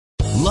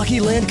Lucky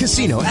Land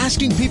Casino,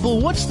 asking people,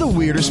 what's the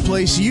weirdest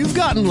place you've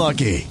gotten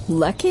lucky?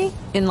 Lucky?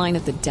 In line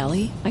at the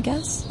deli, I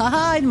guess?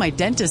 Aha, in my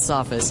dentist's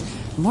office.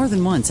 More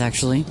than once,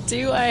 actually.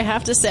 Do I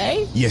have to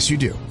say? Yes, you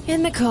do.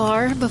 In the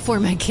car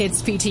before my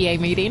kids' PTA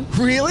meeting.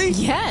 Really?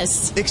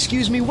 Yes.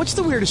 Excuse me, what's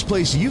the weirdest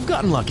place you've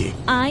gotten lucky?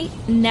 I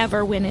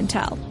never win and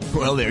tell.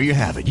 Well, there you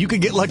have it. You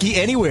can get lucky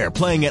anywhere,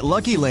 playing at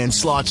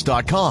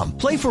LuckyLandSlots.com.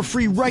 Play for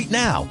free right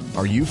now.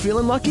 Are you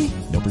feeling lucky?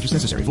 No purchase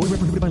necessary. Void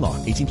where prohibited by law.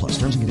 18+.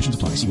 Terms and conditions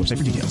apply. See website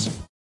for details.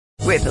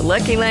 With the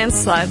Lucky Land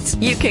Slots,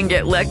 you can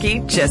get lucky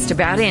just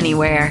about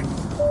anywhere.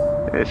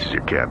 This is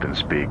your captain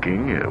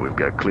speaking. We've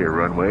got clear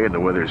runway and the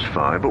weather's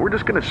fine, but we're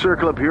just going to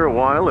circle up here a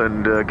while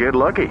and get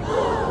lucky.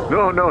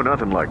 No,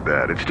 nothing like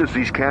that. It's just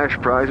these cash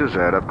prizes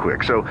add up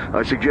quick. So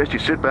I suggest you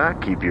sit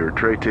back, keep your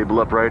tray table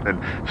upright, and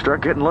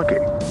start getting lucky.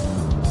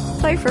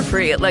 Play for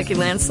free at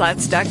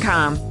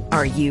LuckyLandSlots.com.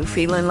 Are you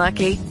feeling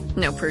lucky?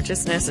 No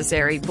purchase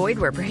necessary. Void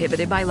where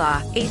prohibited by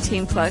law.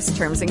 18+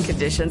 terms and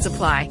conditions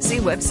apply. See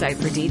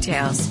website for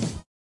details.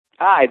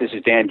 Hi, this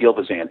is Dan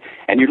Gilbazan,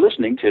 and you're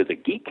listening to the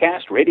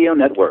Geekcast Radio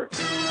Network.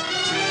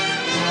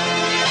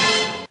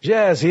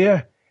 Jazz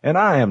here, and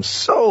I am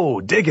so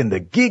digging the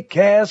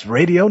Geekcast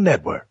Radio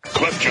Network.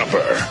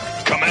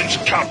 Cliffjumper, commence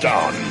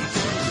countdown.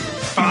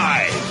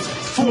 5,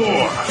 4,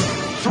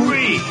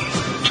 3,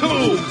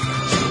 2,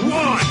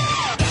 1.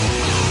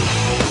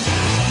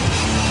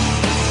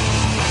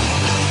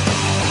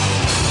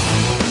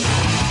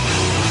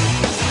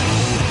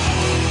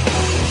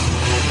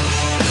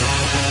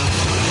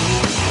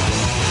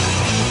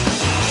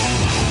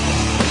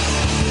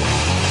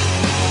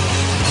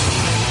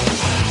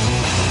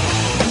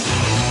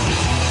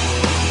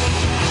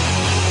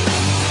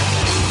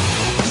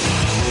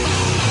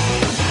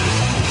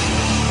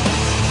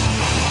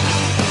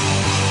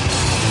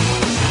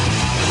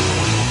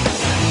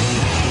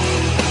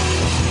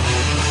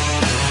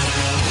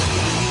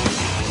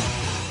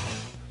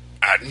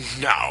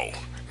 Now,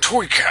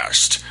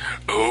 Toycast.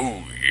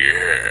 Oh,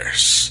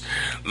 yes.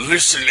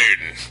 Listen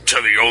in to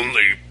the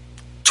only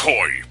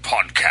toy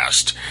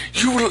podcast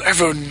you will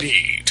ever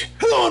need.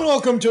 Hello and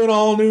welcome to an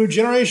all-new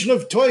generation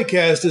of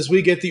Toycast as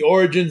we get the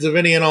origins of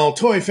any and all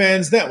toy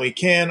fans that we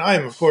can. I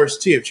am, of course,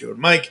 TFG and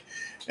Mike.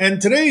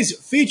 And today's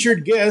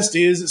featured guest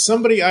is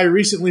somebody I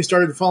recently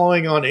started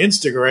following on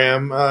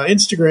Instagram.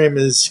 Instagram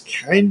is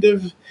kind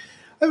of...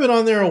 I've been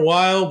on there a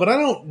while, but I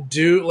don't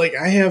do,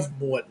 I have,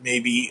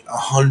 maybe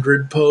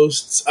 100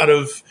 posts out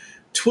of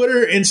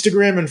Twitter,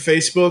 Instagram, and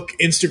Facebook.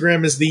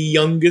 Instagram is the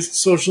youngest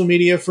social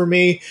media for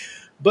me.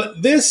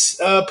 But this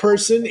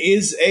person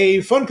is a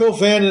Funko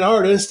fan and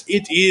artist.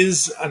 It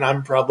is, and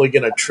I'm probably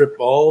going to trip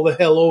all the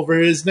hell over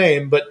his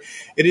name, but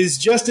it is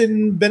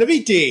Justin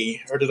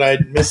Benavitti. Or did I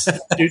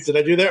did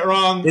I do that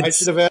wrong? I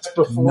should have asked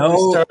before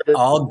we started.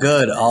 All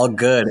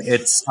good.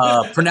 It's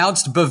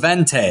pronounced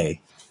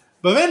Bavente.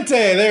 Bavente,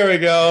 there we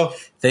go.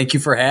 Thank you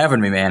for having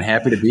me, man.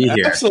 Happy to be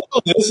here.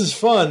 Absolutely. This is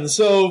fun.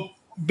 So,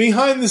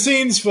 behind the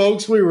scenes,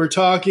 folks, we were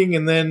talking,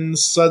 and then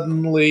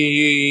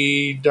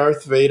suddenly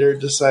Darth Vader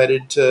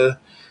decided to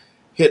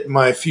hit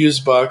my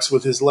fuse box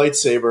with his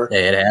lightsaber. Yeah,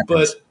 it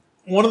happens.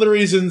 But one of the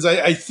reasons,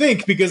 I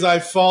think, because I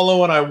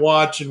follow and I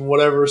watch and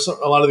whatever,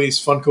 a lot of these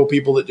Funko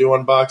people that do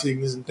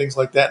unboxings and things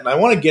like that, and I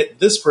want to get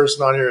this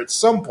person on here at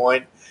some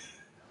point.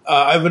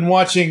 I've been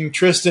watching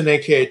Tristan,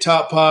 a.k.a.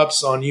 Top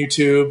Pops, on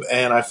YouTube,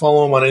 and I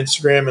follow him on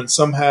Instagram, and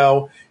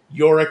somehow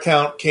your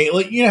account came,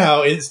 you know how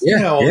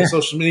all the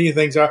social media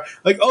things are.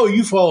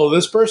 You follow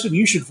this person,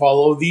 you should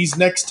follow these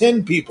next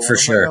 10 people. For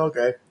sure.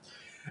 Okay.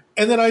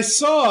 And then I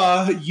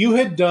saw you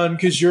had done,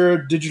 because you're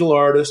a digital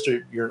artist,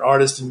 or you're an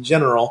artist in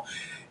general,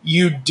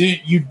 you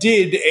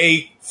did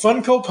a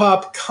Funko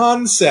Pop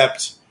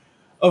concept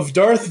of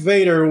Darth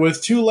Vader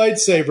with 2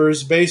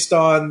 lightsabers based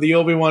on the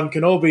Obi-Wan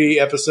Kenobi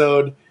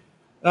episode.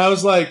 And I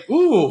was like,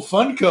 ooh,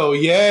 Funko,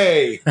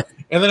 yay.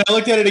 And then I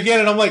looked at it again,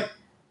 and I'm like,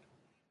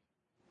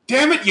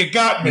 damn it, you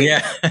got me.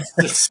 Yeah.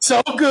 It's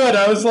so good.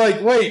 I was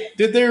like, wait,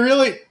 did they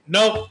really?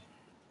 Nope.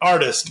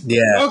 Artist.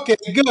 Yeah. Okay,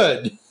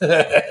 good.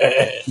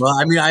 Well,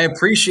 I mean, I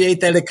appreciate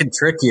that it could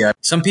trick you.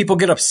 Some people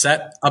get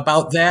upset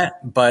about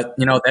that, but,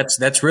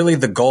 that's really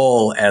the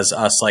goal as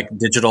us,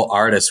 digital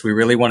artists. We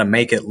really want to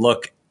make it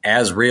look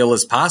as real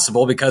as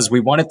possible because we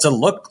want it to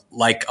look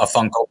like a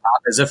Funko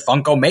Pop as if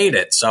Funko made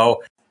it.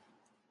 So...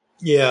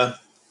 Yeah,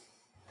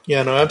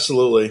 no,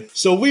 absolutely.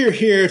 So we're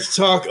here to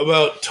talk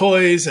about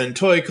toys and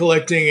toy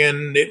collecting,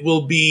 and it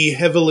will be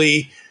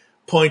heavily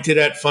pointed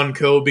at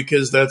Funko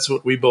because that's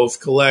what we both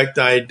collect.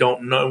 I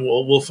don't know.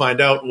 We'll find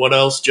out what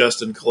else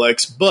Justin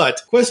collects.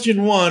 But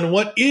question 1,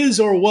 what is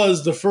or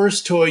was the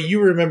first toy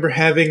you remember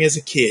having as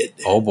a kid?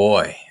 Oh,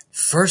 boy.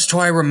 First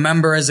toy I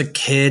remember as a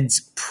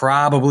kid's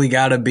probably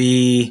got to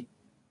be...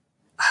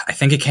 I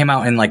think it came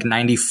out in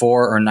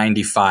 94 or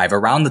 95,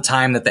 around the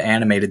time that the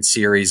animated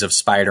series of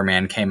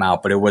Spider-Man came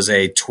out. But it was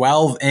a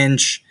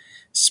 12-inch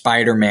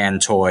Spider-Man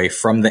toy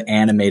from the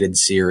animated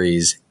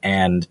series.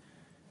 And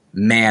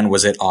man,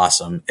 was it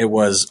awesome. It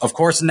was, of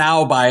course,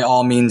 now by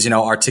all means,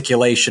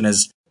 articulation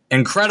is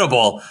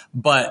incredible.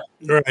 But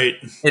right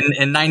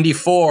in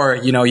 94,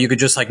 you know, you could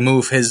just like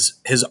move his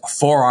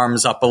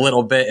forearms up a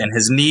little bit and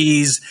his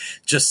knees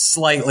just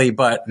slightly.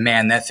 But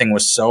man, that thing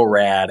was so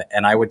rad.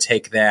 And I would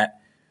take that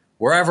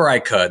wherever I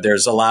could.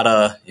 There's a lot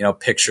of, you know,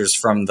 pictures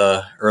from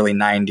the early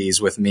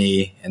 90s with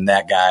me and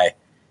that guy.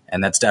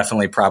 And that's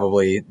definitely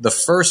probably the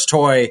first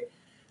toy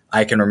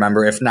I can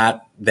remember, if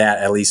not that,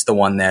 at least the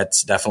one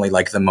that's definitely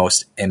like the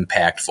most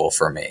impactful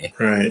for me.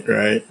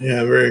 Right.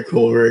 Yeah, very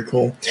cool, very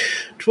cool.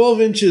 12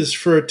 inches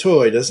for a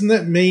toy. Doesn't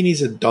that mean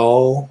he's a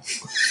doll?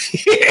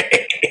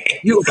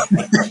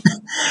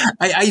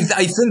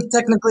 I think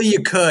technically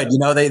you could. You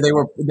know, they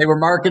were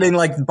marketing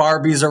like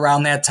Barbies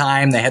around that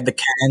time. They had the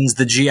Kens,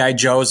 the G.I.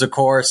 Joes, of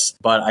course.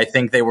 But I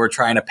think they were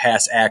trying to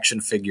pass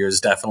action figures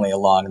definitely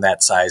along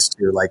that size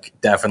too, like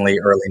definitely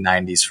early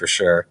 90s for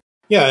sure.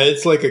 Yeah,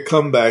 it's like a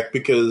comeback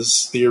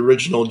because the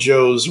original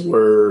Joes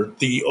were,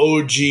 the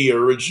OG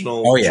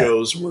original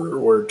Joes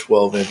were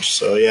 12 inch.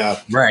 So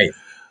yeah. Right.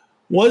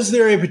 Was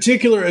there a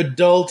particular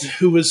adult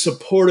who was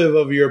supportive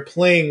of your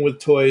playing with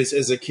toys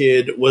as a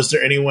kid? Was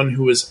there anyone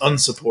who was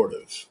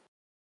unsupportive?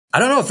 I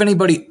don't know if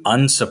anybody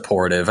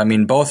unsupportive. I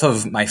mean, both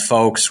of my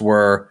folks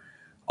were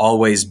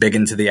always big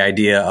into the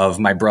idea of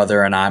my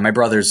brother and I. My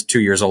brother's 2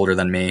 years older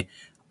than me,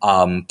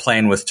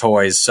 playing with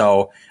toys.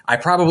 So I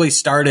probably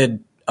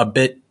started a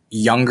bit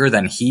younger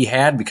than he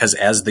had because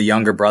as the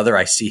younger brother,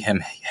 I see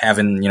him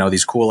having, you know,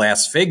 these cool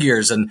ass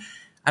figures and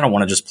I don't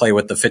want to just play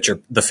with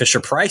the Fisher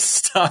Price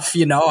stuff,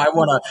 you know. I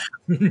want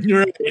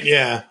to,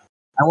 yeah.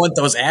 I want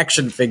those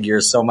action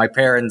figures. So my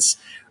parents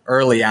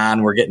early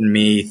on were getting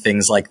me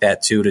things like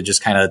that too, to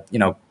just kind of, you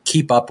know,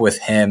 keep up with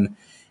him.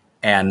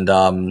 And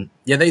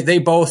they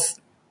both,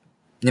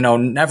 you know,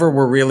 never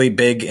were really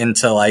big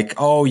into like,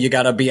 oh, you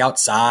got to be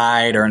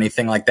outside or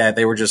anything like that.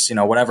 They were just, you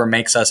know, whatever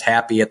makes us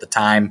happy at the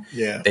time.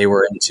 Yeah. They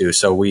were into.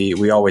 So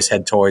we always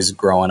had toys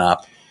growing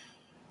up.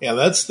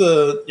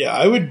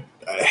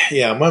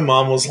 Yeah, my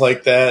mom was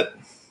like that.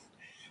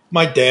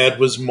 My dad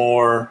was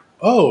more,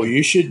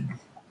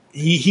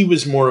 he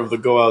was more of the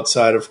go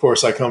outside. Of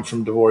course, I come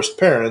from divorced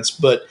parents,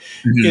 but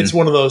it's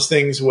one of those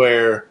things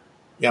where,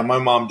 yeah, my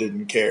mom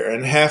didn't care.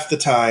 And half the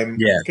time,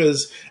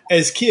 because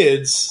as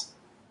kids,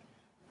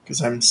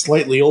 because I'm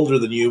slightly older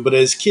than you, but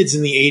as kids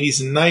in the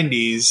 80s and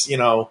 90s, you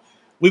know,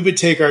 we would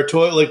take our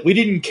toy, like we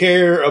didn't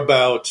care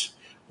about,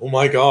 oh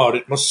my God,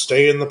 it must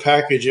stay in the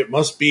package. It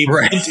must be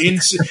mint in.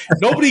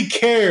 Nobody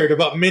cared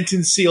about mint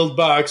in sealed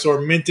box or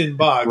mint in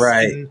box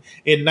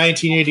in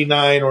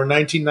 1989 or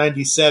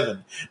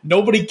 1997.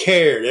 Nobody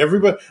cared.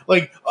 Everybody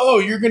like, oh,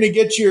 you're going to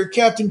get your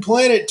Captain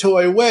Planet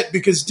toy wet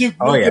because Duke.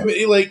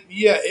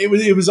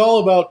 It was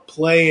all about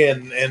play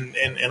and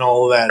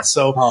all of that.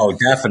 So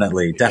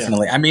definitely.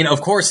 I mean,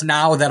 of course,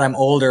 now that I'm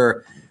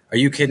older. Are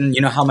you kidding?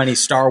 You know how many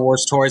Star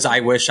Wars toys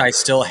I wish I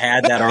still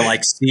had that are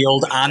like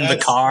sealed on the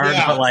card,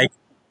 but like.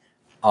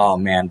 Oh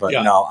man, but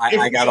no,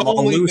 I got them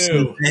all loose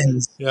and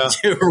things. Yeah,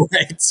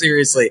 right.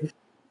 Seriously.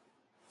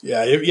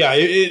 Yeah,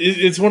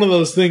 it's one of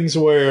those things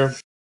where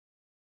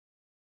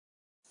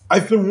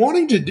I've been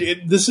wanting to do.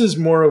 This is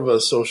more of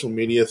a social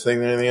media thing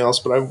than anything else,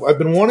 but I've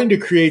been wanting to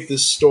create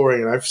this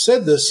story, and I've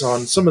said this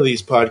on some of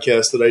these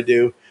podcasts that I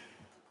do,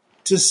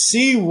 to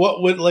see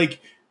what would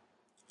like.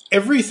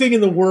 Everything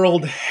in the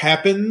world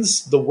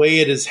happens the way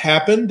it has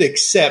happened,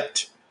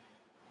 except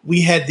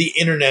we had the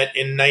internet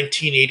in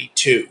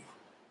 1982.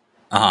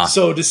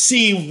 So to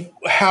see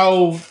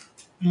how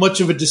much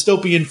of a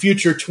dystopian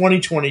future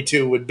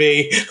 2022 would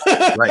be,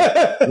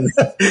 I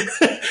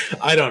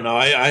don't know.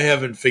 I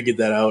haven't figured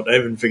that out. I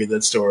haven't figured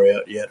that story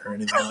out yet or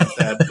anything like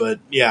that. But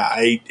yeah,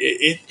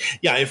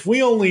 if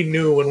we only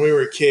knew when we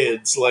were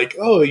kids, like,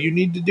 oh, you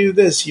need to do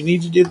this, you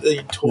need to do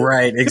the toy.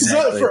 Right,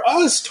 exactly. For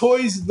us,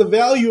 toys, the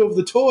value of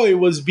the toy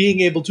was being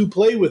able to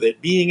play with it,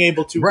 being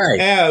able to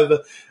have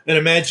an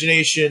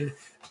imagination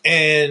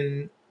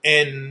and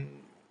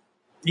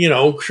you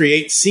know,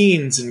 create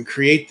scenes and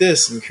create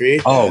this and create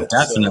that. Oh,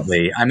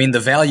 definitely. So. I mean,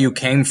 the value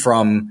came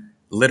from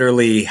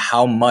literally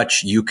how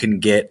much you can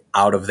get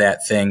out of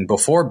that thing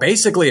before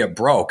basically it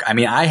broke. I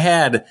mean, I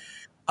had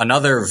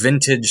another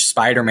vintage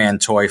Spider-Man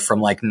toy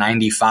from like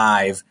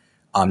 95,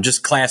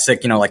 just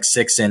classic, you know, like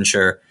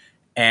 6-incher.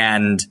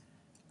 And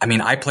I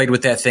mean, I played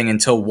with that thing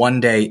until one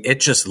day it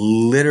just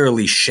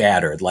literally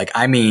shattered. Like,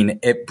 I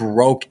mean, it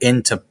broke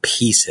into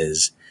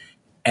pieces.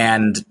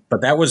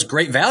 But that was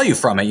great value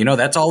from it. You know,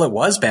 that's all it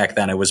was back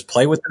then. It was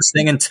play with this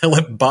thing until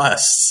it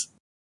busts.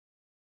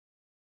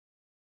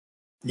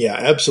 Yeah,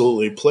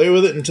 absolutely. Play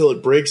with it until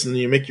it breaks, and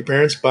then you make your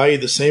parents buy you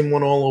the same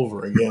one all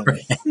over again.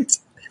 Right.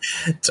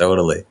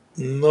 Totally.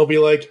 And they'll be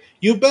like,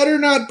 you better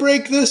not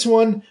break this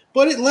one,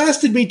 but it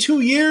lasted me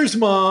 2 years,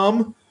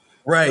 Mom.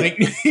 Right.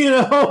 Like, you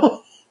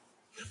know?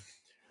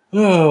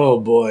 Oh,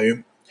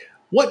 boy.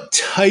 What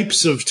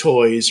types of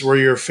toys were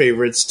your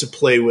favorites to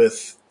play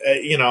with?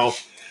 You know,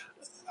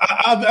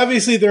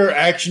 obviously there are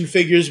action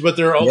figures, but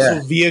there are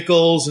also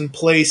vehicles and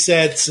play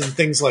sets and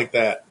things like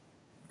that.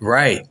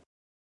 Right.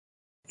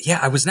 Yeah,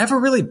 I was never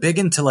really big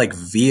into like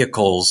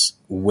vehicles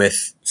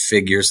with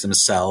figures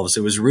themselves.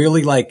 It was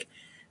really like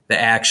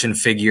the action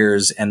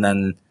figures, and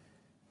then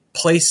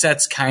play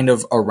sets kind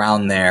of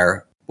around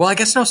there. Well, I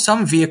guess no,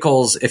 some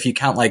vehicles, if you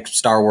count like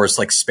Star Wars,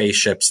 like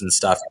spaceships and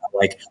stuff,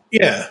 like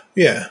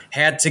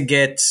had to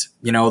get,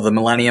 the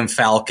Millennium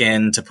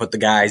Falcon to put the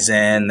guys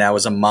in. That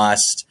was a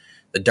must.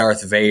 The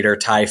Darth Vader,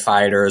 TIE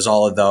fighters,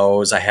 all of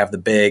those. I have the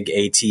big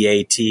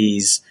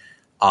AT-ATs.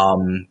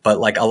 But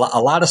like a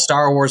lot of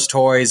Star Wars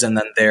toys and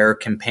then their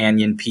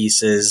companion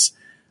pieces.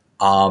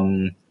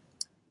 We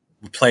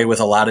played with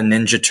a lot of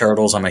Ninja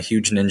Turtles. I'm a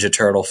huge Ninja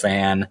Turtle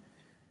fan.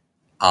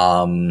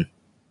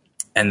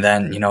 And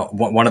then,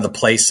 one of the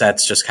play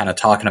sets, just kind of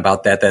talking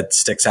about that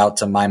sticks out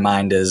to my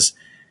mind is,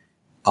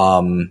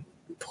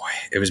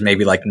 it was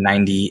maybe like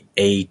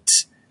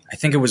 98. I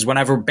think it was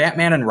whenever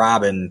Batman and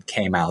Robin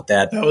came out.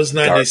 That was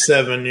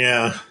 97,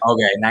 yeah.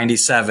 Okay,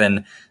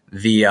 97.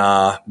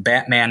 The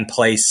Batman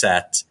play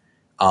set,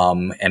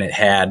 and it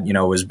had,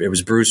 it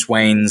was Bruce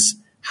Wayne's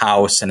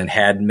house, and it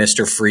had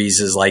Mr.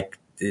 Freeze's,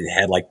 it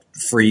had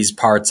Freeze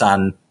parts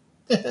on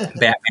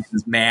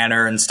Batman's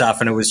manor and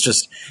stuff, and it was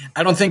just,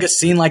 I don't think a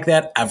scene like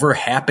that ever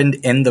happened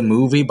in the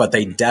movie, but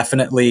they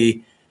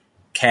definitely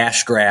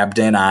cash grabbed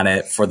in on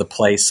it for the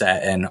play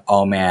set, and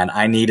oh man,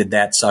 I needed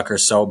that sucker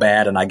so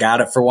bad, and I got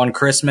it for one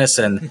Christmas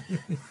and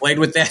played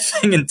with that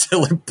thing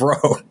until it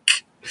broke.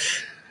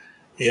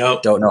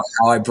 Yep. Don't know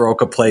how I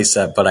broke a play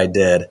set, but I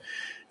did.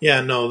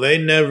 Yeah, no, they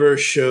never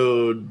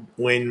showed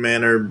Wayne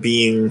Manor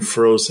being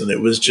frozen. It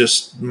was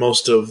just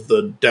most of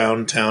the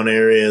downtown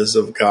areas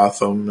of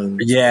Gotham and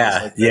things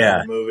like that in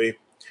the movie.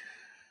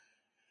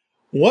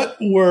 What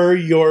were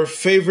your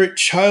favorite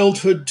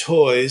childhood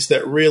toys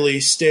that really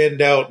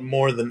stand out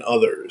more than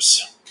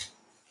others?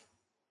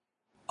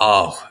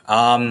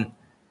 Gotta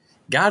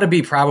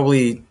be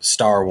probably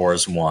Star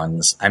Wars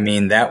ones. I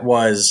mean, that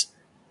was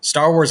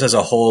Star Wars as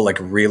a whole,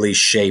 really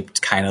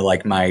shaped kind of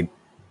like my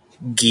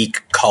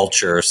geek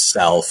culture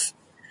self.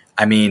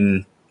 I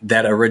mean,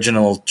 that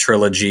original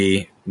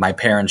trilogy, my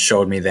parents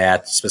showed me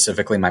that,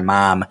 specifically my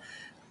mom.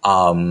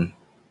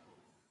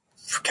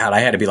 God, I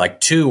had to be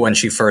 2 when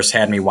she first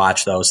had me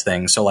watch those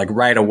things. So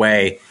right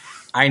away,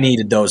 I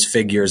needed those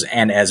figures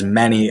and as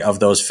many of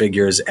those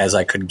figures as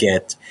I could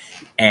get.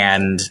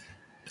 And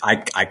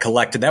I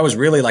collected. That was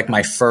really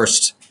my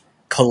first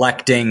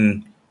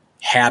collecting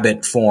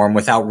habit form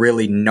without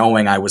really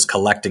knowing I was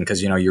collecting,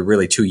 because you're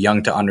really too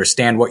young to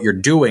understand what you're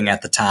doing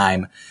at the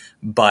time.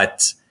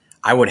 But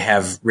I would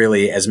have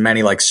really as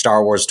many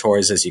Star Wars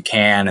toys as you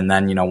can, and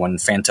then when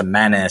Phantom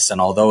Menace and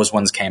all those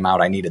ones came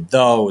out, I needed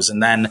those.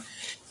 And then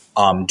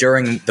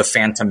during the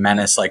Phantom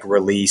Menace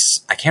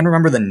release, I can't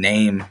remember the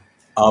name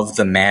of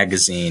the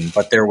magazine,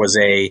 but there was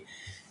a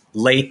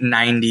late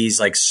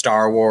 90s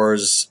Star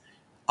Wars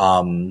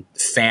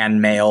fan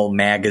mail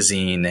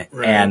magazine,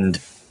 right. And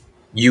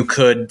you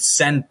could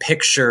send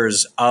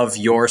pictures of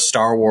your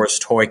Star Wars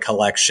toy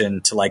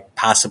collection to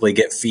possibly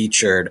get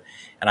featured.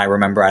 And I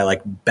remember I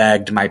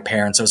begged my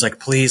parents. I was like,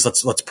 please,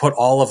 let's put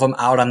all of them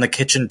out on the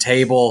kitchen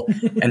table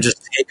and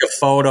just take a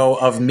photo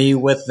of me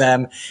with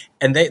them.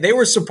 And they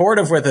were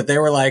supportive with it. They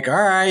were like, all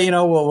right,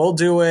 we'll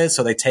do it.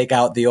 So they take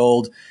out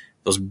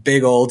those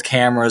big old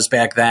cameras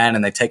back then,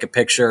 and they take a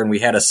picture, and we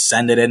had to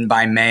send it in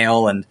by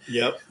mail, and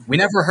we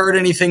never heard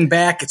anything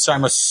back. So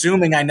I'm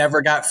assuming I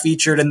never got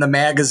featured in the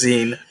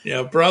magazine.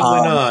 Yeah,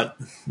 probably not.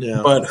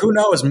 Yeah. But who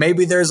knows?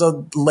 Maybe there's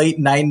a late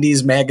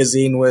 90s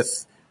magazine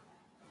with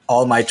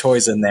all my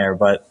toys in there,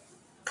 but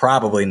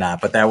probably not.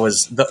 But that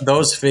was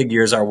those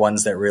figures are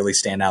ones that really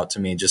stand out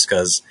to me, just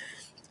because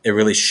it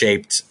really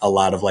shaped a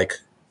lot of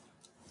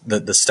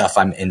the stuff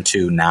I'm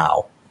into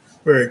now.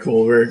 Very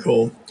cool. Very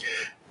cool.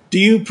 Do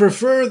you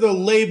prefer the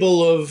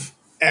label of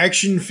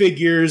action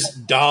figures,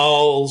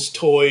 dolls,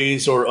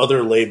 toys, or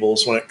other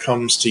labels when it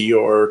comes to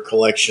your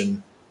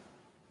collection?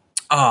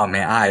 Oh,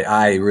 man,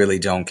 I really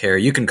don't care.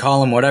 You can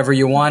call them whatever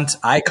you want.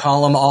 I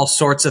call them all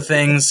sorts of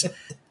things.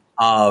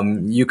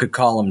 You could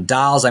call them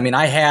dolls. I mean,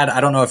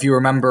 I don't know if you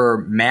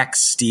remember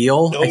Max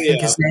Steel, I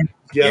think his name.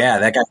 Yep. Yeah,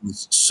 that guy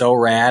was so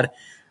rad.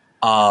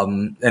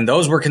 And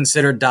those were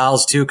considered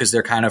dolls, too, because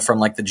they're kind of from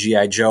the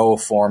G.I. Joe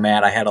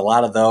format. I had a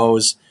lot of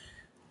those.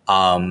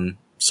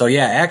 So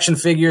yeah, action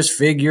figures,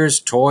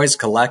 toys,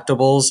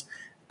 collectibles.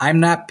 I'm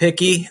not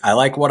picky. I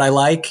like what I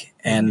like.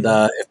 And,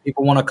 if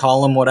people want to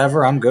call them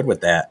whatever, I'm good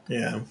with that.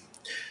 Yeah.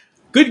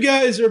 Good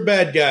guys or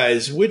bad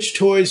guys? Which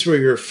toys were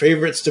your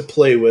favorites to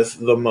play with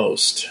the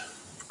most?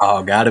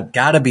 Oh,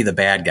 gotta be the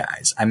bad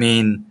guys. I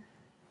mean,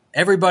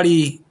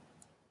 everybody,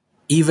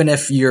 even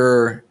if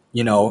you're,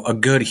 a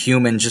good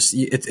human, just,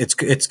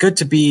 it's good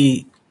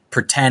to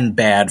pretend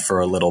bad for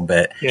a little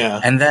bit.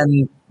 Yeah. And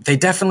then they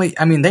definitely,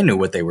 they knew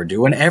what they were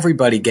doing.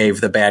 Everybody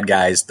gave the bad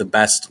guys the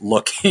best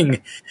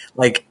looking,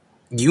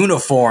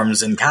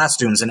 uniforms and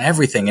costumes and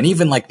everything. And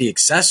even the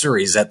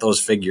accessories that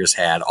those figures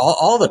had,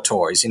 all the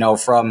toys,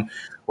 from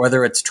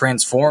whether it's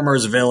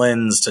Transformers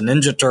villains to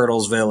Ninja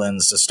Turtles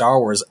villains to Star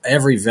Wars,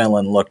 every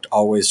villain looked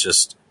always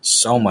just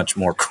so much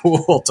more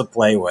cool to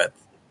play with.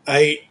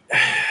 I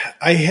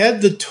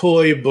had the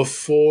toy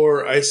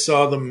before I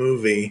saw the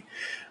movie,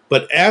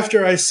 But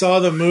after I saw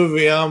the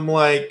movie, I'm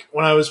like,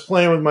 when I was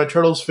playing with my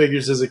Turtles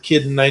figures as a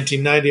kid in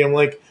 1990, I'm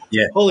like,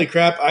 holy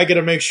crap, I got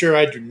to make sure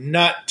I do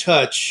not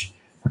touch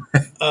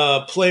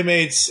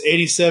Playmates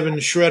 87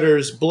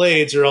 Shredder's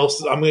blades, or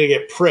else I'm going to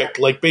get pricked.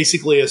 Like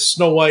basically a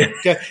Snow White,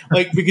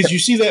 like because you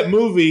see that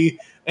movie,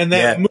 and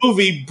that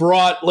movie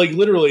brought like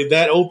literally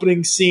that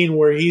opening scene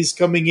where he's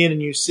coming in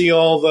and you see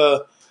all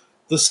the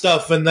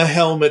stuff and the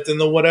helmet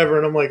and the whatever,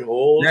 and I'm like,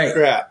 holy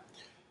crap,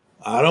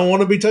 I don't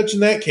want to be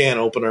touching that can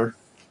opener.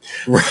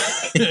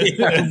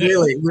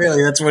 Really,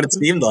 that's what it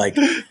seemed like.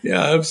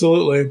 Yeah,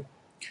 absolutely.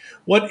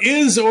 What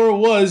is or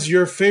was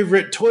your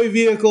favorite toy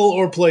vehicle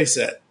or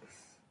playset?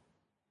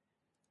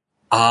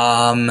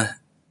 I'm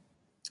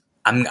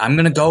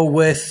gonna go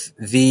with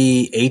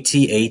the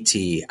AT-AT.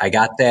 I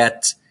got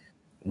that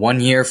one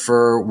year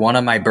for one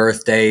of my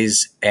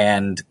birthdays,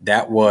 and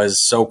that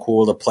was so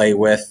cool to play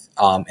with.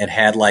 It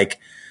had like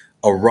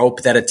a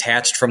rope that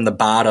attached from the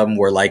bottom,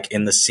 where like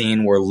in the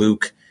scene where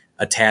Luke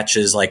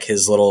attaches like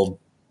his little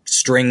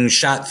string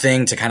shot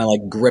thing to kind of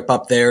like grip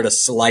up there to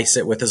slice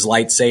it with his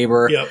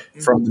lightsaber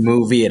from the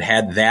movie. It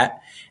had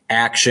that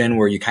action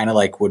where you kind of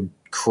like would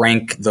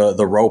crank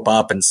the rope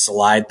up and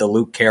slide the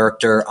Luke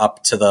character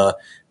up to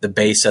the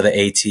base of the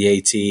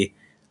AT-AT.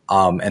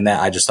 And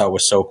that I just thought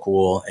was so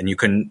cool. And you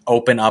can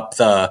open up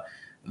the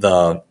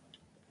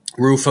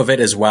roof of it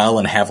as well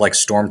and have like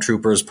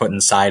stormtroopers put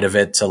inside of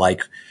it to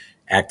like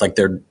act like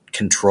they're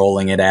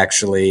controlling it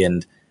actually.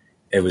 And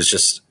it was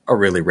just a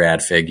really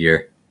rad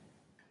figure.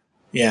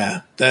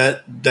 Yeah,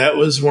 that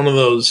was one of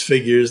those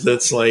figures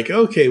that's like,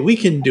 okay, we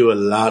can do a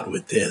lot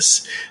with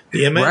this.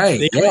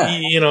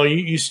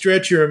 You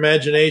stretch your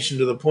imagination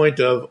to the point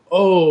of,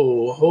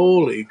 oh,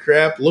 holy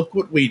crap, look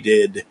what we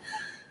did.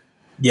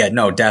 Yeah,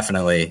 no,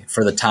 definitely.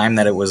 For the time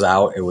that it was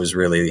out, it was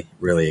really,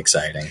 really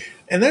exciting.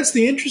 And that's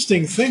the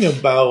interesting thing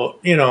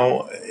about,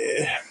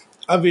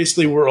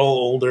 obviously we're all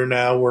older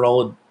now. We're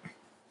all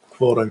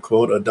quote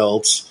unquote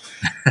adults.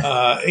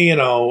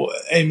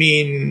 I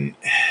mean,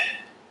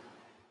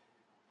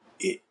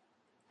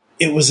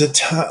 it was a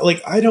time, like,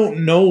 I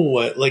don't know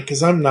what, like,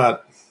 because I don't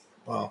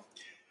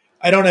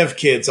have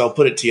kids, I'll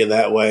put it to you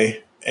that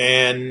way.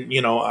 And,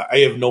 I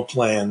have no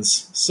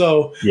plans.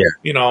 So,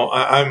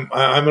 I'm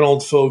an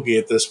old fogey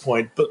at this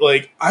point. But,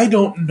 like, I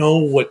don't know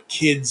what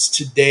kids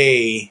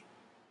today,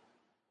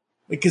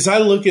 because I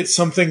look at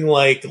something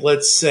like,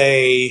 let's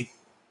say,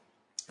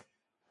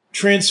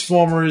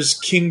 Transformers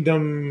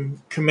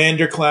Kingdom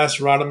Commander Class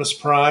Rodimus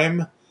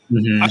Prime.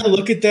 Mm-hmm. I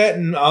look at that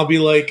and I'll be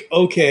like,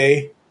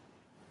 okay,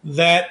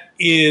 that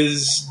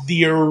is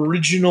the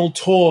original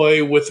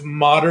toy with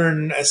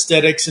modern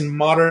aesthetics and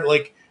modern,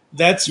 like,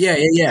 that's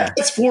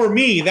that's for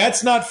me.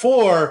 That's not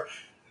for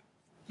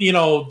the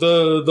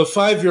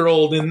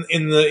 5-year-old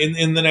in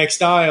the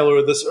next aisle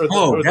or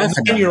the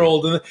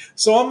 10-year-old.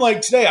 So I'm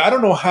like, today I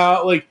don't know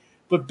how, like,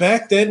 but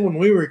back then when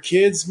we were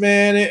kids,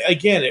 man,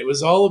 it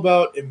was all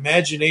about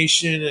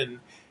imagination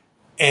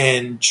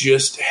and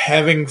just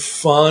having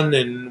fun,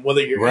 and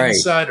whether you're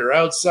inside or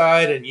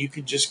outside, and you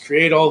can just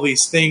create all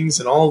these things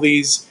and all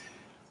these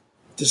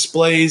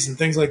displays and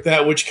things like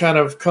that, which kind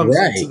of comes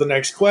into the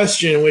next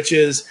question, which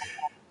is,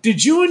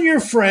 did you and your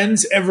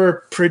friends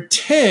ever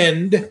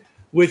pretend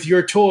with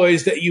your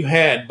toys that you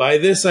had? By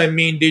this, I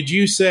mean, did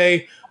you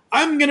say,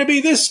 I'm going to be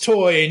this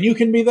toy and you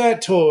can be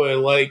that toy?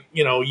 Like,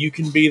 you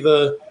can be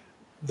the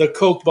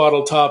Coke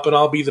bottle top and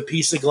I'll be the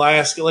piece of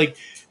glass. Like,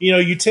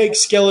 you take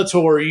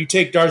Skeletor, you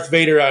take Darth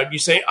Vader out, and you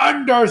say,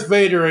 I'm Darth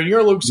Vader and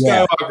you're Luke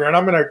Skywalker and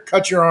I'm going to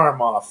cut your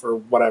arm off or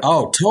whatever.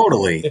 Oh,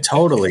 totally.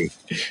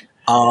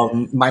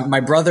 My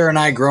brother and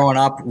I growing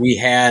up, we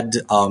had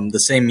the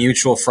same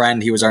mutual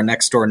friend. He was our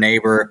next door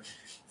neighbor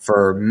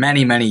for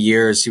many, many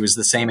years. He was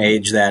the same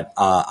age that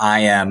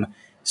I am.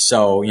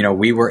 So,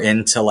 we were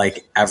into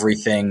like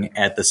everything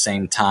at the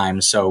same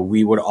time. So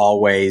we would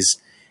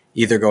always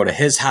either go to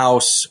his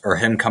house or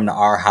him come to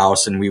our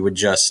house, and we would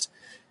just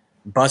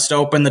bust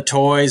open the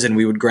toys and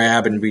we would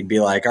grab and we'd be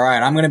like, all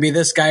right, I'm going to be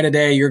this guy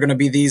today. You're going to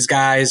be these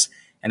guys.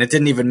 And it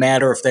didn't even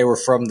matter if they were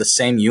from the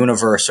same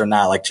universe or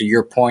not. Like, to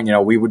your point,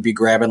 we would be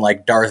grabbing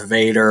like Darth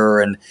Vader,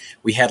 and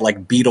we had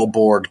like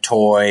Beetleborg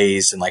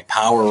toys and like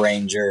Power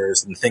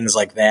Rangers and things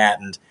like that.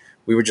 And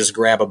we would just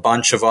grab a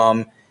bunch of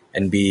them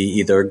and be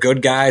either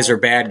good guys or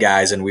bad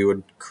guys. And we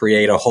would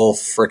create a whole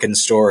frickin'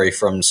 story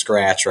from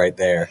scratch right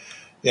there.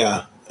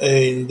 Yeah.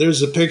 And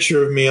there's a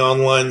picture of me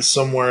online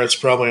somewhere. It's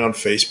probably on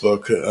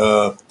Facebook.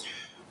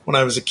 When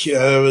I was a kid,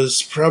 I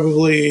was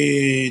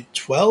probably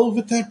 12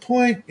 at that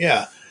point.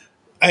 Yeah.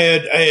 I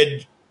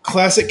had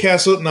classic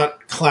Castle,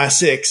 not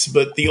classics,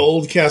 but the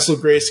old Castle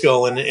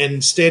Grayskull,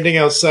 and standing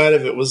outside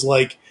of it was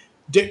like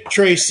Dick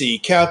Tracy,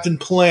 Captain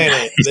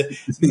Planet,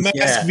 the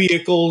mass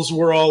vehicles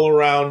were all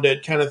around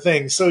it, kind of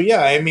thing. So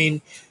yeah, I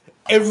mean,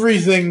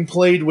 everything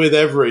played with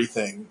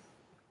everything,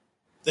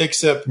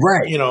 except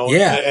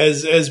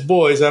as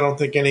boys, I don't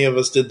think any of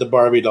us did the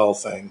Barbie doll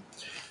thing.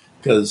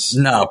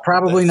 No,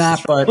 probably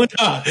not. But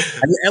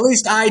at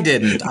least I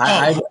didn't.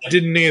 I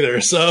didn't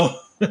either. So.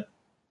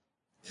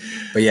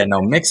 But yeah,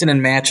 no, mixing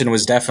and matching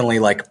was definitely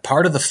like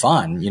part of the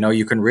fun. You know,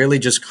 you can really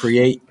just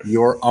create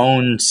your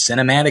own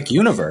cinematic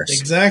universe.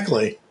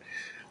 Exactly.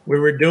 We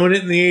were doing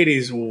it in the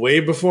 80s, way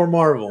before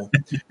Marvel.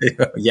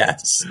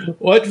 Yes.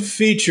 What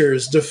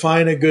features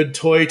define a good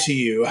toy to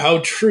you? How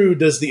true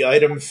does the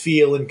item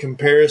feel in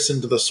comparison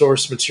to the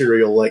source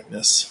material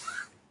likeness?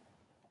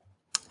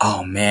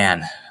 Oh,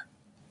 man.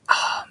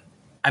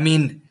 I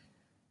mean,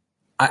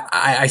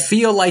 I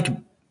feel like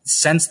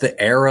since the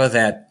era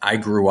that I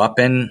grew up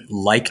in,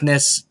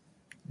 likeness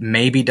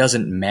maybe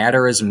doesn't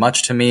matter as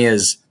much to me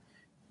as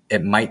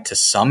it might to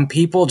some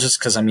people, just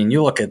because, I mean,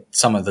 you look at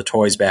some of the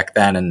toys back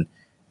then and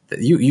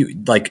you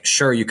like,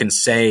 sure, you can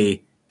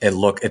say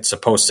it's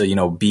supposed to, you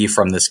know, be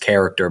from this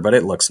character, but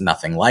it looks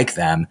nothing like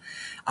them.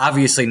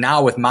 Obviously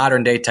now with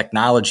modern day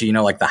technology, you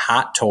know, like the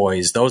Hot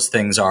Toys, those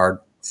things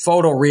are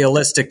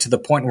photorealistic to the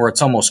point where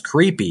it's almost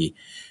creepy.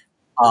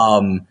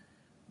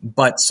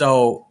 But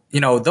so,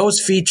 you know,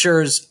 those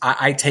features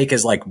I take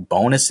as like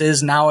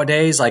bonuses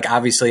nowadays. Like,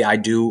 obviously I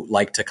do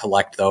like to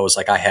collect those.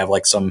 Like, I have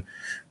like some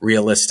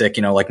realistic,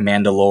 you know, like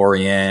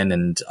Mandalorian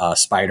and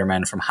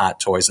Spider-Man from Hot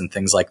Toys and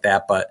things like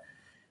that. But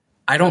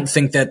I don't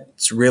think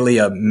that's really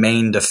a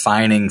main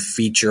defining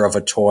feature of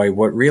a toy.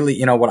 What really,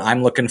 you know, what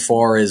I'm looking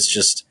for is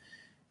just,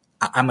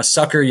 I'm a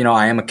sucker, you know,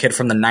 I am a kid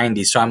from the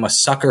 90s, so I'm a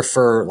sucker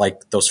for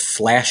like those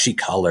flashy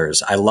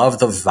colors. I love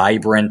the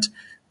vibrant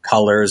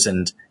colors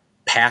and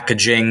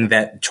packaging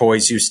that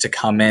toys used to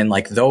come in.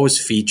 Like, those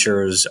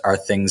features are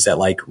things that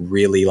like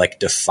really like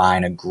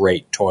define a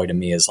great toy to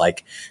me, is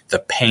like the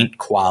paint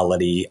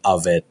quality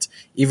of it.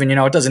 Even, you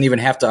know, it doesn't even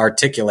have to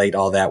articulate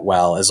all that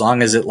well, as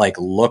long as it like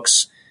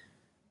looks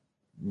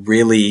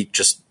really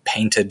just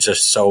painted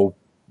just so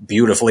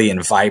beautifully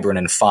and vibrant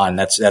and fun.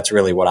 That's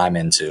really what I'm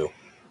into.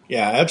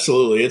 Yeah,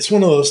 absolutely. It's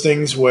one of those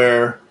things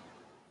where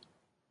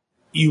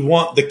you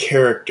want the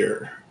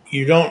character.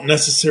 You don't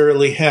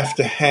necessarily have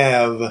to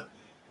have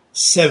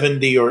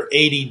 70 or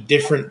 80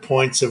 different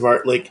points of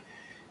art. Like,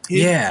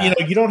 you know,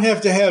 you don't have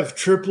to have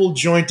triple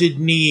jointed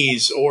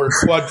knees or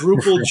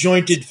quadruple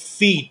jointed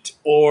feet,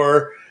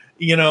 or,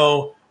 you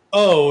know,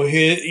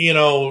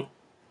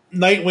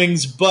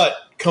 Nightwing's butt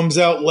comes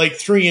out like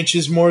 3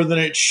 inches more than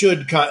it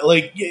should.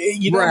 Like,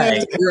 you don't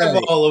have to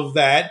have all of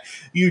that.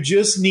 You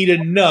just need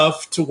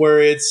enough to where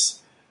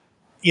it's,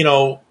 you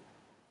know,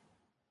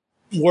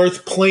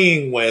 worth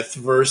playing with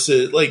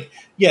versus, like,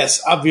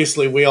 yes,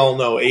 obviously we all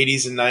know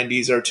 80s and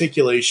 90s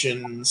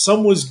articulation.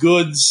 Some was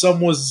good, some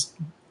was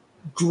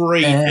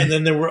great, and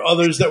then there were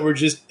others that were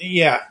just,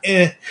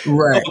 okay.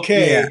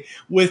 Yeah.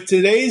 With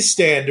today's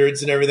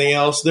standards and everything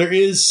else, there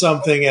is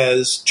something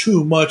as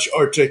too much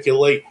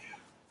articulate.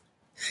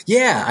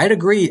 Yeah, I'd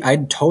agree.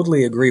 I'd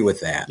totally agree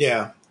with that.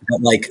 Yeah.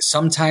 But like,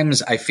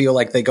 sometimes I feel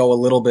like they go a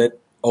little bit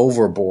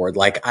overboard.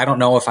 Like, I don't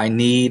know if I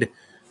need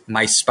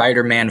my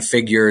Spider-Man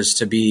figures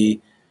to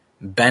be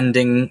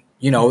bending,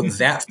 you know,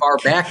 that far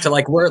back to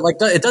like where, like,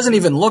 it doesn't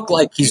even look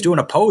like he's doing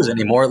a pose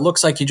anymore. It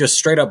looks like he just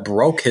straight up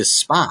broke his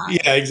spine.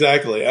 Yeah,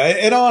 exactly.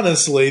 And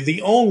honestly,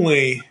 the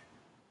only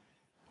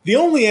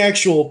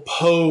actual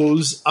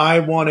pose I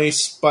want a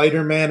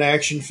Spider-Man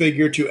action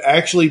figure to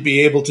actually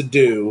be able to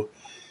do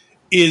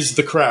is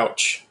the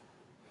crouch.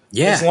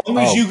 Yeah. As long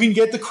as you can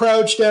get the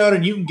crouch down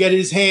and you can get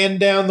his hand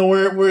down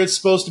where it's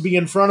supposed to be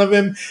in front of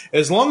him,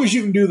 as long as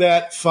you can do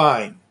that,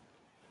 fine.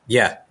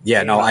 Yeah,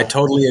 no, I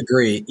totally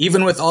agree.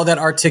 Even with all that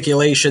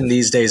articulation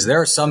these days,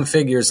 there are some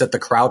figures that the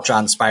crouch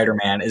on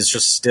Spider-Man is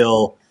just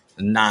still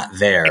not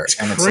there. It's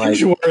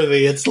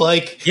cringeworthy. It's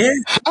like,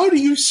 how do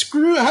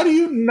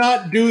you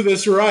not do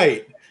this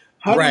right?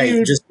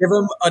 Just give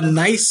him a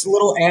nice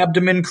little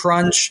abdomen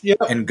crunch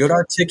and good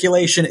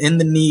articulation in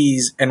the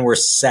knees, and we're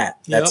set.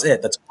 That's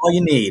it. That's all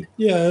you need.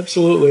 Yeah,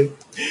 absolutely.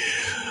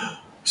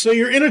 So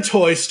you're in a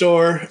toy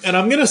store, and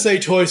I'm going to say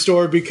toy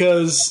store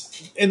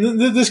because, and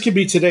this could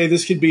be today,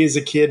 this could be as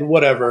a kid,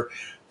 whatever,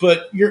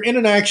 but you're in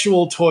an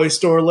actual toy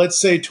store, let's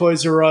say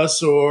Toys R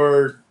Us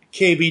or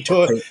KB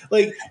Toy.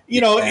 Like,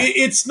 you know,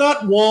 it's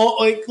not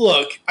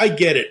look, I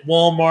get it.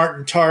 Walmart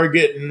and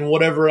Target and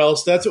whatever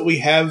else, that's what we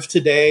have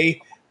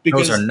today.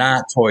 Because those are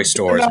not toy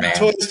stores, man.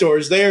 Toy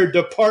stores. They are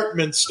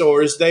department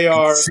stores. They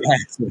are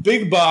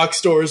big box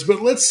stores.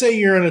 But let's say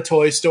you're in a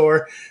toy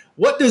store.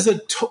 What does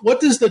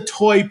the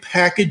toy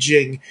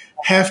packaging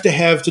have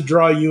to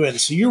draw you in?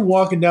 So you're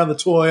walking down the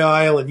toy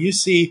aisle and you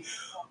see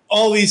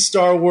all these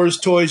Star Wars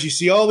toys. You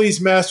see all these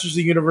Masters of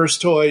the Universe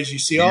toys. You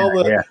see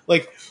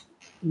like,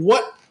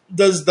 what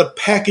does the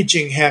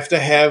packaging have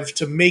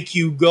to make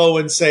you go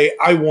and say,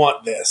 I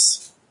want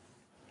this?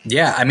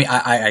 Yeah, I mean,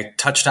 I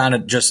touched on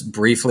it just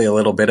briefly a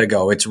little bit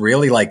ago. It's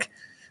really like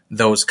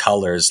those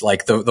colors,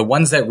 like the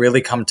ones that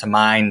really come to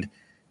mind.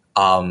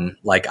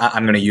 Like,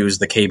 I'm going to use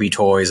the KB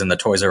Toys and the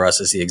Toys R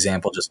Us as the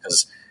example, just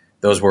because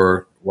those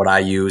were what I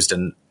used,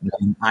 and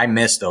I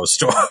miss those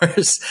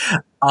stores.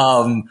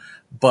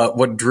 But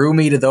what drew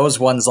me to those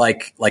ones,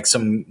 like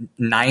some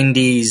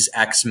 90s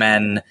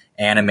X-Men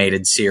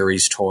animated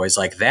series toys,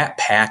 like that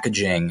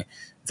packaging,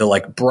 the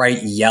like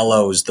bright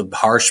yellows, the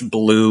harsh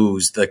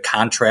blues, the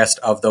contrast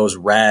of those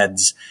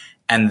reds,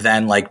 and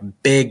then like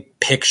big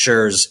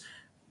pictures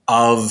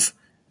of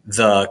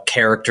the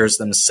characters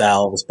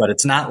themselves. But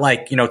it's not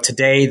like,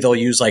 today they'll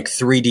use like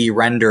 3D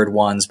rendered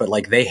ones, but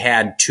like they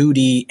had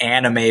 2D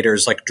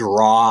animators like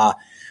draw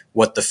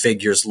what the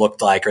figures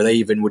looked like, or they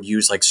even would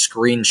use like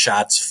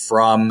screenshots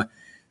from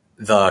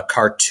the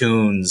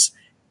cartoons,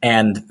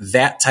 and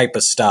that type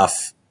of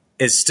stuff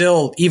is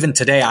still, even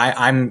today,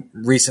 I'm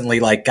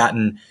recently like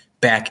gotten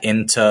back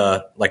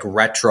into like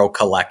retro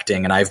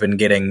collecting, and I've been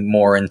getting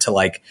more into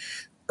like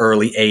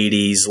early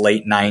 80s,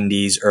 late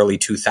 90s, early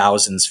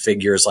 2000s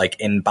figures like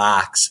in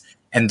box.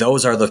 And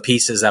those are the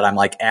pieces that I'm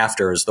like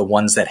after, is the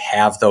ones that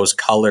have those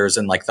colors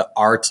and like the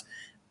art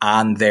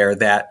on there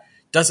that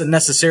doesn't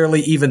necessarily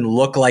even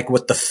look like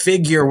what the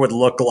figure would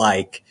look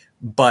like,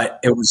 but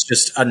it was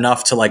just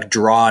enough to like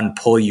draw and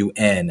pull you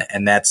in.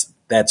 And that's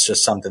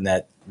just something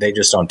that they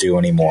just don't do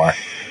anymore.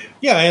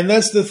 Yeah, and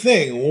that's the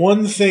thing.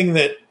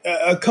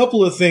 A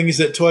couple of things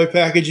that toy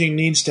packaging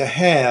needs to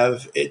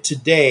have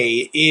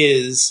today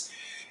is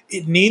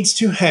it needs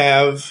to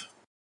have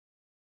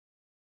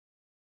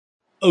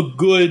a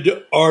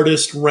good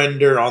artist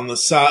render on the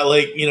side.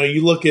 Like,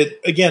 you look at,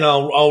 again,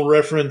 I'll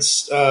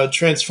reference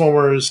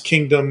Transformers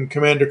Kingdom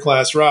Commander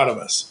Class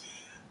Rodimus.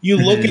 You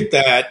look at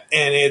that,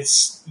 and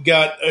it's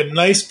got a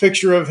nice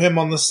picture of him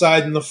on the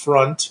side and the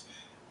front,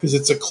 because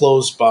it's a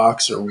closed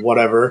box or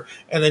whatever.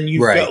 And then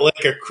you've got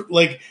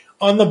like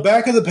on the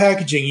back of the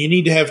packaging, you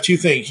need to have two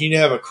things. You need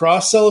to have a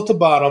cross cell at the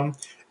bottom,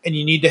 and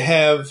you need to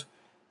have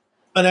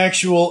an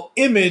actual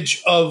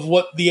image of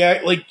what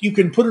you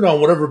can put it on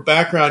whatever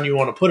background you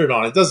want to put it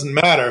on. It doesn't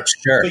matter.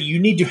 Sure. But you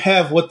need to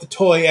have what the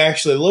toy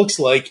actually looks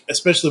like,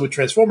 especially with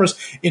Transformers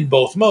in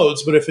both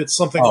modes. But if it's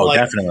something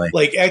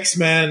like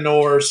X-Men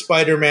or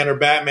Spider-Man or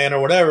Batman or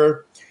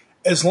whatever,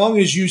 as long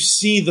as you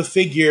see the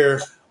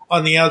figure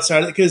on the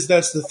outside, because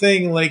that's the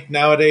thing, like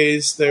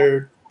nowadays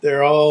they're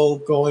all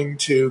going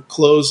to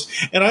close,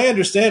 and I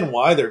understand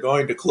why they're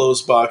going to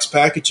closed box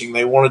packaging.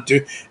 They want to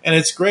do, and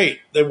it's great.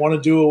 They want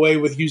to do away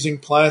with using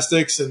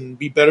plastics and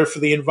be better for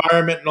the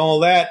environment and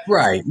all that.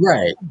 Right.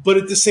 But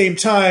at the same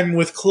time,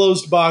 with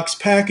closed box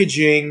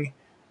packaging,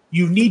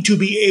 you need to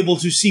be able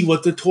to see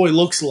what the toy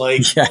looks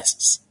like.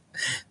 Yes,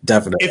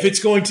 definitely. If it's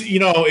going to,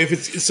 if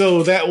it's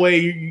so that way,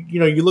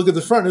 you look at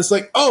the front and it's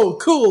like, oh,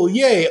 cool,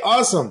 yay,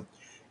 awesome.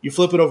 You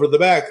flip it over to the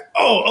back.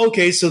 Oh,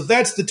 okay, so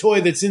that's the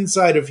toy that's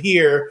inside of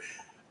here.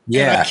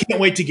 Yeah. And I can't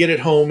wait to get it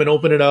home and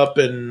open it up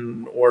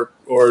or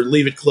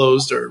leave it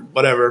closed or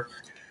whatever.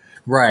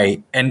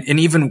 Right. And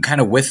even kind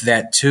of with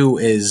that too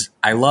is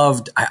I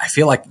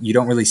feel like you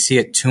don't really see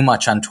it too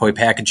much on toy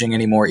packaging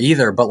anymore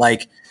either, but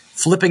like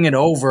flipping it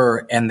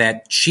over and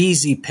that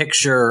cheesy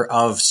picture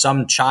of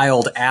some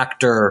child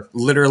actor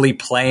literally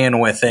playing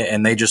with it,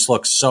 and they just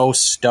look so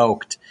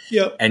stoked.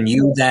 Yep. And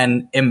you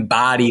then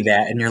embody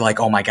that, and you're like,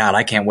 oh my God,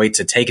 I can't wait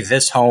to take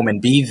this home and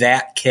be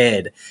that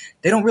kid.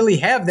 They don't really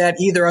have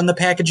that either on the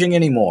packaging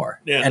anymore.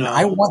 Yeah, and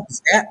I want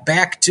that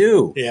back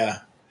too. Yeah.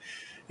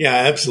 Yeah,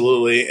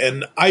 absolutely.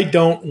 And I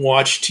don't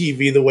watch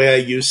TV the way I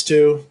used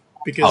to,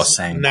 because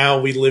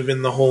now we live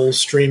in the whole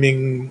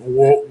streaming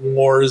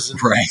wars and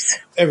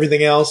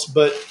everything else.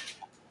 But,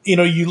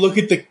 you look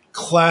at the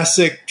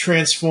classic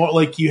Transform,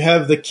 like you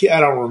have the kid, I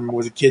don't remember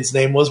what the kid's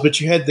name was,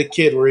 but you had the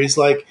kid where he's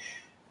like,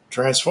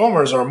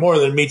 Transformers are more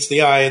than meets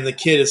the eye, and the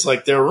kid is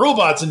like, they're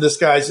robots in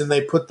disguise, and they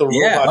put the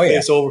robot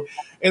face over.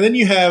 And then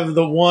you have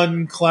the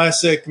one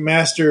classic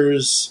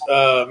Masters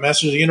of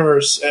the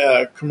Universe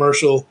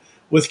commercial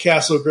with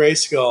Castle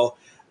Grayskull,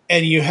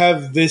 and you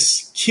have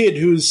this kid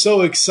who's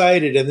so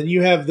excited, and then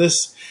you have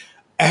this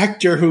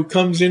actor who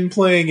comes in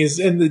playing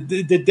and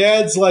the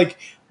dad's like,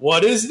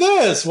 what is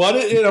this?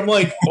 And I'm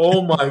like,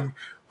 oh my,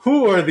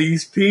 who are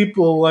these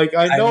people? Like,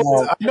 I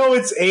know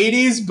it's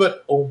 80s,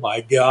 but oh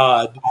my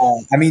God.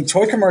 I mean,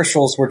 toy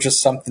commercials were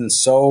just something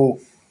so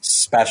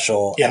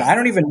special. Yeah.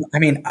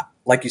 And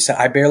like you said,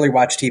 I barely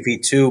watch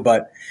TV too,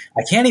 but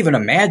I can't even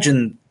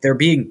imagine there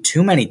being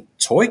too many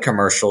toy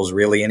commercials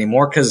really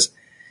anymore, because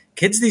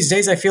kids these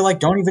days, I feel like,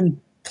 don't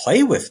even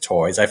play with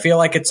toys. I feel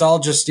like it's all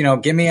just,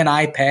 give me an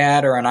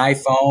iPad or an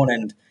iPhone.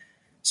 And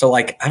so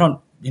like, I don't,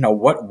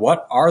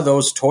 what are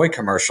those toy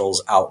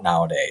commercials out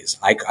nowadays?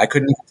 I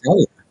couldn't even tell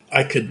you.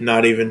 I could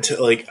not even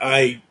tell. Like,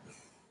 I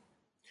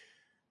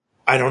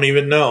don't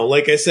even know.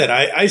 Like I said,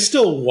 I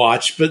still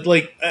watch, but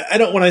like, I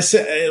don't, when I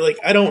say, like,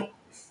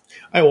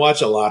 I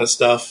watch a lot of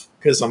stuff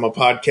because I'm a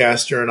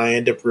podcaster and I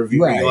end up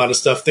reviewing a lot of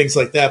stuff, things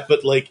like that.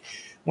 But like,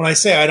 when I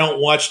say I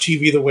don't watch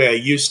TV the way I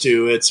used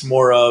to, it's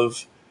more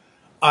of,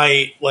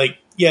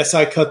 yes,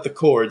 I cut the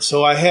cord.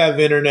 So I have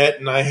internet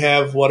and I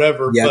have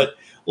whatever, but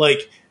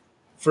like,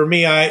 for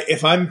me,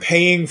 if I'm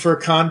paying for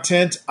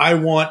content, I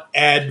want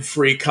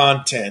ad-free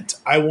content.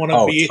 I want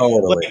to be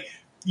totally. Like,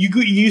 you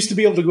used to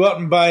be able to go out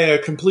and buy a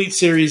complete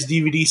series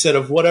DVD set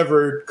of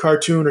whatever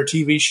cartoon or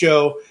TV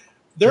show.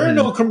 There are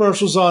no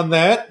commercials on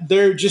that.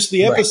 They're just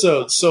the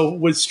episodes. So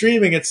with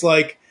streaming, it's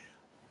like,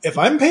 if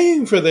I'm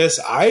paying for this,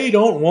 I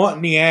don't want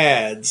any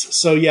ads.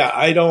 So yeah,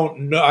 I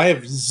don't know. I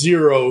have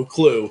zero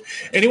clue.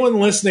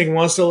 Anyone listening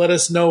wants to let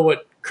us know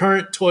what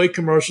current toy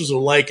commercials are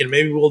like, and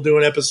maybe we'll do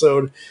an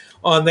episode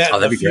on that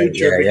in the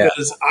future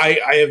because I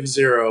have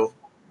zero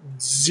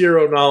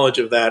knowledge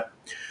of that.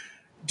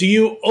 Do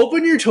you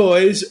open your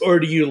toys or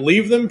do you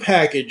leave them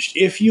packaged?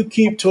 If you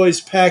keep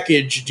toys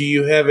packaged, do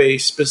you have a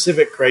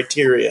specific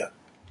criteria?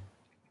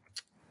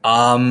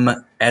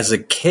 As a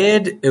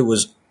kid, it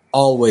was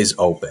always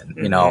open.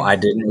 You know, I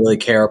didn't really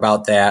care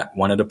about that.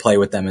 Wanted to play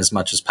with them as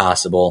much as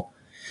possible.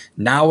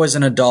 Now as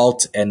an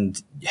adult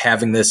and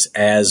having this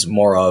as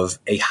more of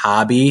a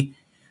hobby,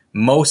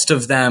 most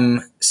of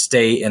them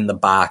stay in the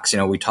box. You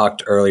know, we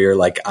talked earlier,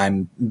 like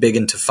I'm big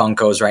into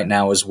Funkos right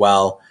now as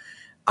well.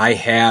 I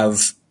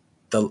have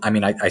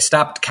I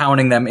stopped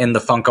counting them in the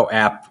Funko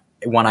app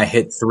when I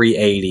hit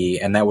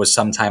 380, and that was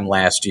sometime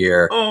last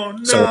year. Oh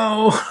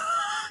no.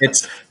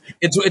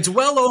 So it's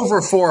well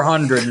over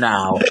 400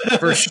 now,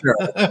 for sure.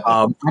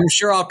 I'm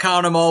sure I'll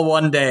count them all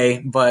one day,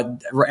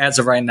 but as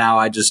of right now,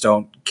 I just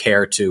don't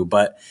care to.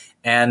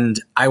 And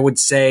I would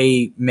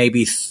say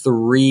maybe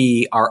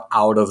 3 are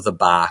out of the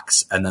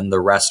box, and then the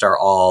rest are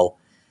all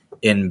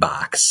in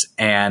box.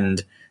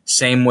 And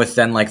same with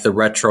then like the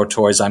retro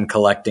toys I'm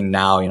collecting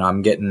now. You know,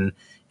 I'm getting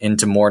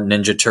into more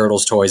Ninja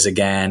Turtles toys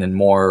again and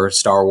more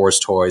Star Wars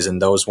toys,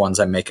 and those ones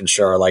I'm making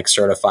sure are like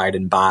certified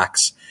in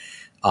box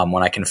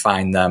when I can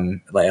find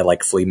them at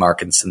like flea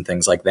markets and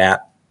things like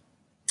that.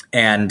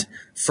 And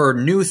for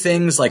new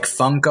things like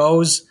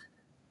Funkos,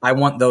 I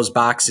want those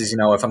boxes, you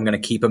know, if I'm going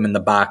to keep them in the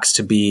box,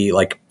 to be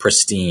like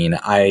pristine.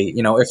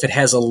 If it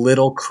has a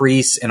little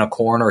crease in a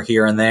corner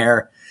here and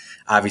there,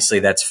 obviously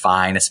that's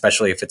fine,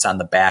 especially if it's on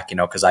the back, you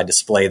know, because I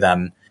display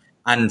them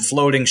on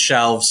floating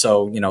shelves.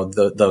 So, you know,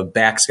 the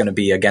back's going to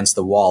be against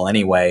the wall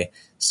anyway.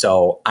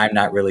 So I'm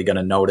not really going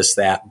to notice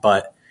that.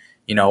 But,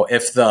 you know,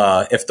 if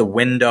the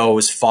window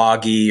is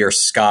foggy or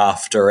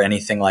scuffed or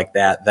anything like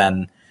that,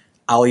 then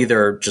I'll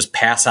either just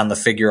pass on the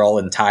figure all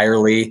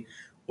entirely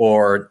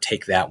or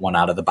take that one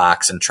out of the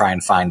box and try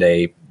and find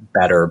a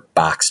better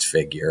boxed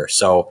figure.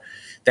 So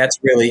that's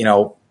really, you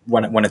know,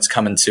 when it's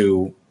coming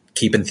to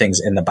keeping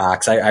things in the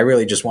box, I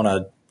really just want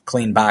a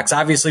clean box.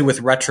 Obviously with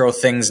retro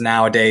things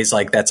nowadays,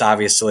 like that's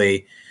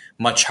obviously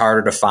much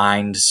harder to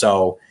find.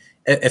 So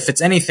if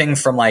it's anything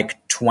from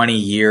like 20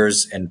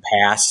 years and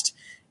past,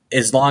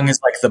 as long as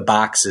like the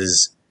box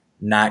is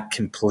not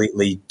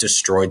completely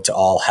destroyed to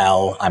all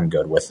hell, I'm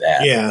good with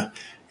that. Yeah.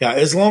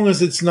 As long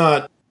as it's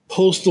not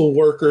postal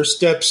worker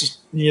steps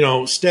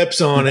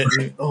on it.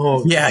 And,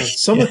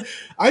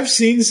 I've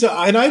seen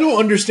and I don't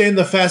understand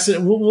the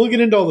fascination. We'll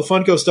get into all the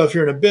Funko stuff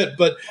here in a bit,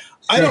 but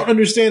I don't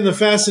understand the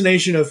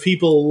fascination of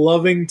people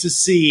loving to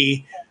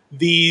see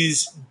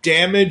these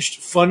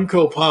damaged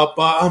Funko Pop.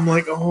 I'm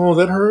like, oh,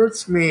 that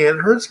hurts me. It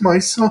hurts my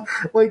soul.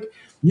 Like,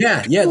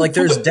 like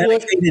there's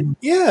dedicated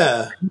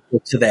people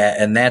to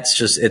that, and that's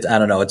just it. I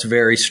don't know. It's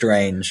very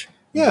strange.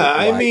 Yeah,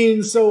 I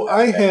mean, so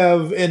I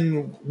have,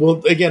 and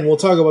we'll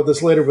talk about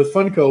this later with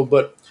Funko,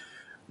 but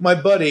my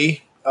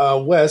buddy,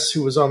 Wes,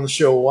 who was on the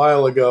show a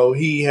while ago,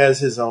 he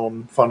has his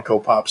own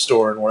Funko Pop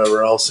store and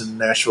whatever else in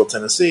Nashville,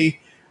 Tennessee,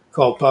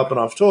 called Poppin'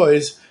 Off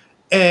Toys,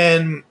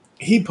 and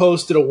he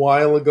posted a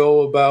while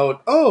ago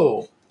about,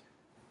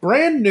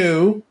 brand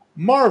new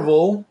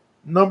Marvel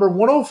number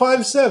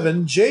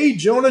 1057, J.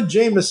 Jonah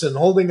Jameson,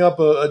 holding up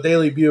a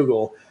Daily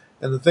Bugle,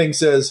 and the thing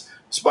says,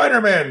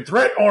 Spider-Man,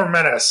 Threat or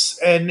Menace,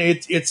 and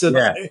it's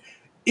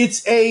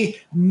a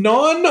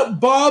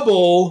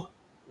non-bobble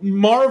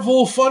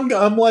Marvel fun.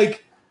 I'm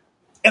like,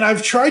 and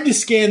I've tried to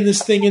scan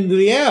this thing into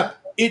the app,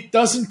 it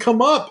doesn't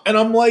come up, and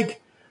I'm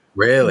like,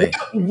 really?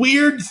 What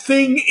weird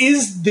thing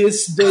is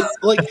this? That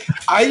like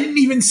I didn't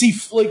even see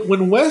like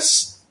when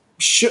Wes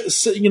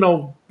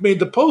made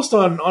the post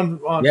on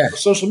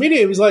social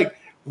media. It was like,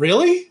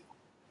 really?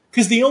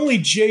 Because the only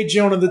J.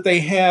 Jonah that they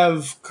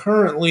have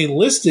currently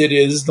listed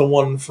is the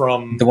one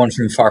from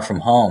Far From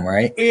Home,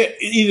 right?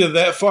 Either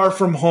that Far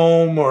From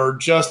Home or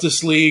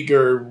Justice League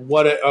or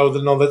what?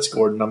 No, that's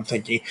Gordon. I'm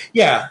thinking,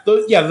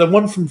 the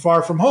one from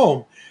Far From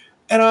Home.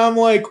 And I'm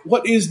like,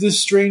 what is this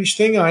strange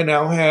thing I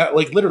now have?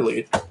 Like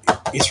literally,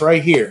 it's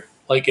right here.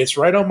 Like it's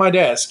right on my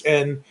desk,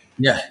 and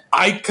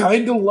I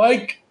kind of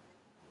like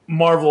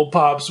Marvel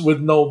Pops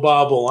with no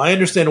bobble. I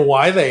understand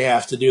why they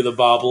have to do the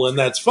bobble, and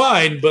that's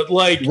fine, but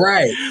like,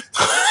 right.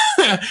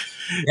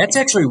 That's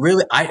actually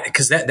really,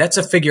 because that's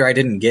a figure I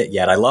didn't get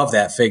yet. I love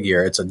that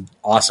figure. It's an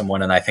awesome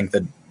one, and I think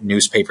the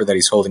newspaper that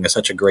he's holding is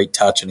such a great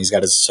touch, and he's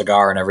got his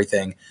cigar and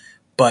everything.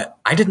 But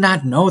I did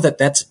not know that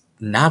that's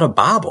not a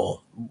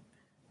bobble.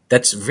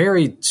 That's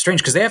very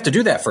strange, because they have to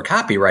do that for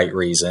copyright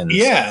reasons.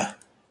 Yeah.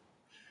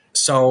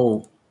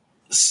 So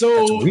that's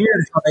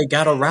weird how they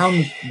got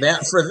around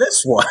that for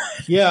this one.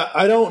 Yeah,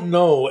 I don't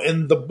know.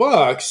 And the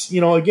box,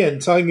 again,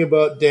 talking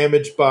about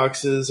damaged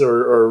boxes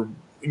or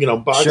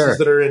boxes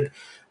that are in,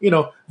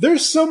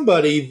 there's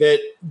somebody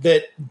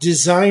that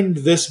designed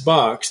this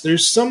box.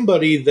 There's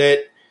somebody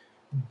that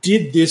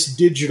did this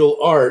digital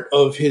art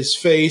of his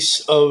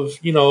face, of,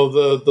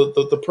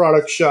 the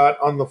product shot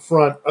on the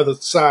front or the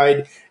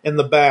side and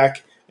the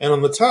back and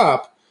on the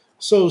top.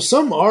 So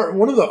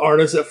one of the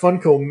artists at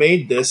Funko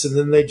made this, and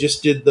then they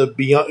just did the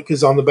Beyond,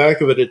 because on the back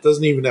of it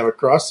doesn't even have a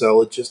cross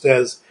sell. It just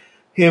has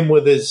him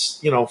with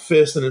his,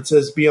 fist, and it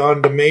says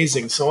Beyond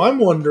Amazing. So I'm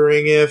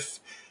wondering if...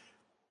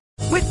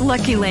 With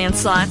Lucky Land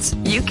Slots,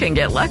 you can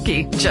get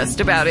lucky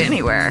just about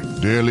anywhere.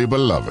 Dearly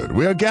beloved,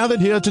 we are gathered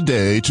here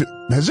today to...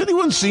 Has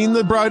anyone seen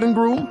the bride and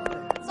groom?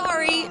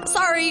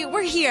 Sorry,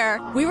 we're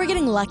here. We were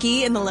getting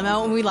lucky in the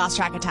limo and we lost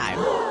track of time.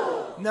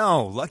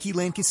 No, Lucky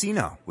Land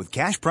Casino, with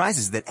cash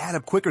prizes that add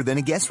up quicker than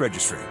a guest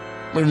registry.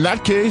 In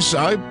that case,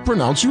 I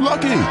pronounce you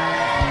lucky.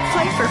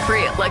 Play for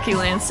free at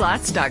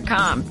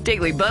LuckyLandSlots.com.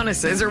 Daily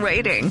bonuses are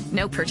waiting.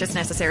 No purchase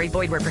necessary.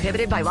 Void where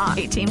prohibited by law.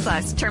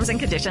 18+. Terms and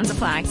conditions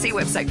apply. See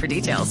website for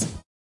details.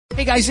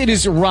 Hey guys, it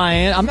is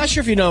Ryan. I'm not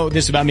sure if you know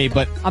this about me,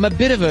 but I'm a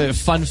bit of a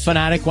fun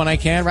fanatic when I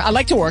can. I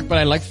like to work, but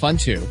I like fun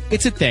too.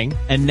 It's a thing.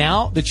 And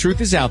now the truth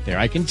is out there.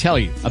 I can tell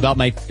you about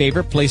my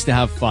favorite place to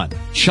have fun.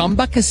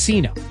 Chumba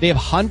Casino. They have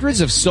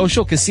hundreds of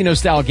social casino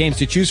style games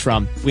to choose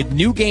from with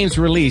new games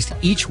released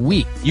each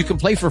week. You can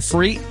play for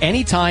free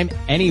anytime,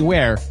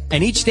 anywhere.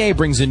 And each day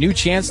brings a new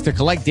chance to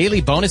collect daily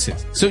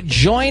bonuses. So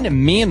join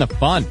me in the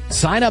fun.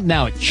 Sign up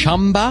now at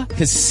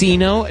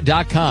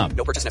ChumbaCasino.com.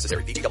 No purchase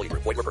necessary. VGW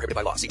Group. Void where prohibited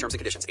by law. See terms and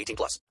conditions.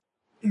 18+.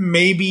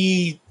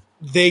 Maybe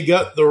they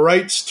got the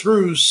rights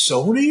through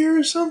Sony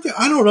or something.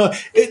 I don't know.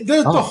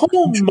 The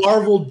whole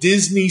Marvel,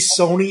 Disney,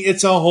 Sony.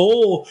 It's a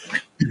whole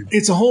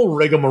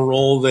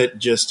rigmarole that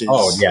just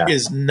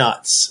is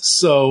nuts.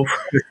 So,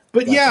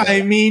 but yeah,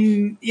 I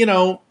mean,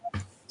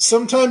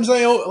 sometimes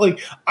I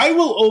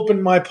will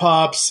open my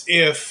pops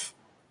if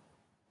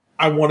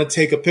I want to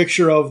take a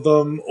picture of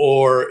them,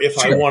 or if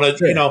I want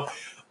to,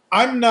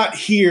 I'm not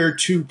here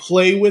to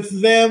play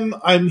with them.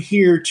 I'm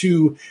here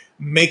to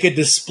make a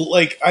display.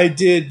 Like I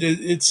did,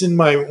 it's in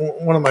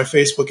one of my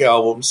Facebook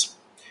albums.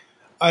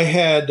 I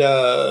had,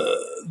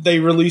 they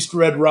released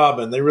Red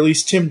Robin. They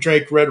released Tim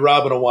Drake Red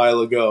Robin a while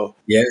ago.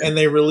 Yeah. And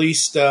they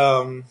released,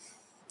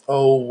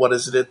 what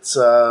is it? It's,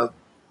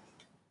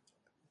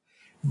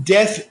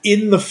 Death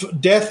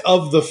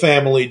of the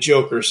Family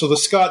Joker. So the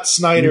Scott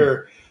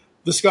Snyder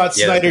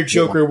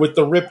Joker with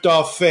the ripped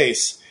off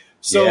face.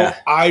 So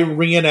I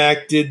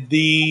reenacted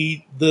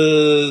the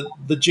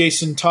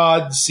Jason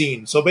Todd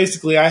scene. So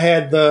basically I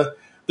had the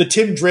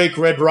Tim Drake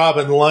Red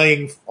Robin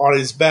lying on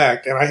his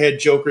back, and I had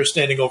Joker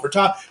standing over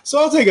top.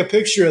 So I'll take a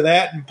picture of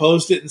that and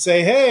post it and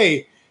say,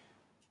 hey,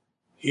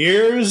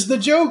 here's the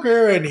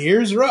Joker, and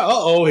here's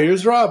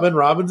Robin.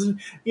 Robin's,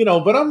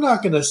 but I'm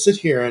not going to sit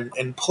here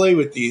and play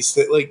with these.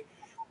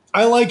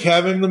 I like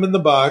having them in the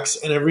box,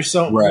 and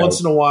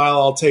once in a while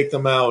I'll take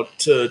them out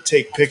to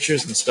take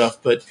pictures and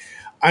stuff, but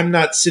I'm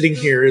not sitting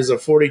here as a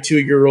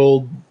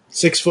 42-year-old,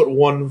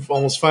 6'1",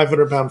 almost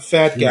 500-pound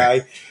fat guy.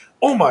 Right.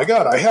 Oh my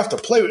God, I have to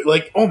play with,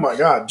 oh my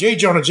God, J.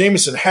 Jonah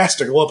Jameson has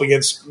to go up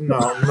against. No,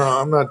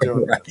 I'm not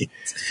doing that.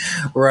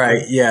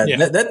 Right, yeah.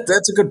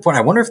 That's a good point.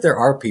 I wonder if there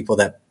are people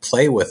that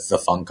play with the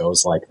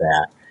Funkos like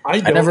that.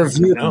 I never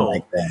viewed them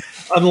like that.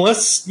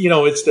 Unless,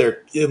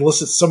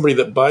 unless it's somebody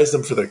that buys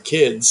them for their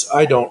kids.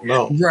 I don't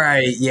know.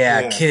 Right,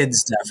 yeah.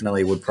 Kids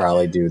definitely would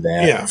probably do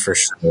that for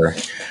sure.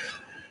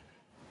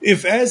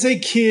 If as a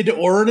kid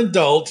or an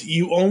adult,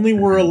 you only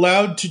were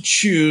allowed to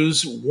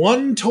choose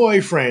one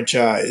toy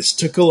franchise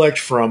to collect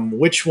from,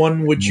 which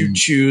one would you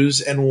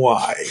choose and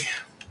why?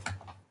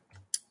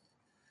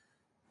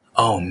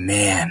 Oh,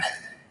 man.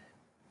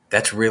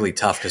 That's really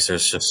tough because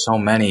there's just so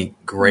many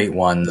great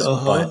ones.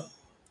 But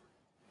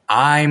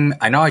I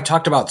know I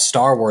talked about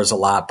Star Wars a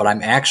lot, but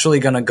I'm actually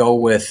going to go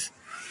with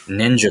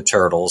Ninja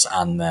Turtles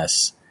on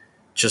this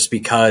just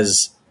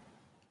because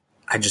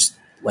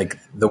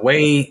the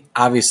way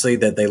obviously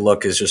that they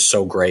look is just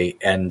so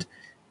great,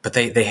 but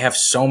they have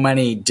so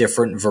many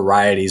different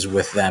varieties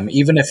with them,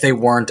 even if they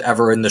weren't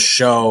ever in the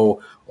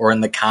show or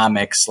in the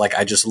comics.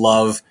 I just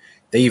love,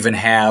 they even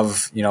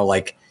have,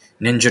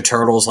 Ninja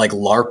Turtles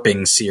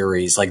LARPing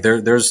series.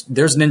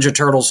 There's Ninja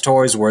Turtles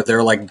toys where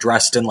they're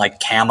dressed in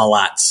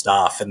Camelot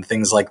stuff and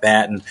things like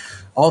that, and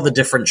all the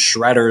different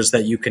shredders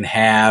that you can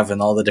have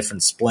and all the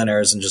different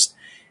splinters and just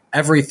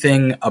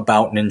everything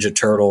about Ninja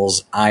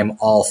Turtles I'm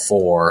all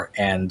for,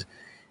 and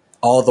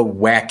all the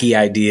wacky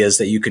ideas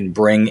that you can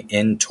bring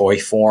in toy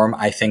form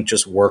I think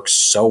just works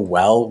so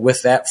well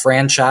with that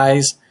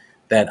franchise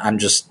that I'm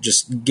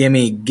just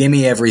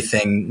gimme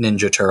everything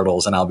Ninja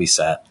Turtles and I'll be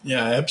set.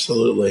 Yeah,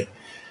 absolutely.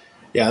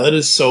 Yeah, that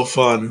is so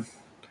fun.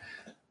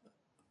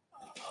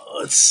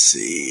 Let's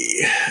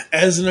see.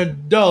 As an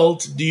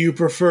adult, do you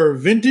prefer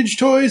vintage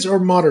toys or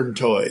modern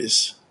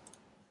toys?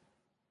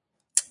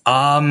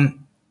 I'm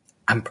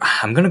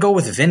going to go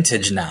with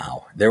vintage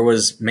now. There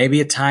was maybe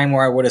a time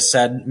where I would have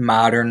said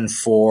modern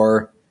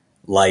for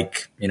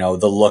the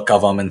look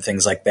of them and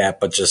things like that.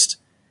 But just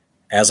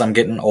as I'm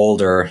getting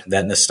older,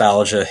 that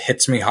nostalgia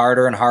hits me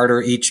harder and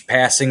harder each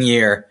passing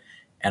year.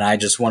 And I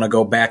just want to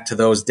go back to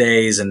those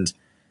days and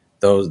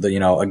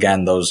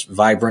those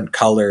vibrant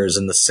colors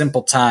and the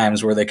simple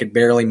times where they could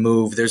barely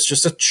move. There's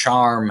just a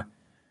charm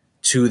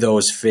to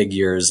those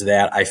figures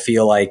that I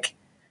feel like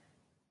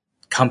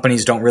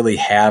companies don't really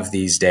have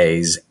these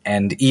days.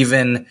 And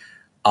even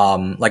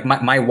like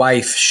my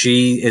wife,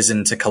 she is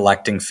into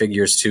collecting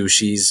figures too.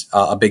 She's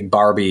a big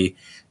Barbie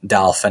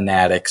doll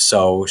fanatic,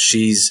 so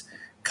she's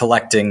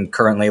collecting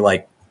currently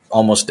like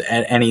almost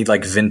any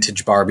like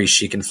vintage Barbie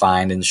she can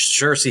find, and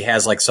sure, she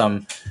has like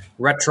some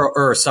retro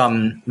or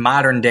some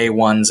modern day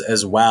ones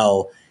as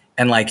well.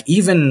 And like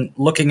even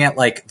looking at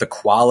like the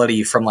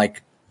quality from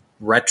like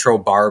retro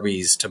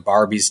Barbies to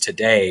Barbies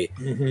today,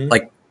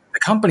 like the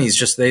companies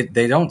just they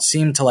don't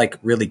seem to like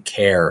really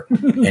care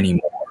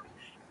anymore.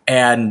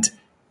 And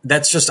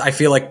that's just, I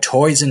feel like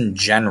toys in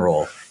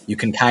general, you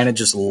can kind of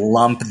just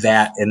lump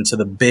that into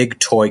the big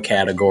toy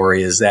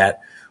category, is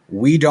that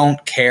we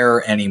don't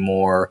care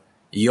anymore.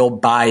 You'll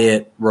buy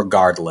it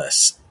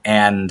regardless.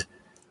 And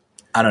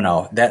I don't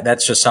know,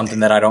 that's just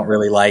something that I don't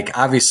really like.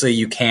 Obviously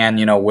you can,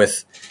 you know,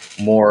 with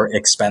more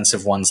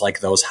expensive ones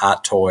like those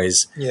Hot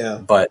Toys. Yeah.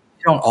 But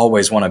you don't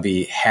always want to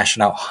be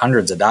hashing out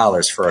hundreds of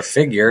dollars for a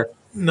figure.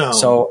 No.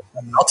 So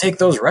I'll take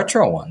those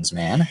retro ones,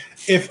 man.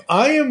 If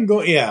I am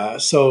going,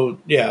 so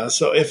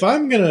if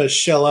I'm going to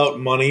shell out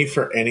money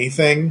for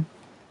anything,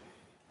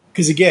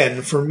 because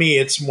again, for me,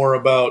 it's more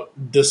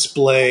about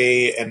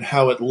display and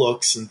how it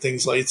looks and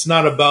things like, it's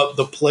not about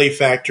the play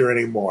factor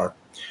anymore.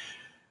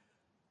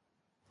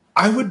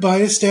 I would buy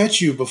a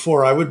statue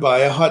before I would buy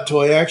a Hot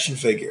Toy action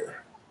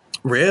figure.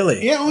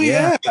 Really?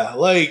 Yeah, yeah.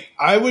 Like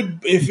I would,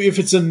 if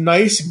it's a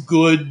nice,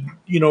 good,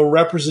 you know,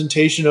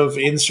 representation of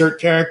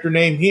insert character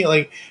name here,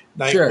 like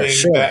Nightwing,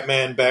 Sure.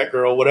 Batman,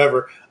 Batgirl,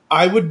 whatever.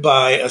 I would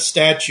buy a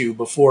statue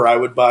before I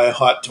would buy a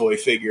Hot Toy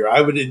figure.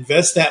 I would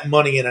invest that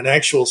money in an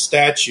actual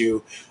statue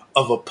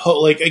of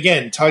like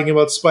again, talking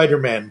about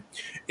Spider-Man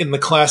in the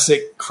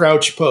classic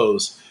crouch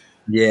pose.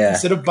 Yeah.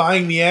 Instead of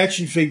buying the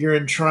action figure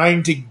and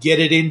trying to get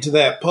it into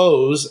that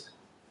pose,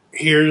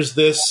 here's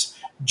this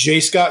J.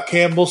 Scott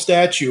Campbell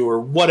statue or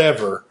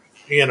whatever,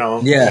 you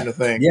know, kind of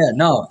thing.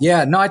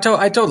 I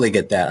totally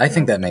get that. I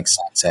think that makes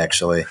sense,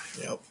 actually.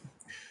 Yep.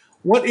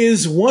 What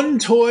is one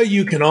toy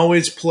you can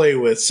always play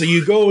with? So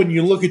you go and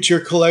you look at your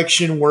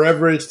collection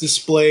wherever it's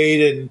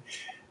displayed,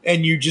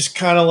 and you just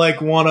kind of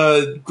like want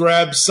to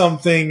grab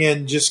something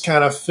and just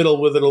kind of fiddle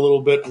with it a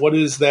little bit. What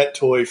is that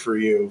toy for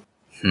you?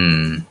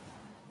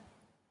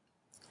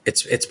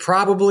 It's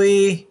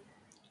probably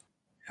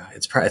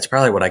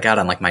what I got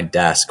on like my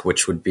desk,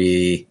 which would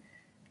be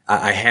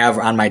I have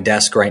on my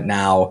desk right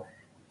now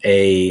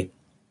it's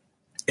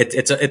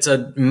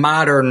a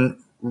modern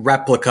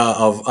replica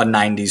of a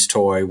 90s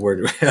toy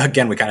where,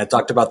 again, we kind of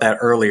talked about that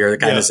earlier.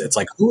 It's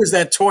like, who is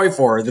that toy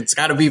for? That's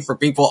got to be for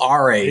people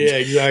our age. Yeah,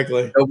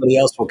 exactly. Nobody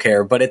else will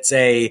care. But it's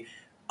a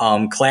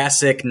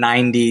classic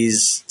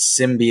 90s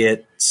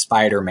symbiote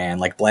Spider-Man,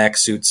 like black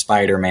suit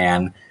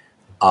Spider-Man.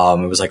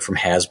 It was like from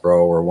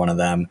Hasbro or one of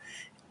them.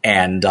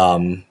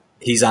 And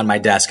he's on my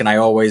desk. And I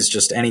always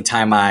just,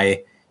 anytime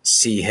I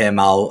see him,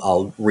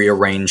 I'll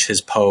rearrange his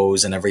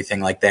pose and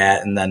everything like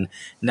that. And then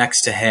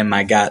next to him,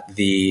 I got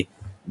the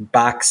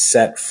box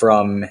set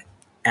from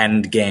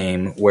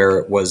Endgame, where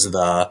it was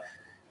the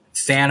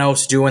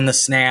Thanos doing the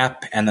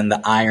snap and then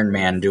the Iron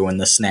Man doing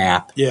the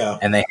snap. Yeah.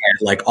 And they had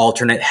like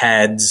alternate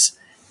heads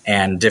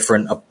and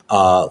different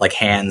like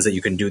hands that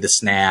you can do the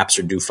snaps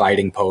or do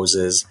fighting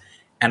poses.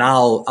 And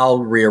I'll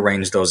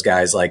rearrange those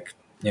guys like,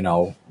 you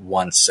know,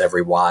 once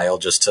every while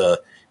just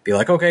to be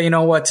like, okay, you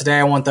know what? Today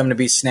I want them to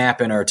be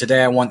snapping, or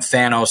today I want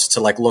Thanos to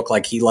like look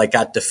like he like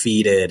got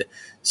defeated.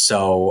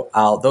 So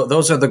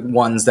those are the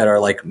ones that are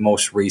like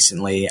most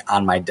recently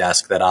on my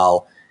desk that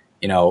I'll,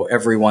 you know,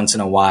 every once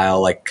in a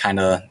while, like kind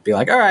of be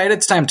like, all right,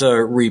 it's time to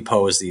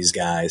repose these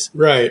guys.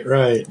 Right.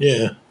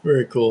 Yeah.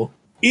 Very cool.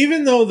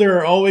 Even though there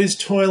are always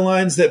toy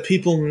lines that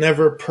people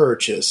never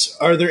purchase,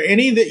 are there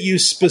any that you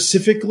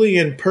specifically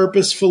and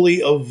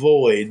purposefully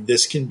avoid?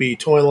 This can be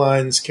toy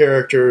lines,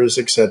 characters,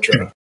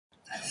 etc.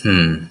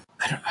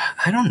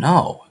 I don't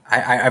know.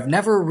 I've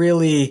never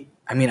really,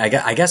 I mean,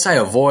 I guess I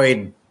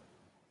avoid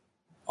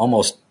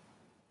almost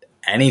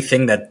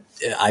anything that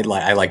I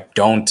like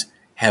don't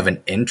have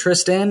an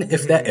interest in,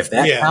 if that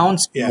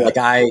counts. Yeah. Like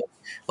I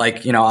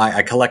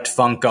collect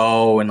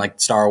Funko and like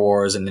Star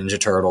Wars and Ninja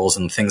Turtles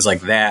and things like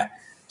that.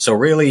 So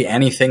really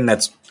anything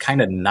that's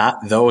kind of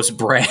not those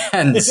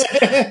brands,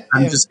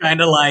 I'm just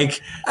kind of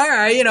like, all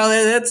right, you know,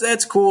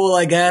 that's cool,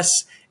 I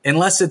guess.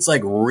 Unless it's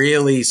like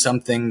really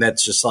something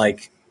that's just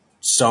like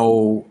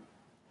so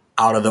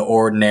out of the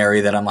ordinary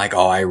that I'm like,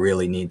 oh, I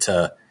really need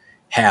to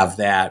have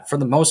that. For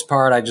the most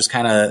part, I just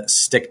kind of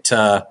stick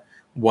to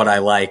what I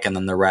like, and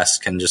then the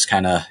rest can just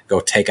kind of go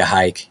take a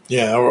hike.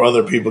 Yeah, or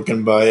other people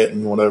can buy it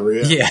and whatever.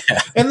 Yeah.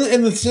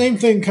 And the same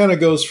thing kind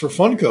of goes for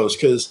Funkos,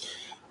 because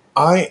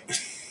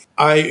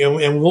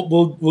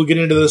we'll get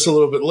into this a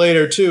little bit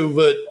later too,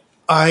 but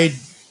I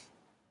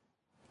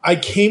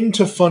came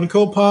to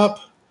Funko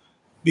Pop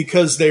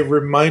because they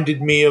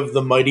reminded me of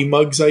the Mighty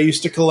Mugs I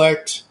used to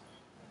collect.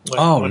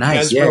 When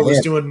nice. Hasbro was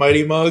doing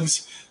Mighty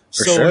Mugs.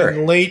 Sure.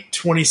 In late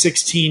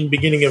 2016,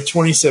 beginning of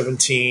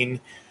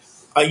 2017,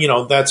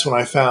 that's when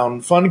I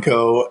found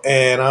Funko,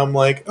 and I'm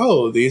like,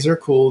 oh, these are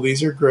cool.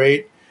 These are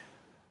great.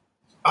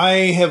 I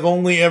have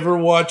only ever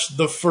watched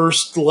the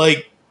first,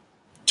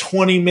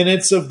 20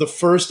 minutes of the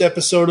first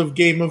episode of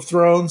Game of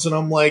Thrones, and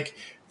I'm like,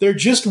 they're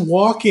just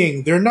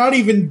walking. They're not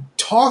even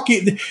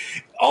talking.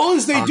 All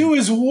as they do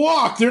is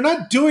walk. They're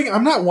not doing.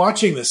 I'm not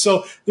watching this,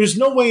 so there's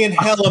no way in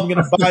hell I'm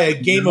going to buy a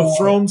Game of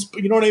Thrones.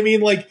 You know what I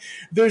mean? Like,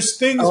 there's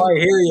things. Oh, I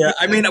hear you.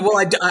 I mean, well,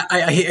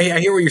 I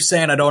hear what you're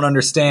saying. I don't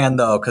understand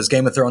though, because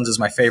Game of Thrones is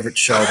my favorite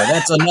show. But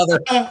that's another.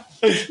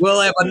 We'll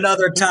have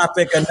another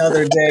topic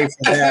another day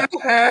for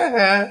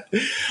that.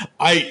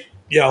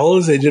 All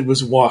as they did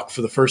was walk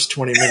for the first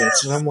 20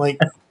 minutes, and I'm like,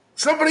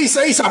 somebody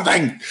say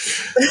something.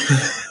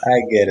 I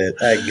get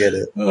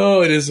it.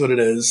 Oh, it is what it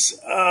is.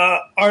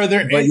 Are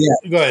there? Go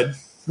ahead.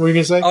 What were you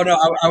gonna say? Oh no,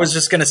 I was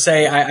just gonna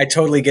say I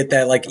totally get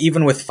that. Like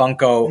even with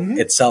Funko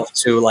itself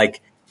too,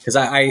 like because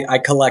I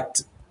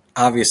collect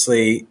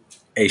obviously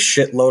a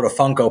shitload of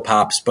Funko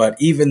Pops, but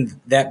even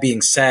that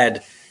being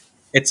said,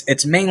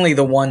 it's mainly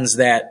the ones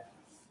that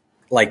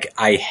like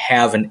I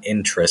have an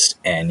interest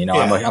in. You know,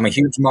 I'm a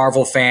huge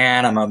Marvel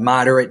fan. I'm a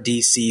moderate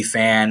DC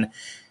fan.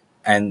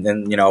 And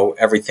then,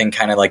 everything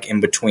kind of like in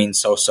between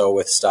so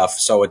with stuff.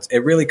 So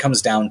it really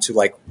comes down to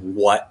like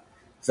what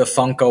the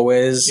Funko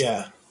is.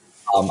 Yeah.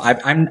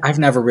 I've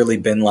never really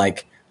been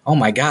like, oh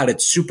my God,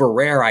 it's super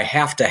rare. I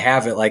have to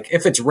have it. Like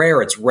if it's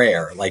rare, it's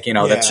rare. Like,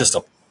 that's just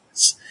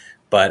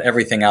but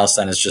everything else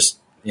then is just,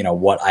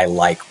 what I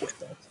like with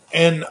it.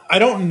 And I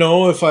don't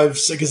know if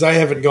because I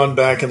haven't gone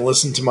back and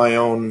listened to my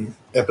own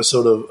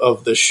episode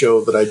of this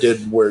show that I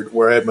did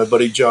where I had my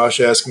buddy Josh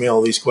ask me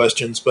all these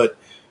questions, but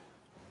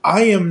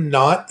I am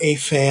not a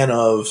fan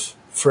of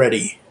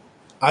Freddy.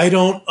 I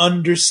don't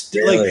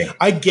understand. Really? Like,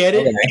 I get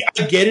it.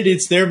 Okay. I get it.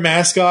 It's their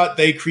mascot.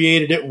 They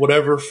created it.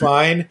 Whatever.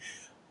 Fine.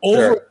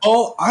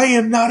 Overall, I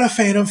am not a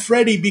fan of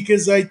Freddy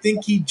because I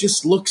think he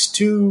just looks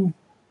too.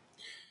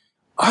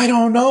 I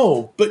don't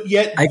know, but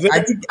yet I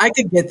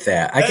could get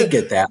that. I could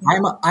get that.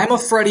 I'm a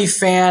Freddy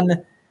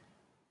fan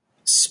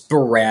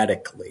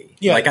sporadically.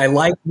 Yeah. Like I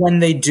like when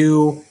they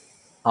do.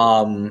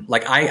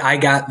 Like I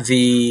got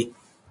the.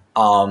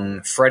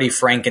 Freddy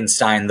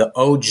Frankenstein, the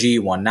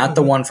OG one, not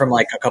the one from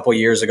like a couple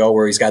years ago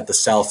where he's got the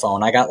cell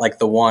phone. I got like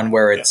the one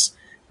where it's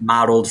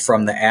modeled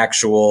from the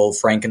actual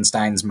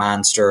Frankenstein's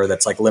monster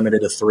that's like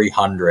limited to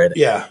 300.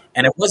 Yeah.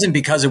 And it wasn't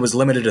because it was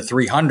limited to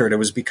 300. It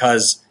was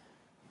because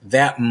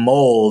that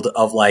mold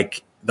of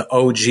like the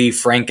OG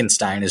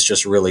Frankenstein is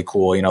just really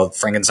cool.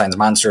 Frankenstein's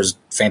monster is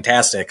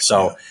fantastic.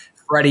 So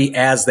Freddy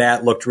as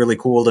that looked really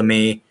cool to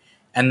me.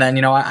 And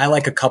then, I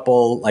like a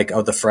couple like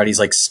of the Freddys,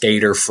 like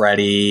Skater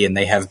Freddy, and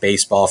they have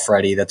Baseball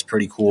Freddy. That's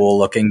pretty cool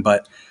looking.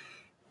 But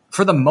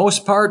for the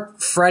most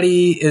part,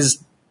 Freddy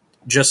is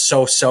just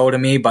so to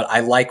me. But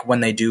I like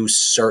when they do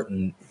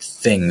certain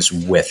things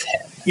with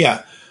him.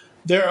 Yeah.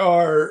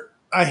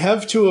 I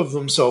have two of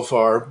them so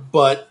far,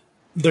 but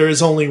there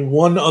is only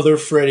one other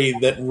Freddy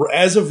that,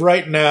 as of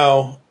right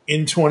now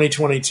in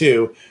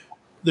 2022,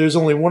 there's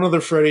only one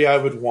other Freddy I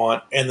would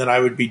want, and then I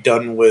would be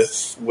done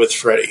with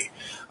Freddy.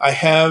 I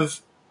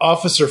have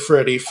Officer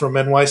Freddy from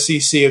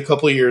NYCC a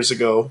couple of years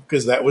ago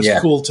because that was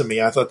cool to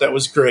me. I thought that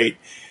was great.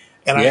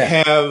 And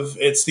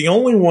it's the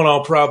only one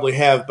I'll probably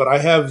have, but I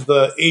have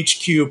the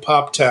HQ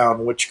Pop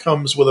Town, which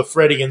comes with a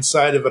Freddy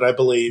inside of it, I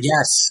believe.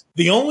 Yes.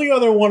 The only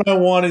other one I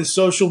want is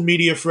Social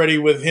Media Freddy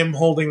with him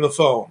holding the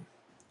phone.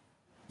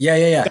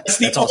 Yeah. That's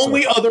the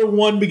only other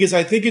one because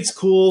I think it's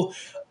cool.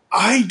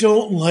 I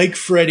don't like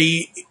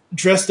Freddy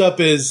dressed up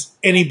as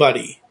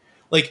anybody.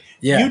 Like,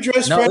 you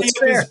dress Freddy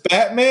up as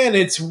Batman,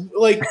 it's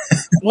like,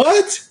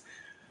 what?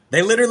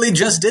 They literally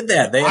just did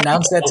that. They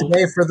announced that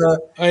today for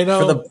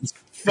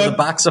the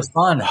Box of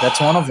Fun.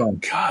 That's one of them.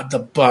 God, the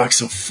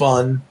Box of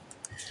Fun.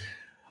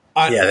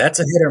 That's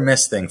a hit or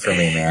miss thing for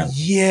me, man.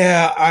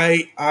 Yeah,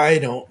 I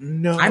don't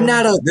know. I'm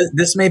not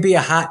this may be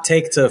a hot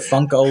take to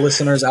Funko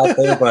listeners out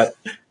there, but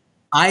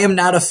I am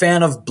not a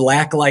fan of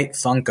blacklight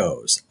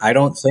Funkos. I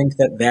don't think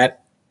that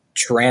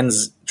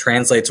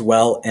translates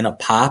well in a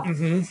pop.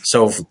 Mm-hmm.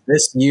 So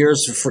this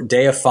year's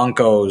Day of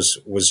Funkos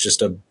was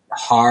just a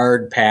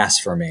hard pass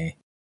for me.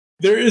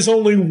 There is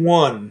only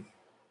one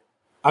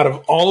out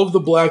of all of the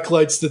black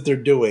lights that they're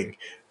doing.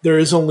 There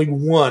is only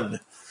one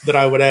that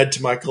I would add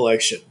to my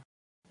collection.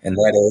 And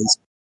that is?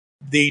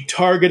 The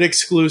Target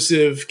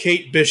exclusive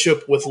Kate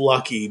Bishop with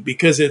Lucky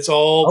because it's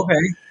all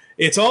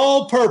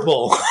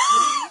purple.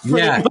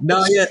 Yeah,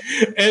 no, yeah.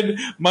 And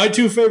my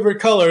two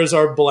favorite colors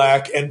are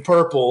black and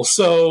purple.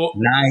 So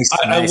nice.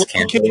 I love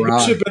Kate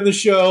Bishop in the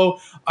show.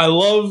 I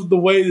love the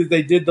way that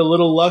they did the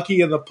little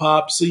Lucky and the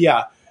pop. So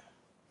yeah,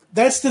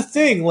 that's the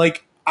thing.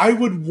 Like I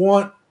would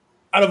want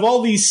out of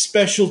all these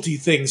specialty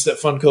things that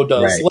Funko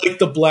does, like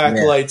the black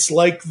lights,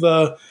 like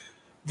the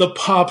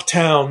pop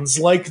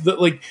towns,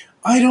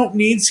 I don't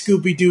need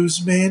Scooby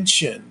Doo's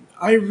mansion.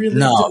 I really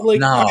don't.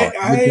 Like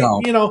I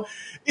don't.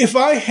 If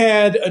I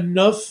had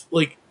enough,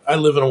 I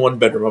live in a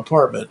 1-bedroom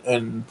apartment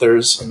and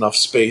there's enough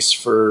space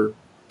for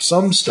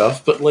some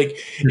stuff, but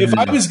if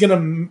I was going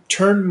to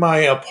turn my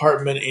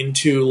apartment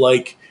into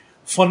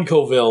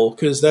Funkoville,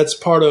 because that's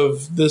part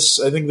of this,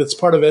 I think that's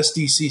part of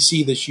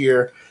SDCC this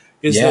year,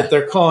 is that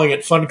they're calling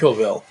it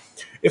Funkoville.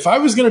 if I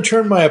was going to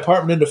turn my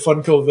apartment into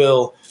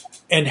Funkville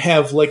and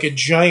have like a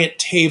giant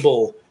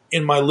table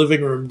in my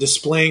living room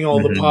displaying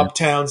all the Pop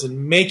Towns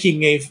and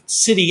making a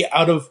city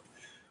out of,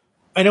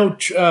 I know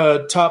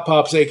Top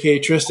Pops, aka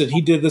Tristan,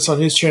 he did this on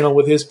his channel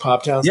with his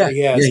Pop Towns that he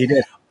has. Yeah, he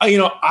did.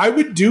 I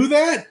would do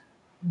that,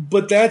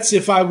 but that's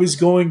if I was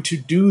going to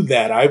do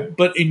that.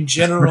 But in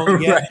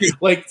general, yeah,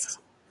 like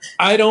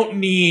I don't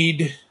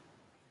need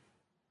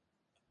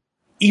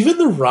even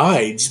the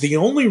rides. The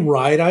only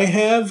ride I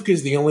have,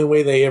 because the only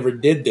way they ever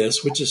did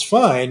this, which is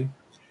fine,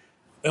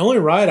 the only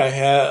ride I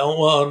have,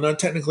 well, no,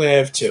 technically I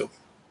have two.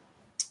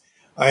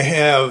 I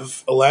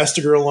have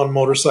Elastigirl on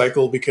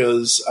motorcycle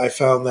because I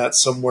found that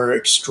somewhere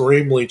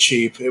extremely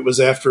cheap. It was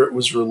after it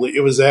was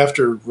it was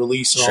after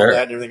release and all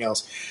that and everything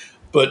else.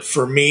 But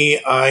for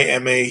me, I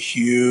am a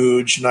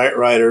huge Knight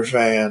Rider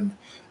fan,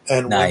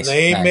 and when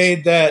they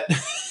made that,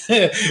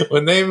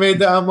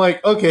 I'm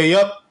like, okay,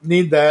 yep,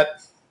 need that.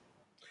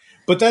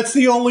 But that's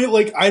the only,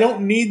 like, I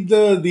don't need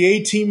the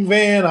A-Team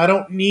van. I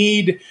don't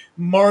need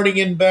Marty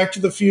in Back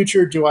to the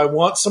Future. Do I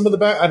want some of the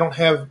back?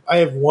 I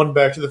have one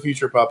Back to the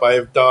Future Pop. I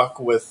have Doc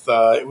with,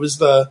 it was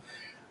the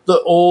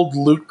old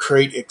Loot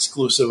Crate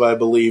exclusive, I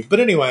believe. But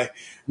anyway,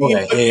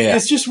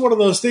 it's just one of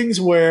those things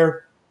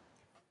where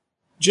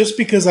just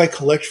because I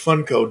collect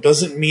Funko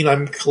doesn't mean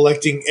I'm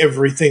collecting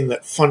everything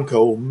that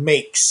Funko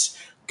makes.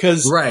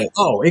 Right.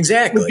 Oh,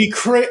 exactly. It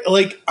would be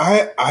like,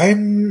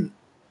 I'm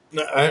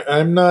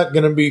not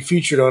going to be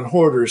featured on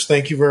Hoarders.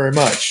 Thank you very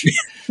much.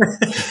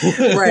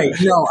 Right.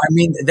 No, I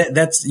mean,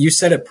 that's, you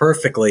said it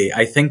perfectly.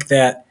 I think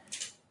that,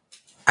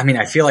 I mean,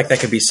 I feel like that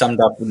could be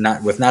summed up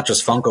not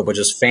just Funko, but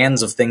just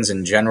fans of things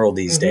in general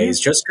these days.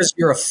 Just because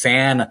you're a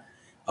fan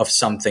of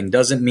something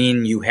doesn't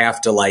mean you have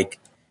to like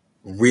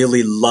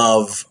really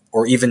love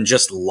or even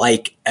just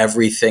like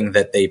everything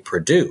that they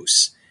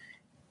produce.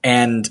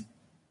 And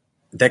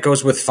that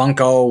goes with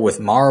Funko, with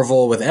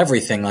Marvel, with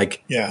everything.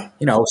 Like,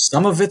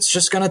 some of it's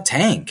just going to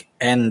tank.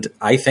 And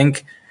I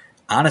think,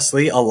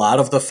 honestly, a lot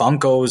of the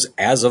Funkos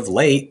as of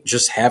late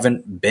just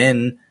haven't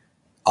been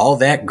all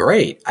that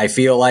great. I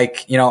feel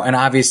like, and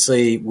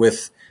obviously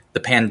with the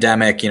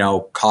pandemic,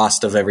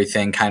 cost of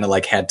everything kind of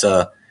like had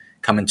to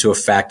come into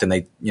effect and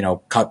they,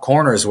 cut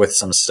corners with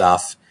some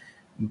stuff.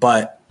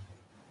 But,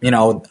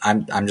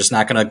 I'm just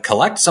not going to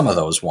collect some of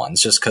those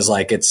ones just because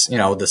like it's,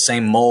 the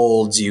same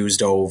molds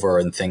used over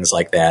and things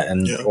like that.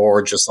 And,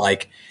 or just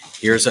like,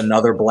 here's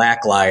another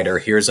Blacklight or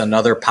here's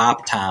another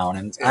Pop Town.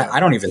 And I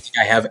don't even think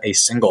I have a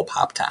single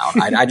Pop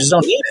Town. I just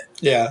don't need it.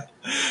 Yeah.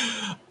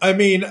 I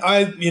mean,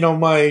 I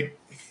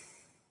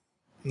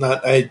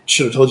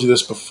should have told you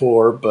this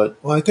before, but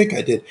I think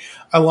I did.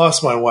 I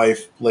lost my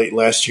wife late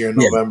last year in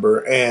November.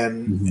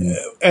 And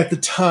at the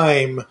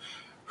time,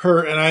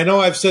 and I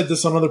know I've said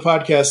this on other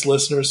podcast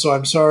listeners, so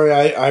I'm sorry.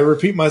 I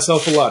repeat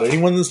myself a lot.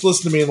 Anyone that's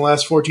listened to me in the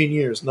last 14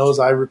 years knows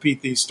I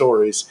repeat these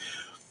stories.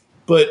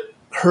 But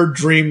her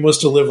dream was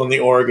to live on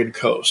the Oregon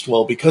coast.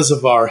 Well, because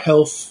of our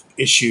health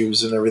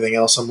issues and everything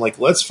else, I'm like,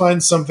 let's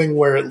find something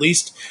where at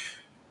least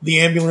the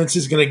ambulance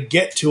is going to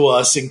get to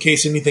us in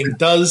case anything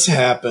does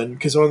happen.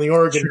 Because on the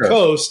Oregon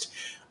coast,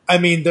 I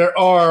mean, there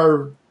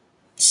are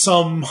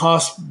some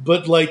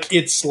but like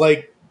it's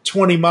like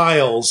 20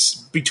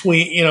 miles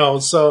between,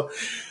 so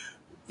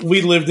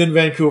we lived in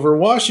Vancouver,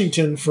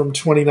 Washington from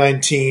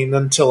 2019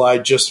 until I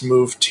just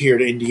moved here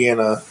to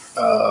Indiana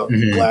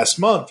last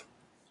month.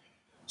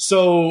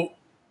 So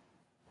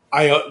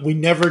we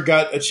never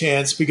got a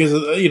chance because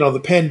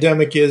the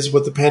pandemic is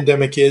what the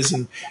pandemic is,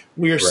 and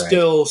we are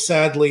still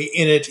sadly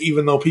in it,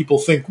 even though people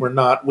think we're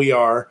not. We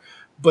are,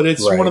 but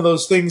it's one of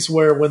those things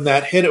where when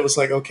that hit, it was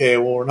like, okay,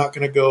 well, we're not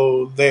going to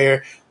go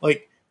there.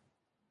 Like,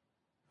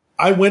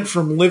 I went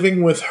from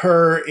living with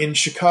her in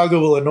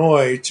Chicago,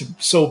 Illinois,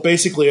 so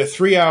basically a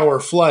 3-hour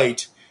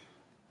flight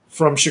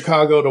from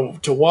Chicago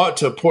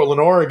to Portland,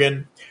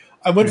 Oregon.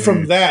 I went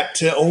from that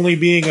to only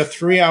being a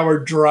 3-hour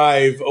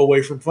drive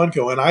away from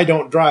Funko, and I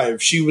don't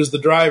drive. She was the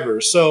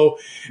driver. So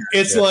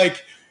it's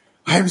like,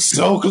 I'm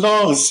so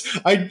close.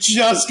 I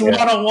just want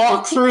to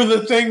walk through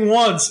the thing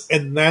once.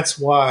 And that's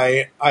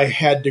why I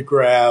had to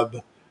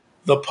grab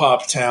the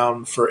Pop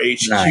Town for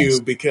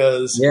HQ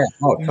because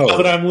now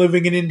that I'm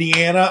living in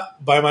Indiana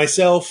by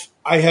myself,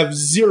 I have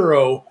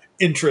zero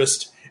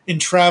interest in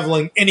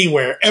traveling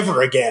anywhere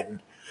ever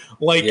again.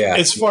 Like,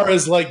 as far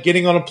as, like,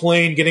 getting on a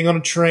plane, getting on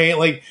a train,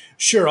 like,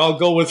 sure, I'll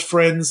go with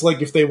friends,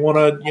 like, if they want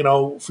to,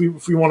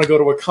 if we want to go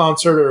to a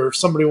concert or if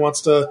somebody wants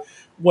to,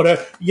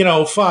 whatever,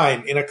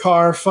 fine. In a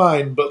car,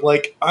 fine. But,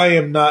 like, I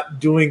am not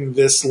doing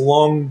this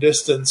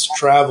long-distance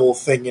travel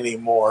thing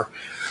anymore.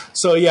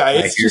 So,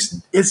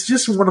 it's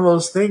just one of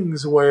those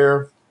things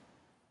where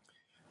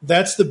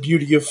that's the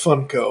beauty of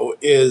Funko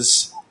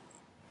is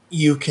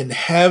you can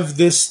have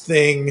this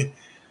thing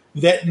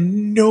that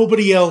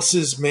nobody else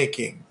is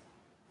making.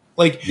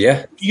 Like,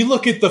 you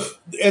look at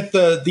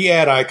the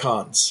ad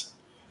icons.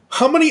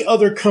 How many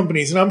other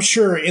companies, and I'm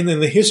sure in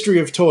the history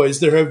of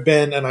toys there have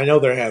been, and I know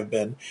there have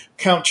been,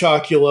 Count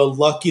Chocula,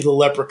 Lucky the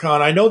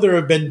Leprechaun. I know there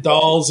have been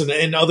dolls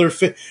and other,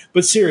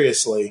 but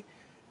seriously,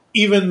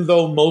 even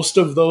though most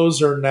of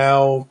those are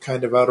now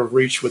kind of out of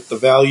reach with the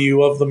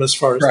value of them as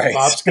far as the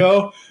pops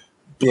go.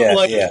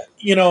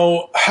 You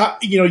know,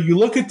 you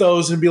look at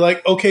those and be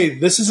like, okay,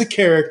 this is a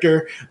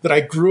character that I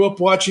grew up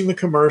watching the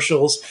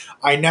commercials.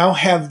 I now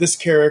have this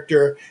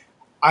character.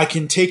 I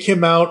can take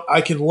him out.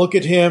 I can look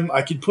at him.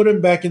 I can put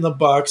him back in the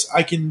box.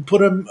 I can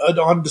put him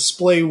on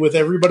display with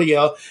everybody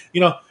else.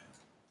 You know,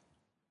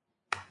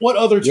 what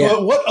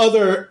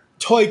other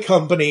toy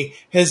company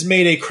has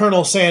made a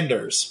Colonel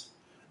Sanders?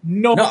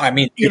 No, I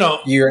mean,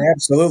 you're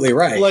absolutely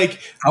right. Like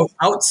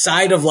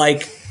outside of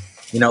like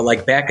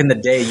back in the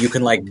day, you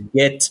can like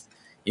get,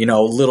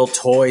 little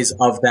toys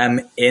of them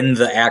in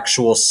the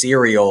actual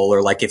cereal,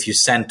 or like if you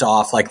sent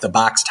off like the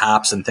box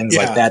tops and things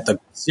like that, the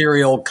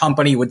cereal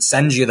company would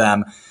send you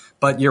them.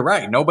 But you're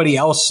right. Nobody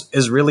else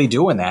is really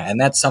doing that. And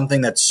that's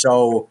something that's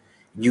so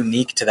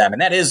unique to them.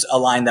 And that is a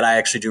line that I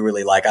actually do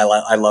really like.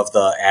 I love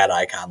the ad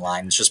icon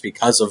line. It's just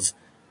because of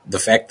the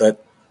fact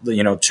that,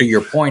 to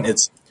your point,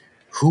 it's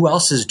who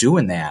else is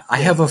doing that? I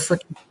have a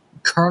freaking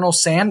Colonel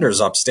Sanders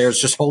upstairs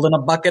just holding a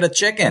bucket of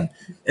chicken.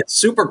 It's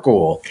super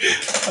cool.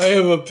 I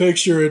have a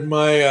picture in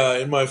my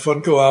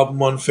Funko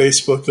album on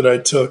Facebook that I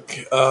took.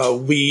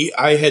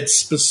 I had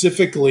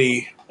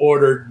specifically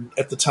ordered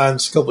at the time,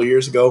 a couple of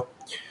years ago,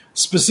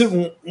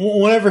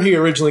 whenever he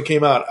originally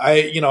came out.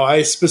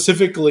 I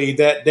specifically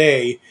that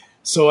day,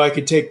 so I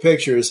could take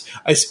pictures,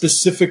 I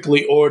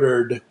specifically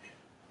ordered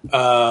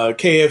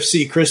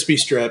KFC crispy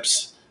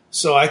strips.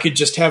 So I could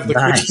just have the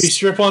crispy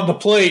strip on the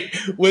plate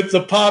with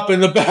the pop in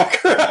the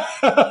background.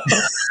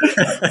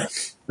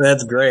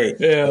 That's great.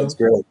 Yeah. That's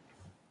great.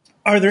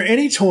 Are there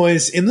any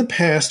toys in the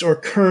past or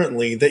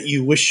currently that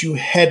you wish you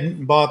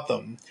hadn't bought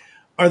them?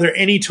 Are there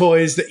any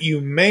toys that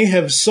you may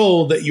have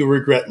sold that you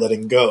regret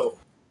letting go?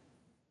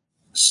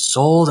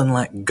 Sold and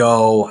let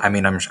go. I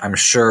mean, I'm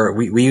sure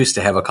we used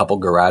to have a couple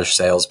garage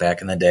sales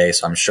back in the day,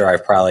 so I'm sure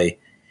I've probably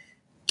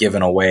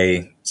given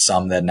away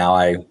some that now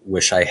I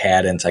wish I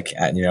hadn't.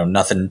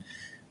 Nothing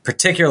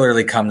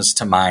particularly comes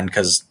to mind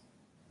because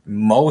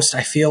most,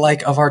 I feel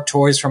like, of our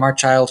toys from our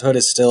childhood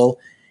is still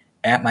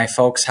at my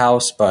folks'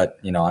 house, but,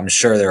 I'm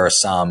sure there are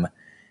some.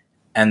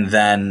 And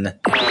then,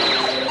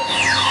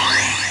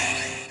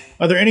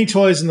 are there any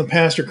toys in the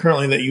past or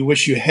currently that you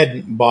wish you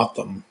hadn't bought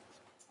them?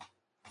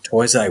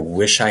 Toys that I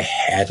wish I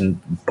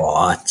hadn't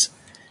bought?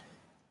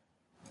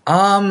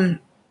 I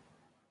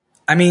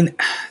mean,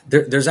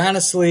 there's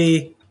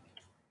honestly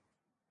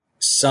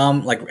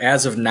some, like,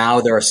 as of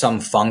now, there are some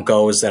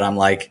Funkos that I'm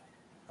like,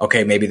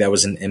 okay, maybe that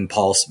was an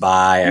impulse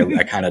buy.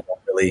 I kind of don't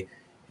really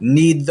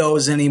need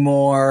those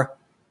anymore.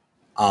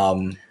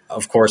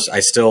 Of course,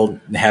 I still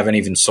haven't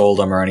even sold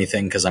them or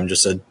anything because I'm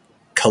just a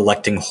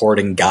collecting,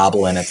 hoarding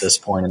goblin at this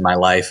point in my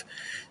life.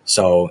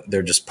 So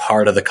they're just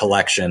part of the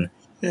collection.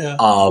 Yeah.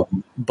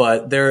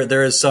 But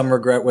there is some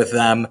regret with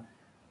them.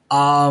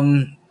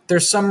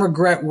 There's some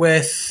regret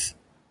with,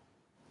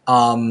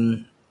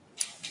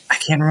 I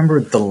can't remember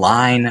the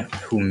line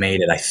who made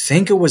it. I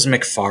think it was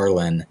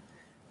McFarlane.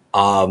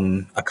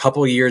 A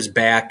couple of years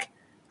back,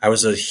 I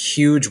was a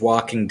huge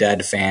Walking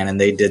Dead fan, and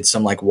they did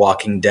some like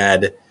Walking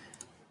Dead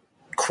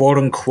quote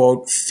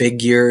unquote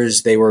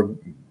figures. They were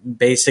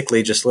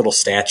basically just little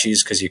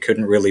statues because you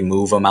couldn't really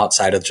move them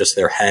outside of just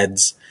their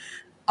heads.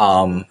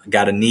 Got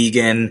a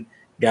Negan,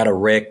 got a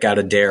Rick, got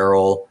a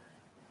Daryl,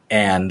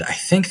 and I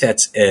think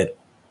that's it.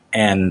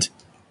 And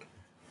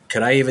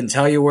could I even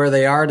tell you where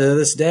they are to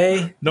this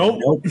day?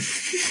 Nope.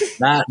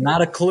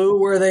 Not a clue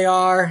where they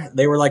are.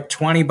 They were like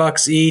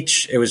 $20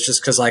 each. It was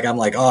just because I'm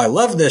like, oh, I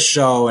love this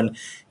show, and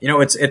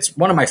it's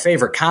one of my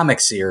favorite comic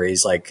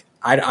series. Like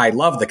I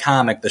love the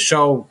comic. The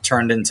show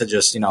turned into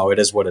just it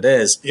is what it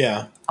is.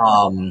 Yeah.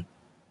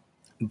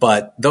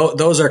 But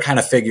those are kind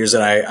of figures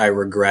that I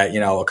regret.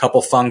 A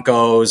couple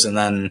Funkos, and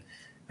then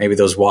maybe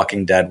those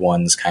Walking Dead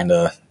ones kind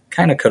of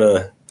could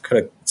have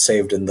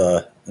saved in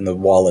the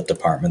wallet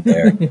department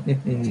there.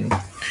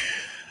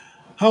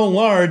 How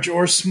large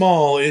or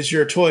small is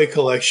your toy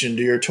collection?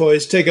 Do your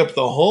toys take up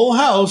the whole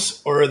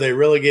house, or are they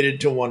relegated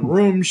to one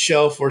room,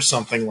 shelf, or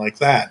something like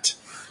that?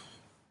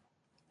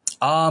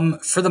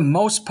 For the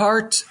most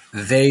part,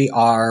 they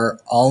are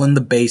all in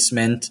the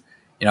basement.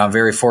 I'm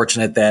very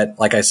fortunate that,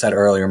 like I said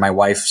earlier, my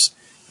wife's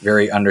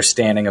very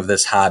understanding of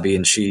this hobby,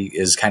 and she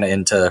is kind of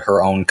into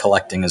her own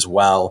collecting as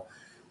well.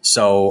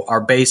 So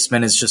our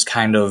basement is just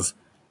kind of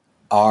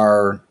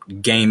our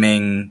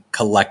gaming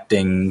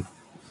collecting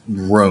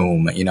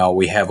room.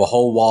 We have a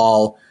whole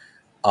wall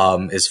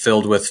is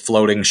filled with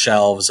floating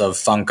shelves of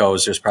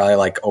Funkos. There's probably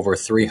like over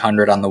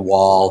 300 on the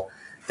wall.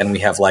 Then we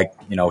have like,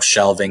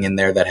 shelving in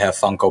there that have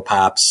Funko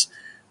Pops.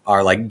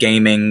 Our like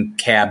gaming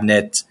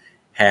cabinet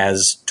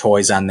has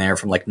toys on there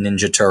from like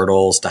Ninja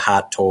Turtles to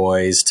Hot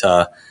Toys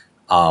to,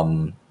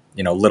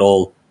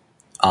 little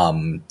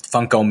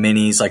Funko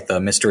minis, like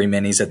the mystery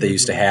minis that they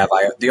used to have.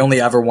 The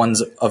only ever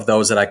ones of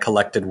those that I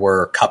collected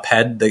were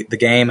Cuphead, the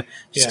game,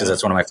 just because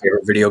that's one of my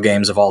favorite video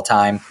games of all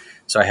time.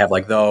 So I have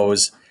like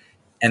those.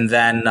 And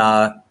then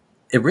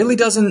it really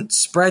doesn't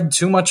spread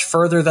too much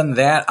further than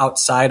that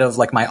outside of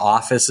like my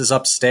office is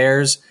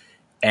upstairs.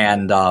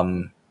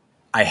 And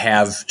I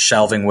have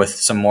shelving with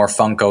some more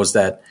Funkos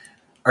that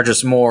are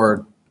just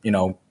more,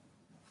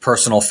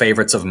 personal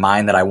favorites of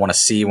mine that I want to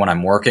see when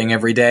I'm working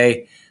every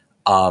day.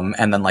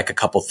 And then like a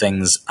couple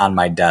things on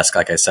my desk,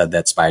 like I said,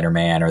 that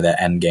Spider-Man or that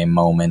Endgame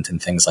moment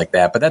and things like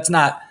that. But that's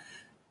not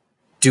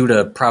due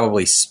to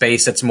probably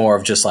space. It's more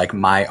of just like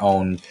my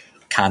own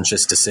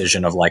conscious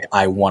decision of like,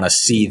 I want to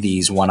see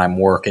these when I'm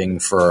working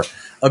for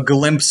a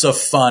glimpse of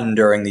fun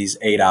during these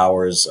 8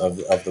 hours of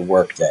the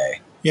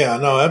workday. Yeah,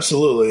 no,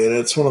 absolutely. And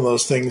it's one of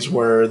those things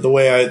where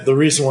the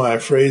reason why I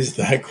phrased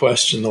that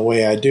question the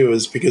way I do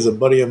is because a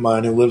buddy of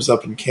mine who lives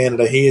up in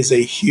Canada, he is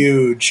a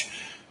huge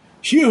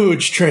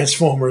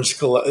Transformers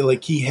collector.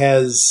 Like, he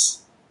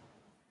has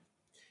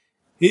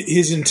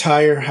his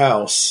entire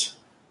house.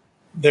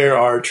 There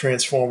are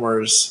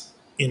Transformers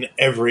in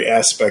every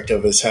aspect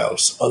of his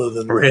house, other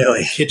than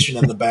the kitchen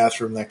and the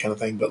bathroom, that kind of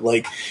thing. But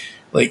and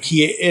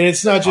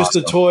it's not just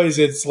the toys;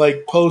 it's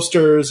like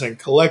posters and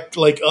collect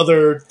like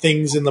other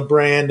things in the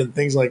brand and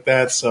things like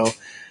that. So,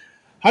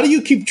 how do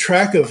you keep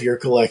track of your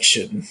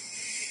collection?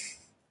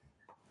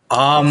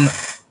 I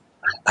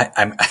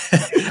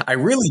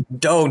really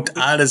don't,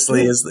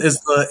 honestly, is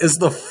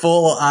the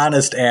full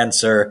honest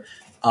answer.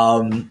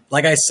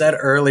 Like I said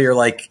earlier,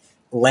 like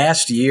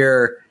last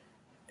year,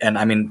 and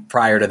I mean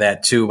prior to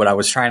that too, but I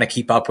was trying to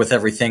keep up with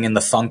everything in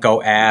the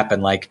Funko app,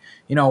 and like,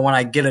 when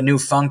I get a new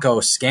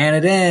Funko, scan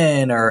it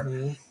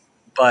in,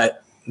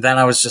 but then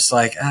I was just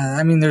like,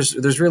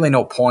 there's really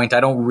no point. I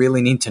don't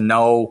really need to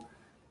know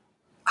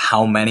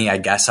how many I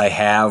guess I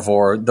have,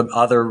 or the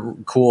other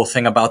cool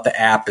thing about the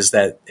app is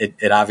that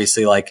it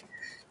obviously like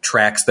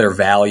tracks their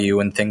value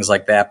and things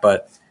like that.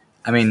 But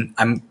I mean,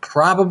 I'm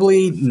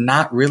probably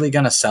not really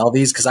going to sell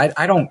these because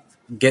I don't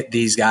get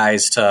these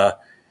guys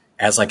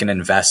as like an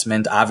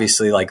investment.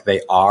 Obviously, like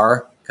they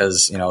are,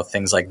 because,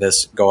 things like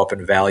this go up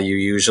in value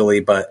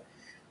usually, but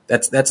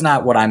that's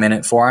not what I'm in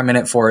it for. I'm in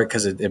it for it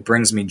because it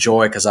brings me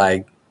joy, because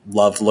I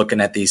love looking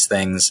at these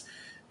things.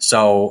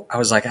 So I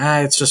was like,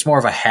 it's just more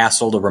of a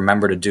hassle to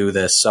remember to do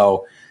this.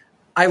 So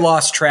I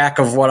lost track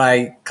of what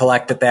I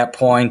collect at that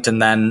point,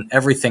 and then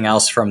everything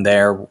else from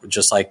there,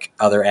 just like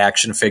other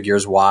action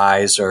figures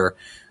wise, or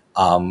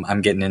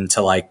I'm getting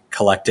into like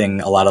collecting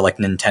a lot of like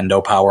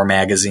Nintendo Power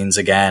magazines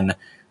again.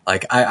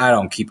 Like I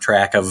don't keep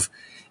track of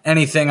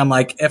anything. I'm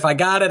like, if I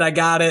got it, I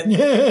got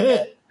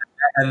it.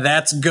 And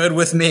that's good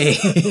with me.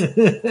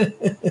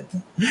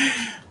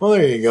 Well,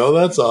 there you go.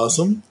 That's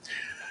awesome.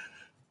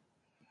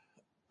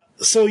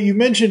 So you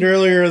mentioned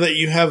earlier that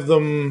you have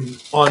them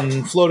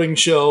on floating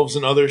shelves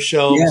and other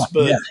shelves,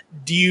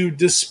 do you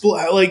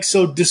display,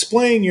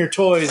 displaying your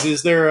toys,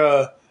 is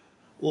there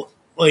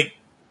like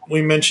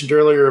we mentioned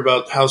earlier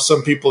about how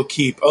some people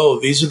keep,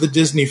 these are the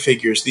Disney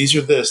figures, these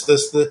are this,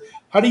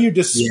 how do you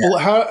display,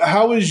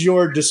 how is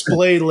your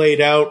display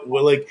laid out?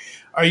 Like,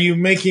 are you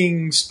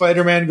making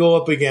Spider-Man go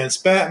up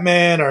against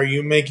Batman? Are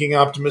you making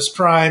Optimus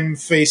Prime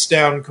face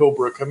down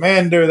Cobra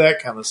Commander, that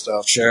kind of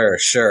stuff?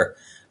 Sure.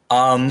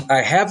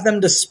 I have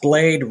them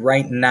displayed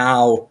right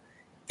now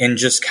in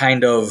just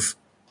kind of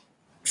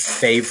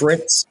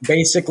favorites,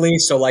 basically.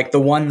 So like the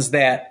ones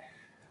that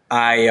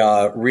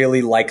I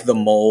really like the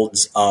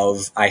molds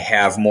of, I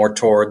have more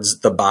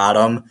towards the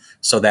bottom.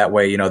 So that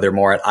way, they're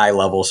more at eye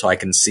level, so I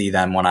can see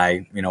them when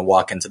I,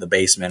 walk into the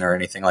basement or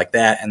anything like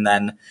that. And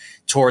then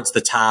towards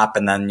the top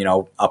and then,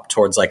 up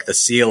towards like the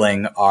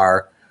ceiling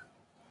are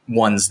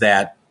ones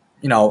that,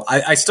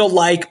 I still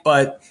like,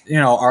 but,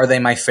 are they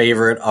my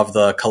favorite of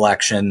the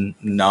collection?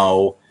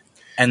 No.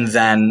 And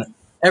then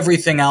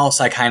everything else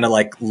I kind of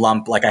like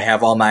lump, like I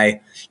have all my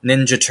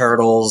Ninja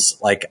Turtles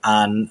like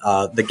on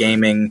the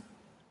gaming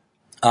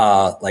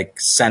like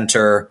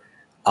center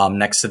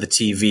next to the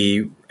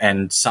TV,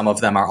 and some of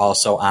them are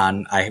also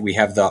on, we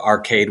have the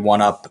arcade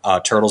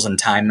 1-up Turtles in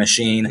Time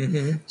Machine.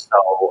 Mm-hmm.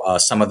 So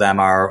some of them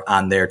are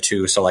on there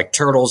too. So like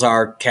Turtles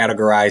are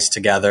categorized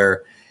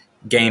together.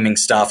 Gaming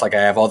stuff, like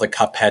I have all the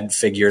Cuphead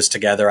figures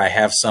together. I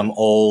have some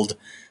old,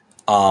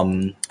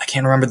 I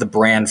can't remember the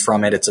brand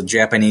from it. It's a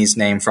Japanese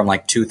name from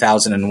like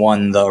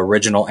 2001. The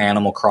original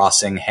Animal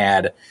Crossing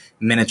had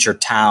miniature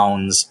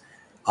towns.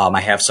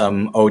 I have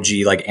some OG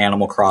like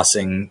Animal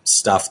Crossing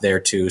stuff there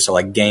too. So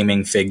like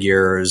gaming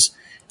figures,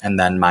 and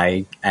then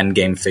my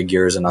Endgame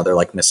figures and other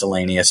like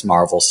miscellaneous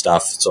Marvel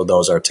stuff. So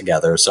those are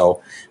together.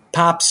 So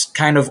Pop's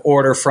kind of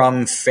order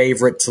from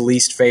favorite to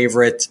least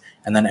favorite,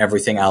 and then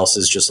everything else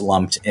is just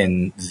lumped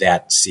in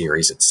that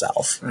series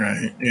itself.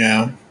 Right,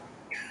 yeah.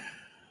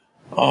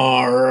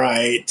 All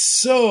right.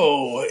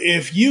 So,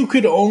 if you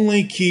could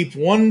only keep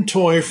one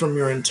toy from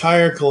your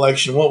entire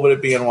collection, what would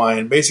it be and why?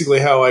 And basically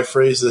how I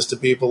phrase this to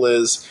people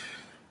is,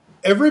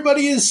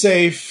 everybody is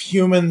safe,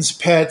 humans,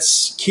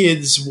 pets,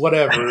 kids,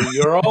 whatever.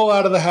 You're all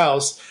out of the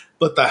house,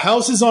 but the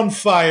house is on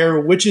fire.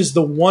 Which is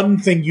the one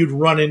thing you'd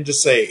run in to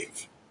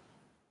save?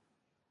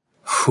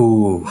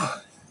 Whew.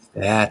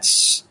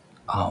 That's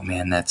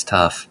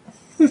tough.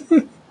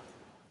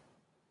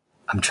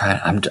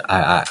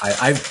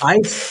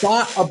 I've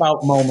thought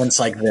about moments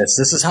like this.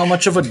 This is how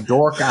much of a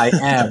dork I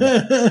am.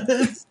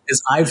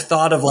 Is I've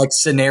thought of like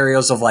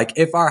scenarios of like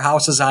if our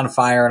house is on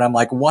fire and I'm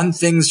like one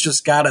thing's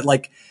just got it,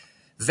 like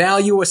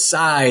value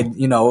aside,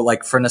 you know,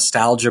 like for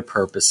nostalgia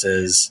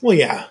purposes. Well,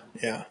 yeah.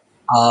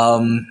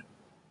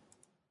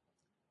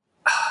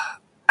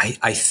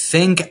 I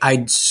think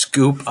I'd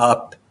scoop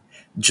up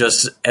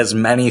just as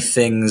many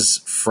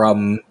things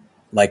from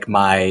like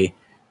my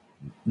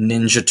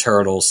Ninja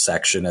Turtles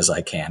section as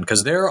I can,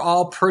 because they're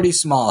all pretty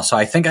small. So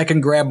I think I can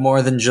grab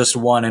more than just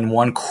one in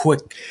one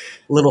quick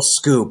little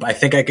scoop. I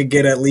think I could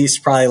get at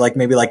least probably like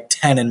maybe like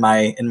 10 in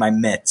my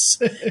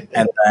mitts,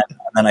 and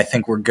then I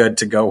think we're good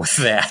to go with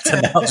that.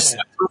 And I'll just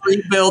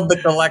rebuild the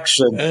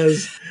collection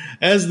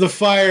as the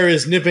fire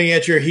is nipping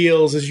at your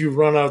heels as you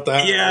run out the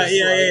house.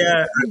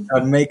 Yeah.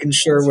 I'm making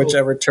sure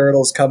whichever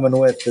turtle's coming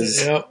with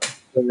is the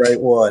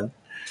right one.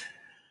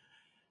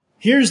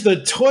 Here's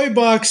the Toy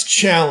Box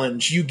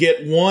Challenge. You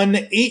get one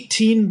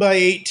 18 by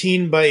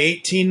 18 by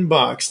 18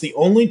 box. The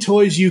only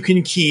toys you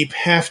can keep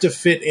have to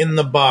fit in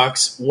the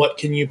box. What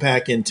can you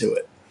pack into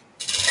it?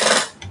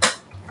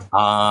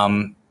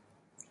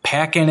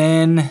 Packing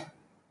in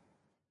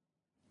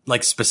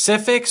like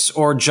specifics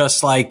or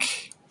just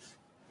like...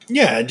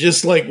 Yeah,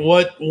 just like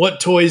what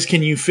toys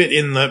can you fit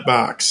in that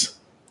box?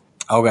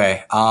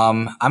 Okay.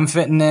 I'm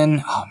fitting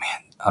in... Oh, man.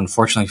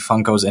 Unfortunately,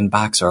 Funkos in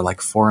box are like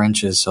 4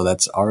 inches, so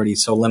that's already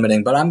so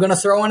limiting. But I'm going to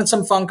throw in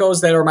some Funkos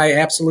that are my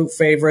absolute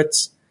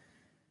favorites.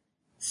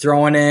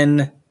 Throwing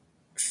in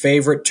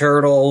favorite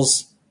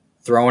Turtles.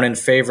 Throwing in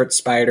favorite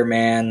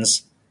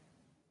Spider-Mans.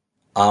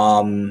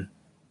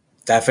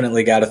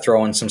 Definitely got to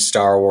throw in some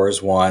Star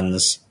Wars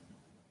ones.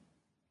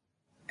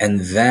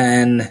 And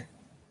then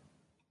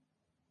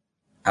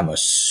I'm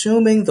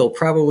assuming there'll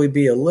probably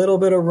be a little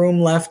bit of room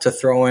left to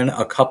throw in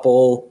a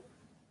couple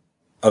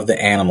of the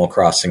Animal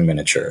Crossing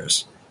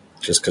miniatures,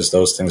 just because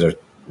those things are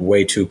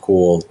way too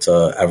cool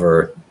to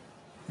ever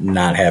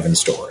not have in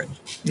storage.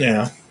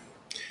 Yeah.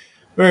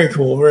 Very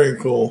cool, very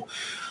cool.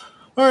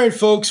 All right,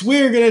 folks,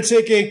 we're going to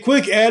take a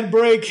quick ad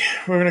break.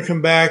 We're going to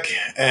come back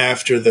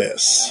after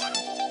this.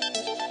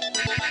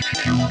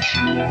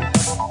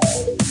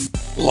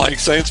 Like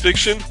science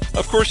fiction?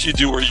 Of course you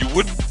do, or you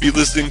wouldn't be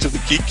listening to the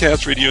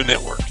Geekcast Radio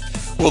Network.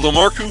 Well, the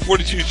Mark Who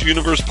 42's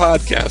Universe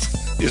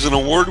podcast is an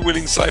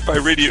award-winning sci-fi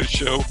radio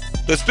show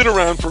that's been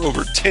around for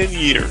over 10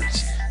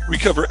 years. We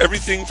cover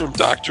everything from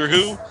Doctor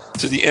Who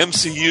to the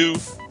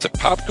MCU to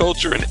pop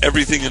culture and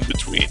everything in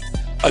between.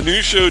 A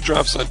new show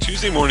drops on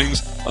Tuesday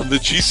mornings on the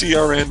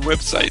GCRN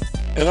website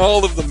and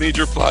all of the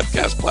major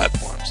podcast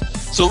platforms.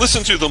 So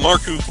listen to the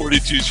Mark Who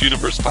 42's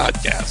Universe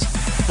podcast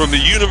from the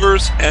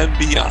universe and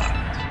beyond.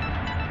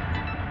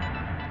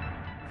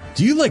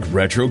 Do you like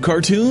retro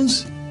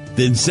cartoons?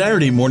 Then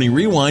Saturday Morning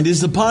Rewind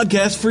is the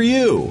podcast for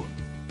you.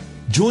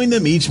 Join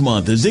them each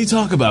month as they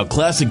talk about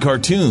classic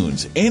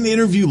cartoons and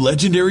interview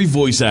legendary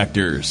voice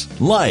actors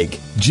like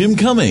Jim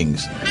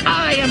Cummings.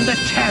 I am the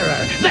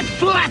terror that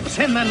flaps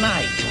in the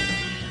night.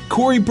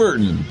 Corey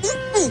Burton.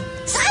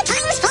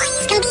 Sometimes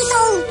toys can be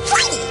so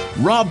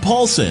flighty. Rob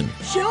Paulson.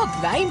 Sure,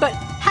 Brain, but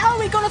how are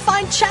we going to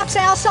find chaps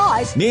our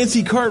size?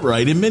 Nancy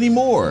Cartwright and many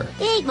more.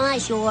 Eat my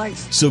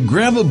shorts. So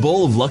grab a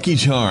bowl of Lucky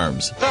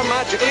Charms. They're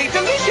magically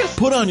delicious.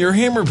 Put on your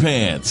hammer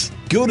pants.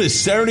 Go to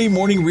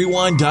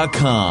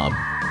SaturdayMorningRewind.com.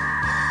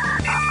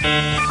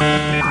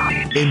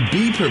 And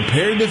be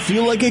prepared to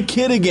feel like a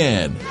kid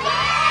again.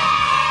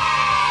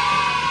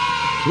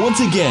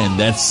 Once again,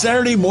 that's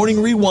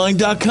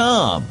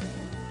SaturdayMorningRewind.com.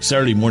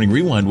 Saturday Morning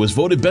Rewind was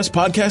voted Best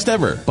Podcast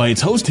Ever by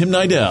its host, Tim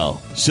Nidell.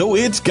 So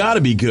it's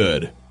gotta be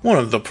good. One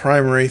of the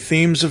primary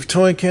themes of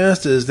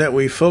ToyCast is that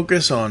we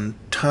focus on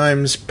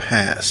times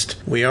past.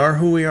 We are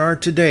who we are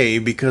today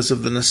because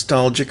of the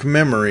nostalgic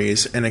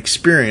memories and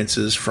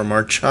experiences from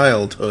our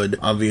childhood.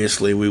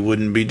 Obviously, we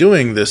wouldn't be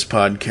doing this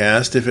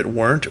podcast if it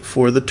weren't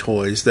for the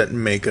toys that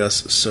make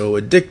us so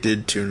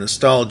addicted to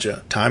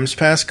nostalgia. Times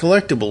Past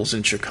Collectibles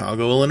in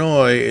Chicago,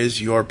 Illinois is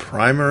your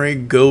primary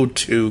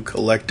go-to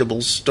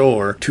collectibles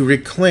store to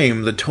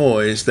reclaim the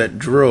toys that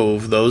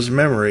drove those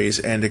memories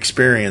and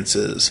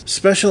experiences.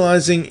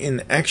 Specializing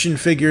in action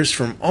figures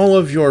from all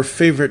of your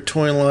favorite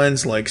toy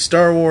lines like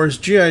Star Wars,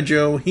 G.I.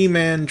 Joe,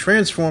 He-Man,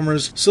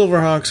 Transformers,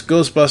 Silverhawks,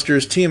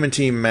 Ghostbusters,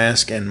 TMNT,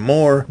 Mask, and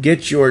more.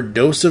 Get your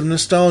dose of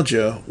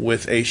nostalgia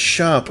with a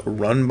shop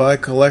run by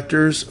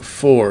collectors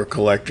for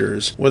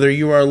collectors. Whether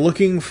you are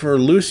looking for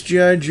loose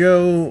G.I.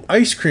 Joe,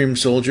 Ice Cream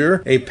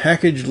Soldier, a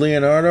packaged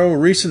Leonardo,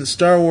 recent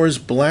Star Wars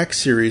Black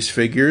Series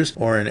figures,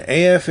 or an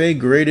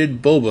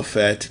AFA-graded Boba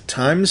Fett,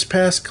 Times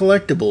Past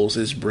Collectibles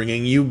is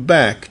bringing you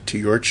back to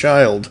your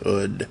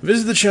childhood.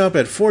 Visit the shop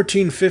at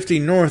 1450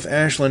 North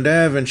Ashland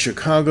Ave in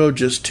Chicago,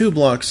 just 2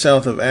 blocks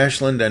south of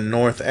Ashland and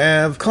North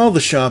Ave. Call the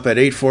shop at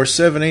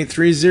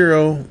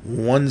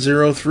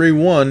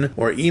 847-830-1031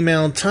 or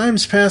email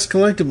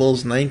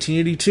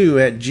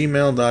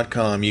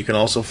timespastcollectibles1982@gmail.com. You can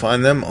also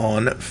find them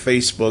on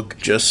Facebook.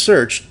 Just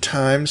search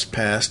Times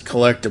Past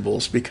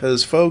Collectibles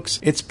because, folks,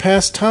 it's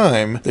past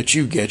time that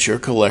you get your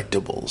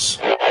collectibles.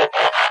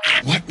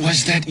 What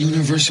was that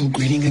universal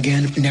greeting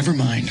again? Never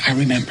mind, I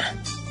remember.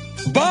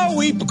 Ba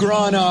weep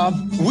grana,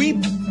 weep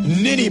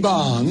nitty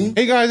bong.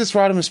 Hey guys, it's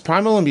Rodimus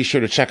Primal, and be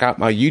sure to check out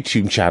my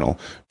YouTube channel.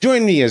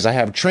 Join me as I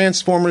have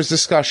Transformers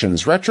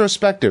discussions,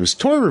 retrospectives,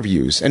 toy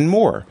reviews, and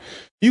more.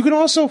 You can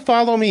also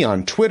follow me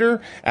on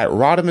Twitter at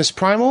Rodimus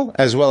Primal,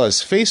 as well as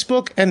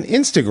Facebook and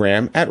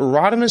Instagram at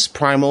Rodimus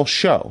Primal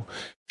Show.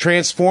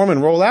 Transform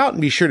and roll out,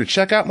 and be sure to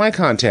check out my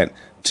content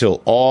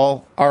till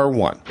all are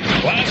one.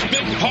 Last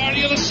big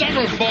party of the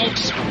summer,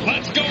 folks.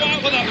 Let's go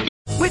out with a...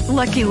 With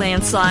Lucky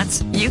Land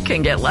Slots, you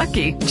can get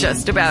lucky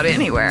just about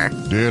anywhere.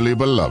 Dearly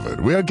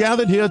beloved, we are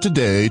gathered here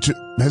today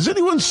to... Has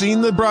anyone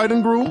seen the bride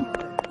and groom?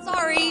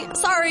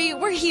 Sorry,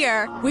 we're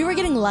here. We were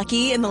getting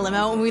lucky in the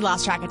limo and we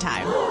lost track of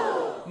time.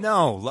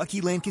 No,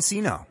 Lucky Land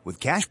Casino, with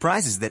cash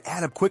prizes that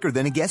add up quicker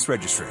than a guest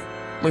registry.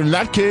 In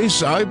that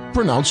case, I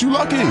pronounce you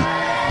lucky.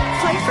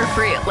 Play for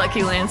free at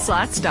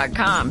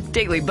LuckyLandSlots.com.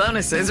 Daily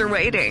bonuses are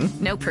waiting.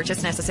 No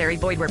purchase necessary.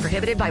 Void where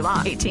prohibited by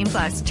law.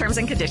 18+. Terms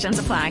and conditions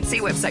apply. See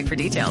website for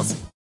details.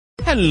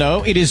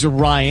 Hello, it is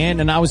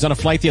Ryan, and I was on a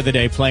flight the other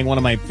day playing one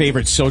of my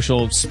favorite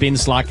social spin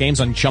slot games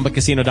on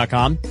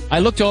ChumbaCasino.com. I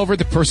looked over at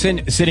the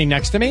person sitting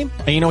next to me,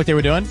 and you know what they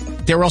were doing?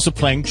 They were also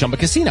playing Chumba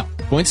Casino.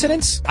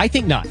 Coincidence? I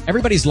think not.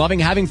 Everybody's loving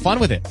having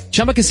fun with it.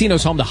 Chumba Casino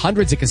is home to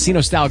hundreds of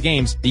casino-style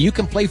games that you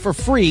can play for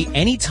free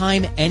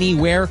anytime,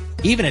 anywhere,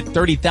 even at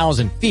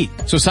 30,000 feet.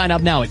 So sign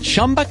up now at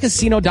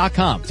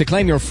ChumbaCasino.com to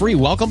claim your free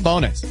welcome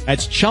bonus.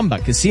 That's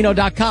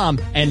ChumbaCasino.com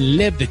and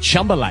live the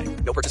Chumba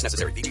life. No purchase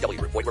necessary. VGW.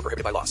 Void where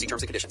prohibited by law. See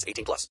terms and conditions.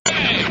 18+.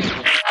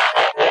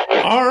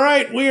 All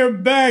right, we are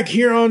back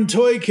here on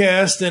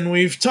ToyCast, and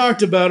we've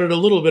talked about it a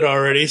little bit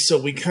already,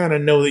 so we kind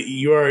of know that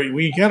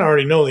we kind of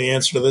already know the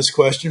answer to this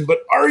question,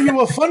 but are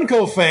you a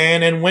Funko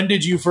fan, and when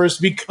did you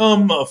first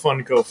become a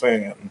Funko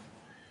fan?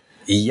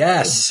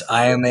 Yes,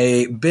 I am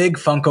a big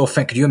Funko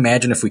fan. Could you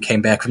imagine if we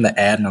came back from the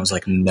ad and I was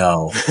like,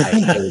 no, I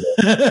hate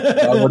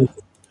it.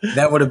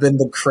 That would have been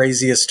the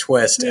craziest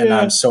twist, and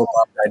I'm so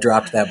bummed I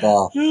dropped that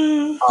ball.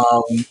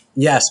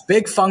 Yes,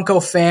 big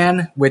Funko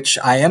fan, which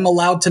I am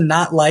allowed to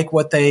not like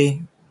what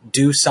they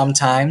do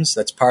sometimes.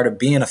 That's part of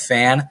being a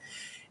fan.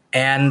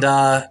 And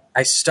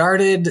I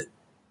started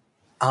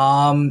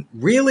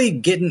really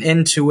getting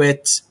into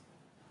it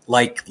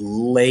like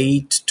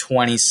late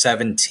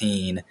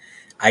 2017.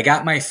 I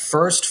got my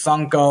first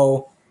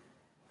Funko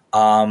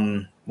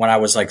when I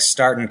was like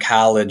starting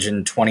college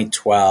in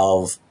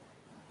 2012,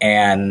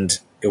 and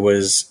it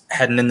was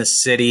heading in the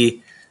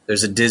city.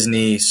 There's a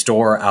Disney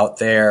store out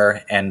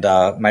there, and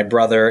my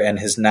brother and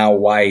his now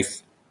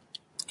wife,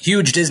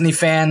 huge Disney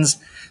fans,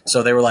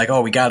 so they were like,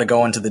 "Oh, we got to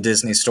go into the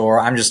Disney store."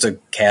 I'm just a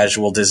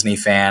casual Disney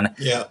fan,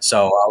 yeah.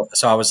 So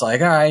I was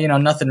like, "All right,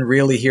 nothing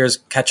really here is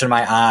catching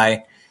my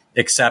eye,"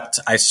 except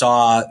I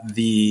saw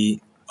the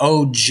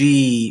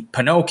OG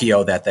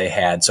Pinocchio that they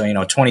had. So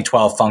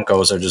 2012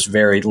 Funkos are just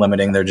very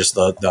limiting. They're just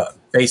the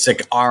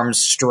basic arms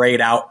straight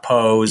out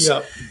pose.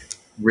 Yep.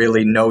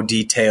 Really no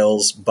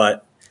details,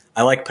 but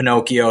I like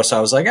Pinocchio, so I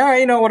was like, all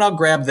right, you know what, I'll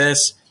grab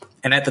this.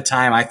 And at the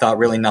time, I thought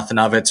really nothing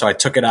of it, so I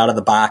took it out of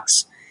the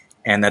box,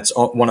 and that's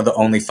one of the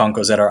only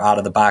Funkos that are out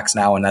of the box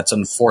now, and that's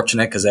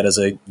unfortunate because that is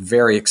a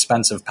very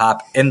expensive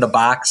pop in the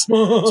box,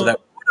 so that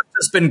would have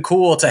just been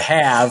cool to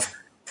have.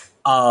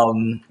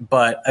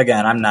 But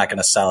again, I'm not going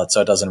to sell it,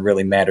 so it doesn't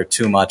really matter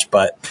too much.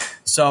 But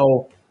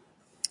so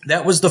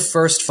that was the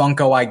first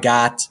Funko I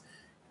got,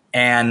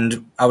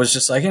 and I was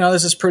just like,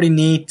 this is pretty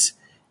neat.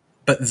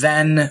 But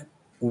then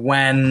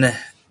when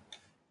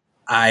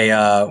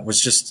I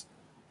was just,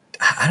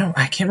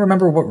 I can't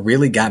remember what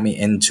really got me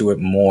into it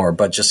more,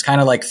 but just kind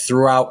of like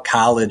throughout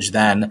college,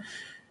 then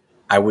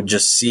I would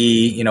just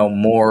see,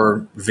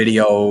 more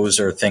videos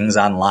or things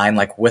online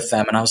like with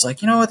them. And I was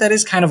like, what, that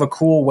is kind of a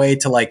cool way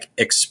to like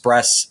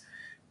express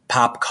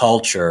pop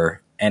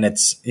culture. And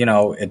it's,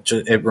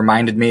 it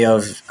reminded me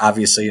of,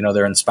 obviously,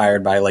 they're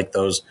inspired by like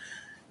those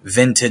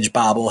vintage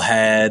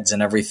bobbleheads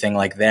and everything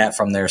like that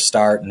from their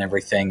start and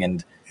everything.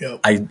 And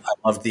yep. I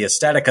loved the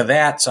aesthetic of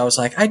that. So I was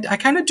like, I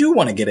kind of do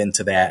want to get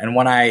into that. And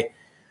when I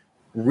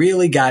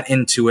really got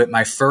into it,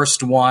 my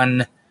first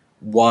one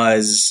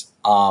was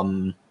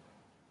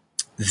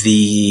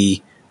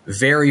the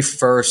very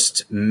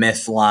first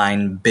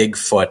Mythline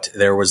Bigfoot.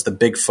 There was the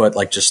Bigfoot,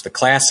 like just the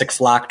classic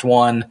flocked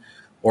one,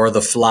 or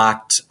the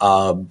flocked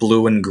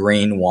blue and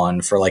green one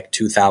for like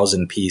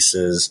 2,000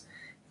 pieces.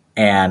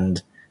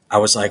 And I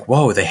was like,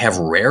 whoa, they have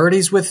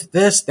rarities with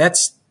this?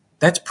 That's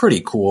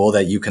pretty cool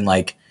that you can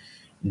like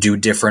do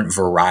different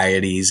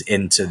varieties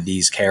into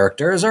these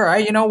characters. All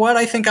right, you know what?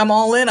 I think I'm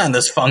all in on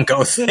this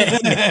Funko thing.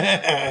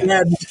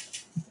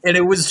 And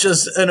it was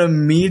just an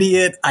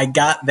immediate, I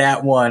got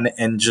that one,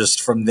 and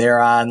just from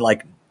there on,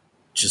 like,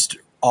 just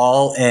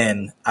all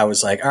in. I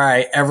was like, all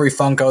right, every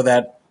Funko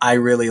that I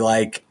really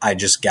like, I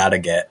just gotta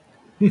get.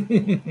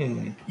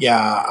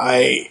 Yeah,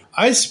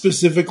 I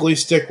specifically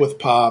stick with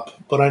Pop,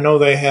 but I know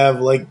they have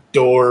like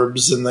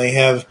Dorbs and they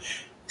have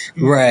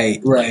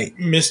right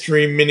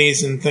mystery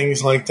minis and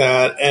things like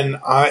that, and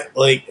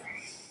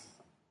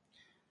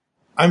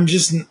I'm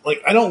just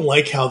like, I don't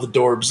like how the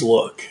Dorbs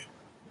look.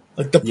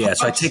 Like the yeah.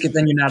 So I take it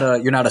then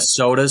you're not a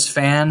sodas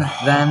fan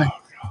then.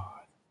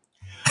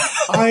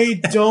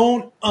 I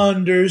don't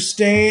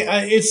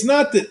understand. It's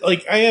not that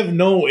like I have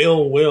no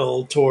ill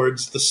will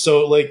towards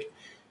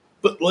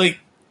but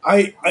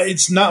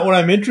it's not what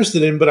I'm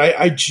interested in. But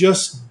I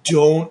just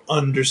don't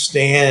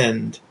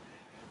understand.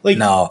 Like,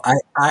 no,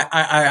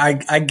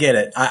 I get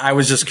it. I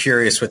was just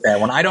curious with that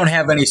one. I don't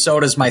have any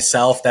sodas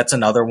myself. That's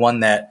another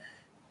one that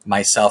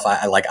myself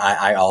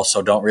I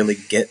also don't really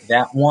get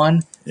that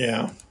one.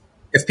 Yeah.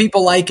 If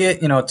people like it,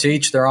 to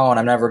each their own.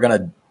 I'm never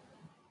gonna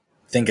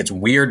think it's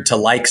weird to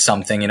like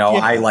something.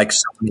 I like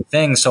so many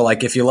things. So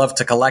like if you love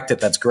to collect it,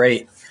 that's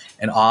great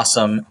and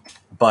awesome.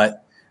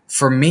 But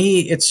for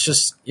me, it's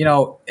just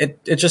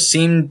it just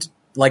seemed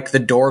like the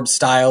Dorb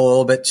style a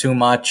little bit too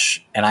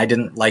much, and I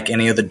didn't like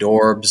any of the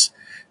Dorbs.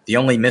 The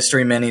only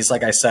mystery minis,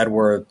 like I said,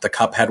 were the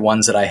Cuphead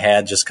ones that I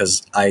had just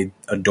because I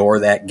adore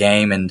that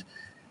game, and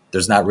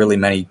there's not really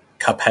many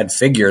Cuphead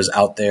figures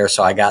out there,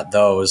 so I got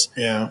those.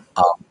 Yeah.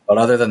 But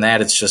other than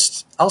that, it's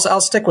just I'll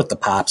stick with the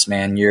Pops,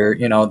 man.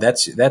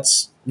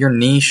 That's your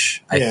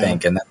niche, I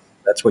think, and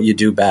that's what you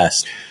do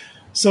best.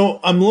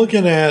 So I'm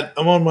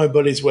on my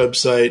buddy's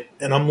website,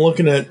 and I'm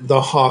looking at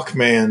the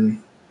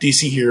Hawkman,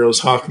 DC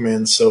Heroes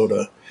Hawkman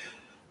soda.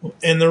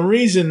 And the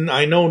reason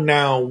I know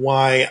now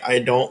why I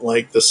don't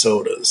like the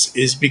sodas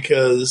is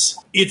because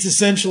it's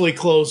essentially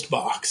closed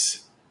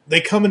box. They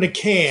come in a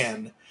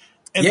can.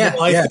 And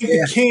I think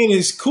the can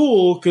is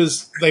cool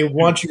because they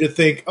want you to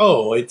think,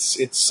 oh, it's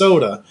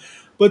soda.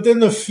 But then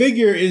the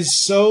figure is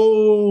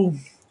so...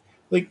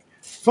 Like,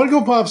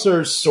 Funko Pops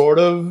are sort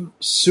of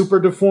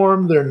super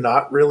deformed. They're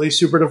not really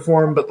super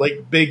deformed, but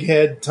like big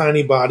head,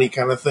 tiny body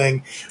kind of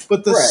thing.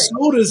 But the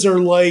sodas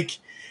are like...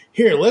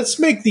 Here, let's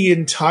make the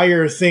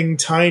entire thing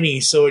tiny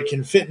so it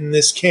can fit in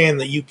this can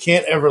that you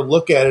can't ever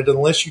look at it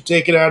unless you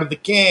take it out of the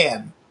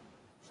can.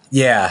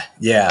 Yeah.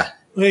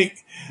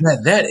 Like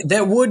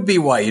that would be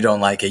why you don't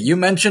like it. You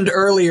mentioned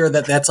earlier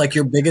that that's like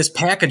your biggest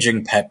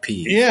packaging pet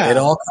peeve. Yeah. It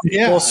all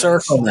comes full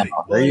circle now.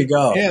 There you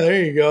go. Yeah,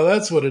 there you go.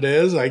 That's what it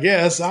is, I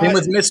guess. Same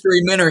with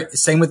mystery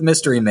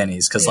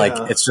minis because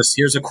it's just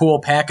here's a cool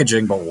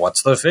packaging, but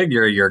what's the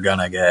figure you're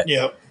gonna get?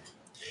 Yep.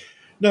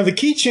 Now the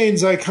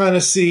keychains, I kind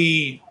of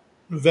see.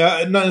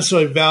 Not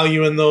necessarily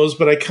value in those,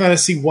 but I kind of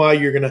see why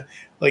you're gonna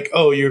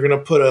you're gonna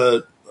put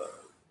a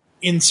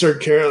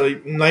insert character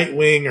like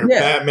Nightwing or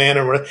Batman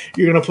or whatever.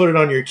 You're gonna put it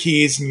on your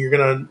keys, and you're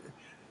gonna,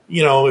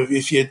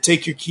 if you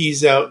take your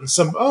keys out and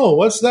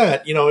what's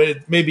that?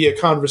 It may be a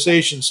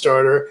conversation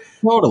starter.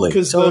 Totally,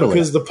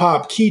 because the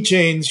Pop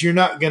keychains, you're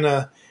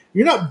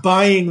not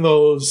buying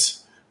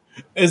those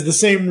as the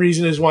same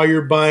reason as why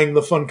you're buying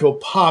the Funko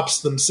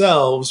Pops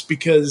themselves,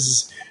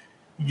 because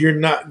you're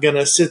not going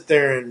to sit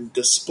there and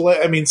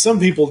display. I mean, some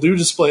people do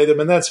display them,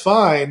 and that's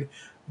fine.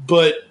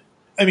 But,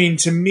 I mean,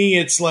 to me,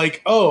 it's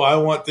like, oh, I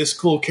want this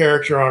cool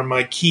character on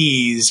my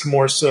keys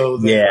more so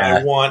than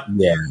I want.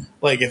 Yeah.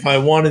 Like, if I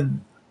wanted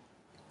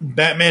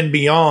Batman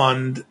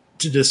Beyond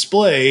to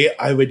display,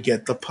 I would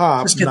get the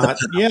Pop.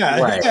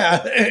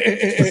 Yeah.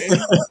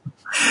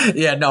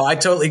 Yeah, no, I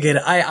totally get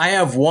it. I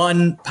have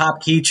one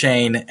Pop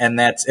keychain, and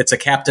it's a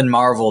Captain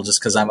Marvel,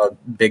 just because I'm a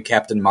big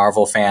Captain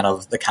Marvel fan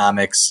of the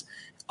comics.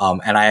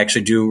 And I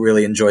actually do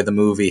really enjoy the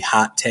movie.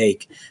 Hot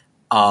take.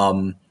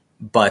 I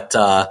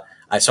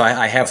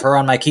have her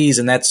on my keys,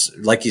 and that's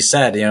like you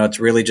said, it's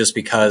really just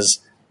because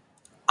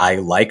I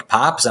like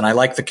Pops and I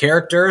like the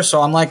character. So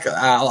I'm like,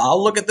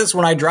 I'll look at this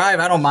when I drive.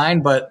 I don't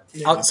mind. But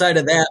outside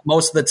of that,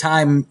 most of the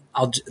time,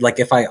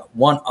 if I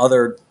want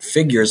other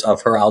figures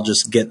of her, I'll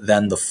just get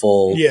then the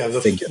full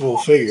figure. Full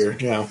figure.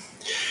 Yeah.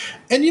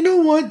 And you know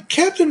what?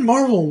 Captain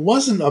Marvel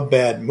wasn't a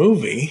bad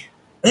movie.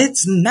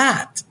 It's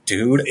not,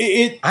 dude.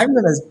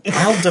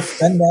 I'll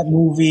defend that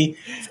movie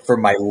for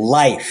my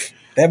life.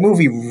 That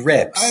movie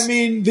rips. I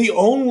mean, the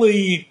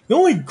only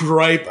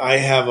gripe I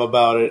have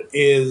about it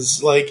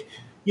is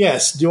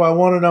yes, do I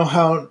want to know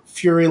how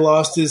Fury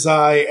lost his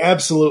eye?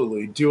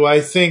 Absolutely. Do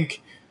I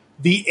think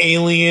the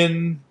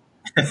alien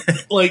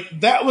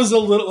that was a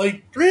little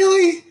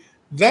really?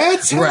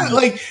 That's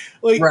right.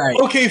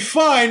 Okay,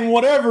 fine,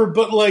 whatever,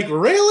 but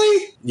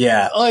really?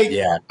 Yeah.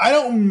 I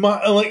don't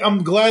mind.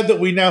 I'm glad that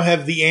we now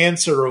have the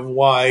answer of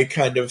why,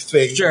 kind of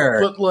thing.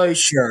 Sure. But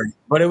sure.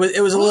 But it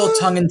was a little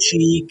tongue in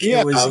cheek.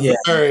 Yeah,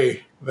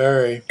 very,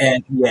 very.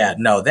 And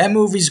that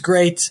movie's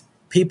great.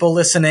 People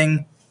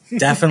listening,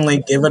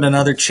 definitely give it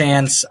another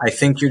chance. I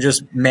think you're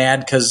just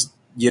mad because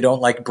you don't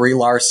like Brie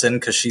Larson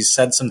because she's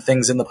said some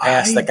things in the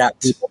past that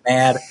got people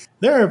mad.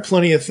 There are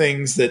plenty of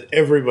things that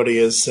everybody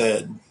has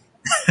said.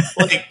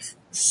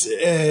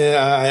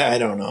 I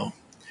don't know.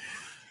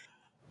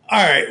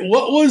 All right,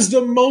 what was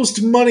the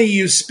most money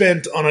you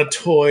spent on a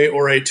toy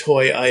or a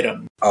toy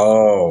item?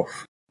 Oh,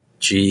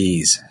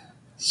 geez.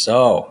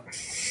 So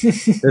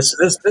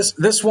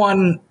this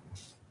one,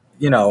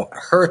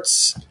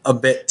 hurts a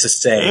bit to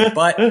say,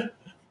 but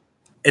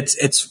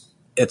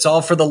it's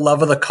all for the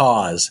love of the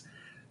cause.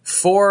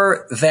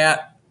 For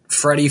that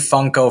Freddy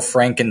Funko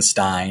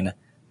Frankenstein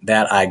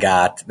that I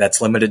got,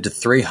 that's limited to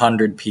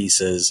 300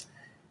 pieces.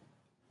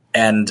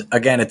 And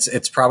again,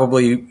 it's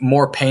probably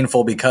more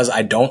painful because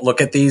I don't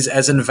look at these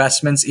as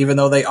investments, even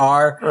though they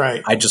are.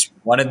 Right. I just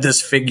wanted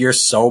this figure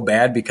so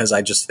bad because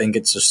I just think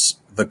it's just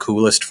the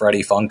coolest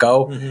Freddy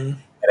Funko. Mm-hmm. And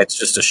it's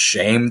just a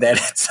shame that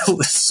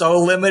it's so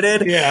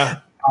limited. Yeah.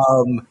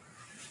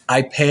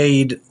 I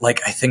paid I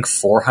think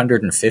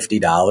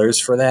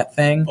 $450 for that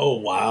thing. Oh,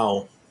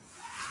 wow.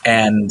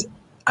 And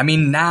I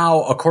mean,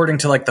 now, according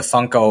to the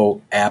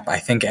Funko app, I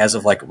think as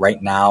of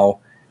right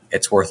now,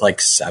 it's worth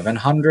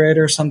 $700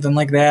 or something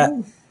like that.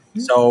 Mm-hmm.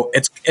 So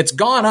it's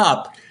gone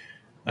up.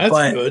 That's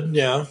good.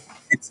 Yeah.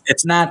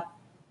 It's not.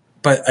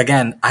 But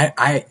again,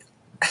 I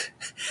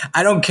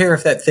don't care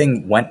if that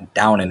thing went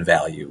down in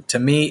value. To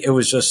me, it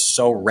was just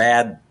so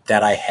rad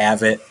that I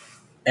have it.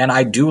 And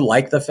I do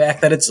like the fact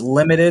that it's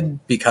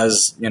limited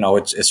because,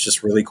 it's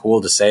just really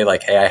cool to say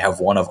hey, I have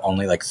one of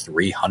only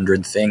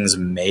 300 things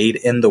made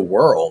in the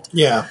world.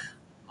 Yeah.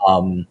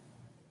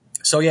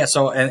 So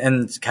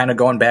kind of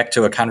going back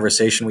to a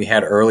conversation we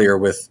had earlier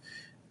with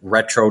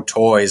retro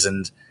toys,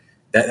 and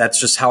that's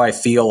just how I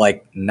feel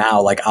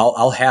now.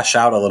 I'll hash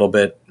out a little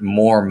bit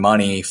more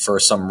money for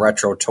some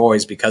retro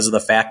toys because of the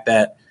fact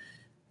that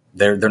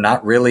they're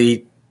not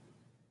really,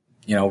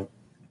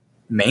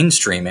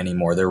 mainstream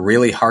anymore. They're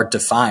really hard to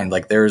find.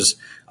 There's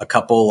a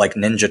couple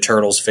Ninja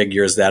Turtles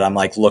figures that I'm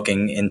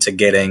looking into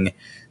getting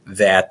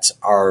that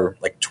are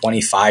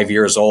 25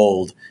 years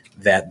old,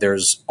 that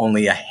there's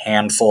only a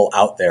handful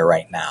out there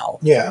right now.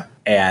 Yeah.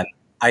 And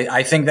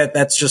I think that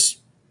that's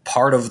just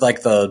part of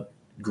the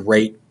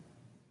great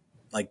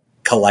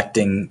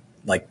collecting.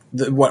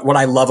 What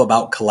I love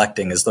about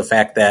collecting is the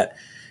fact that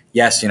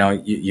yes,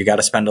 you got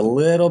to spend a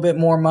little bit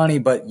more money,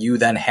 but you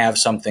then have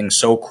something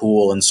so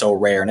cool and so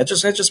rare, and it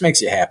just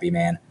makes you happy,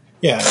 man.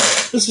 Yeah.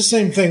 It's the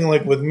same thing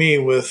with me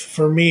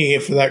for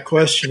that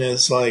question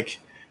is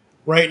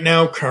right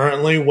now,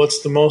 currently,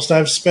 what's the most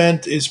I've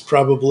spent is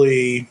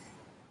probably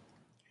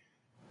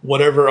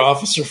whatever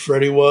Officer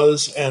Freddy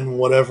was and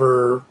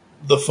whatever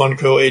the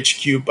Funko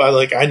HQ.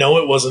 I know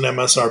it wasn't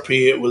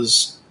MSRP. It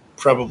was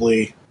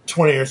probably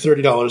 $20 or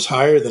 $30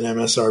 higher than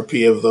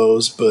MSRP of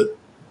those, but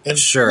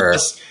sure.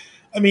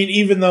 I mean,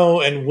 even though,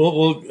 and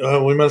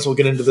we might as well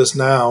get into this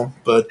now,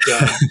 but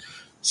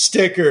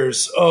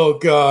stickers. Oh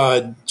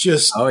God,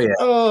 just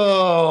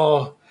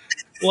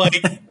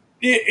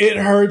it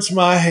hurts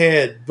my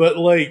head. But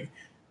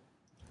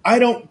I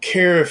don't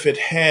care if it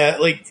had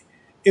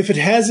if it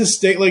has a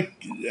stick.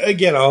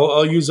 Again,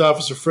 I'll use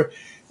Officer Freddy.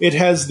 It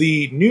has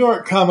the New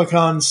York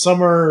Comic-Con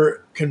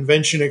Summer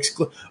Convention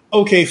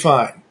okay,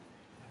 fine.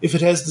 If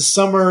it has the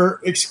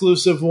summer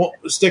exclusive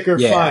sticker,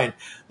 fine.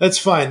 That's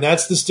fine.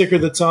 That's the sticker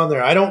that's on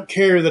there. I don't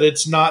care that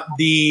it's not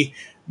the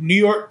New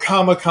York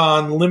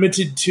Comic-Con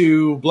limited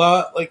to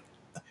blah.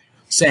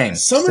 Same.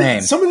 Some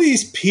of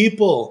these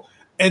people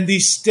and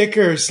these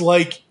stickers,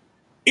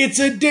 it's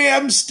a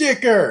damn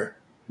sticker.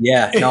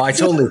 Yeah, no, I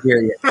totally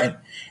hear you.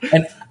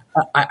 And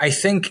I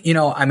think,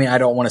 I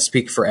don't want to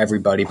speak for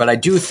everybody, but I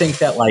do think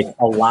that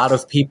a lot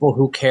of people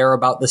who care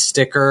about the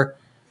sticker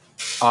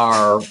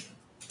are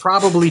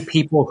probably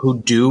people who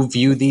do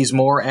view these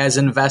more as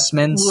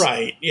investments.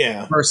 Right,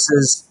 yeah.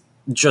 Versus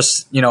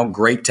just,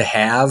 great to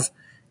have.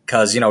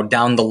 Because,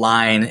 down the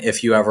line,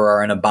 if you ever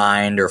are in a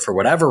bind or for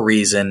whatever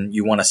reason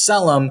you want to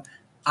sell them,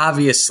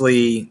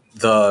 obviously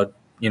the,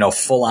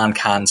 full-on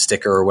con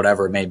sticker or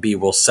whatever it may be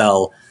will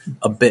sell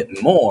a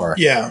bit more.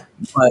 Yeah.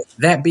 But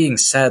that being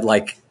said,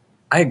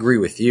 I agree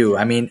with you.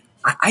 I mean,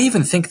 I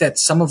even think that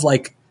some of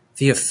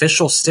the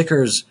official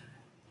stickers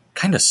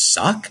kind of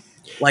suck.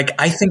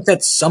 I think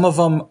that some of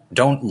them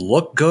don't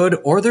look good,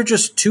 or they're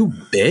just too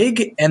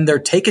big and they're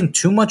taking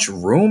too much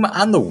room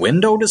on the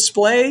window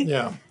display.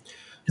 Yeah.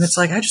 And it's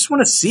I just want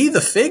to see the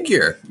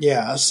figure.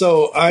 Yeah.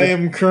 So I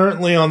am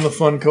currently on the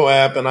Funko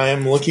app, and I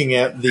am looking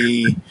at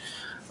the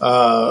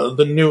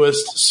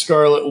newest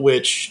Scarlet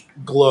Witch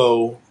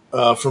Glow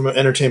from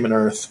Entertainment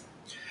Earth.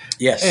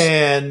 Yes.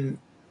 And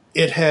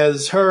it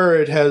has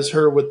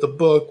her with the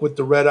book, with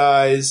the red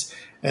eyes,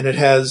 and it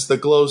has the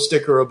glow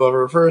sticker above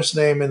her first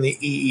name and the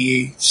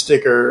EE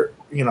sticker,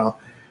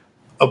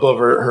 above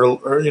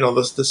her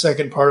the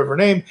second part of her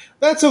name.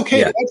 That's okay.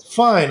 Yeah. That's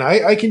fine.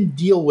 I can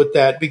deal with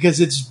that because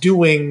it's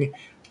doing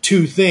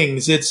two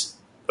things. It's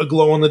a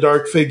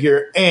glow-in-the-dark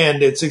figure,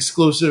 and it's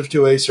exclusive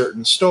to a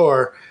certain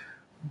store.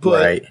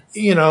 But,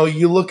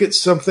 you look at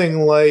something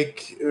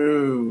like,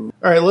 all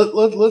right,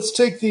 let's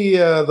take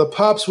the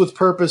Pops with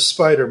Purpose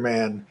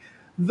Spider-Man.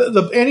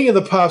 Any of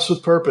the Pops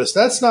with Purpose,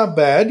 that's not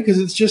bad because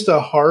it's just a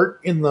heart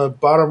in the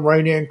bottom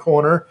right-hand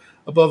corner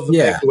above the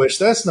Make-A-Wish.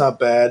 That's not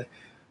bad.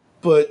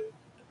 But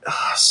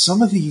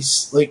some of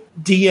these,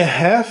 do you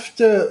have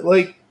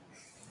to,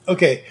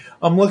 okay,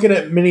 I'm looking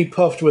at Mini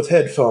Puffed with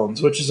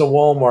headphones, which is a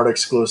Walmart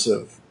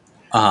exclusive.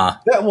 Uh-huh.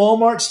 That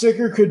Walmart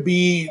sticker could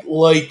be,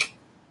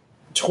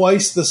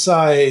 twice the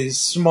size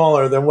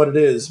smaller than what it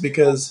is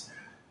because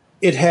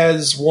it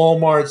has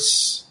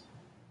Walmart's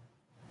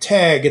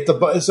tag at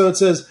the so it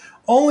says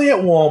only at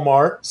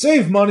Walmart,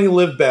 save money,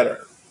 live better.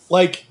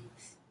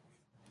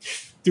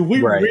 Do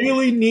we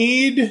really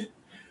need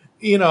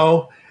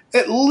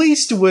at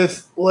least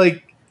with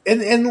like,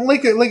 and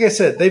like I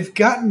said, they've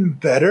gotten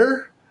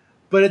better,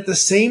 but at the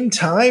same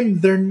time,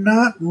 they're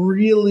not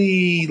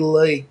really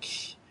like.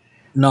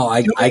 No,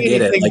 I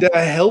get it. Like, to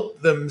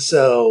help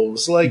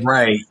themselves, like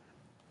right.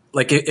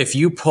 Like if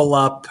you pull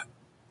up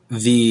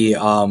the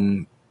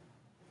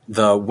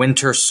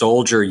Winter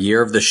Soldier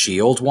Year of the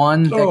Shield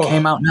one that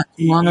came out not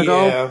too long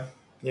ago.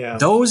 Yeah.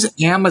 Those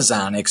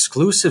Amazon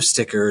exclusive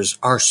stickers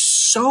are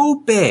so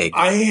big.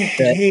 I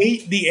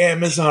hate the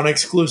Amazon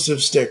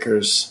exclusive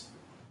stickers.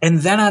 And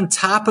then on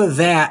top of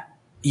that,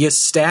 you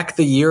stack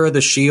the Year of the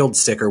Shield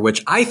sticker,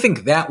 which I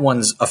think that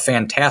one's a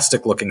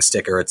fantastic looking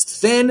sticker. It's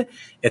thin.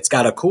 It's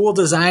got a cool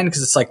design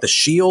because it's like the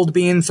shield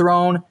being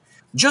thrown.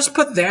 Just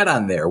put that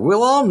on there.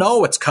 We'll all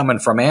know it's coming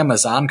from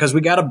Amazon because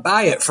we got to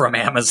buy it from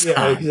Amazon.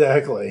 Yeah,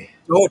 exactly.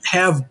 Don't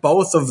have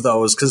both of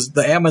those because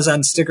the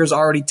Amazon sticker's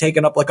already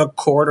taken up like a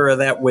quarter of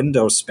that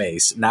window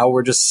space. Now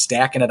we're just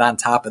stacking it on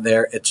top of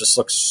there. It just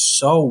looks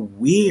so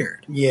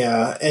weird.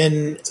 Yeah,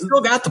 and still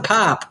got the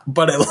pop,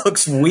 but it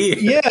looks weird.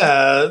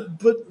 Yeah,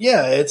 but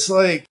yeah, it's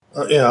like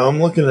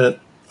I'm looking at.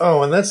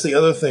 Oh, and that's the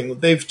other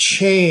thing. They've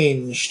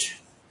changed.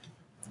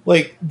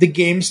 Like the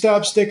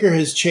GameStop sticker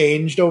has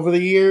changed over the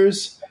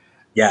years.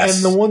 Yes.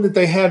 And the one that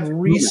they had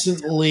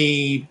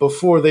recently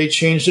before they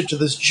changed it to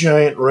this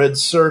giant red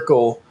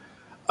circle.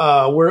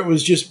 Where it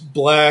was just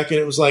black and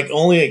it was like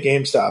only at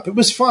GameStop. It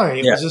was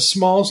fine. It was a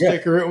small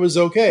sticker. It was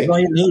okay. That's all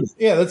you need.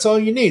 Yeah, that's all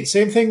you need.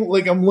 Same thing.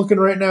 Like I'm looking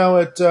right now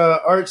at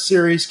Art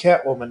Series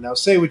Catwoman. Now,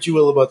 say what you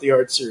will about the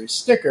Art Series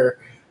sticker,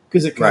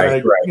 because it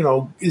kind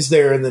of is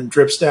there and then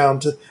drips down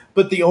to.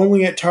 But the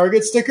only at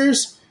Target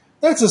stickers,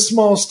 that's a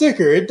small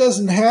sticker. It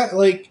doesn't have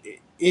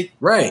like it.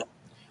 Right.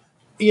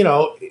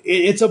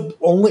 It's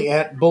only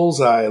at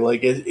Bullseye.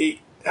 Like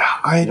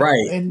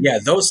Yeah,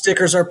 those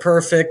stickers are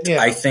perfect.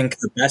 Yeah. I think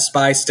the Best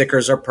Buy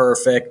stickers are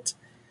perfect.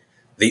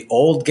 The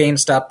old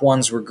GameStop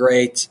ones were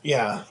great.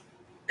 Yeah.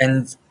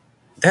 And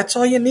that's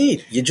all you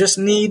need. You just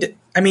need,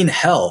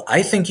 hell,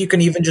 I think you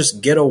can even just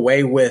get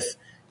away with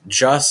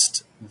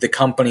just the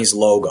company's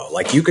logo.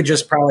 Like you could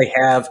just probably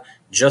have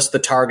just the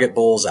Target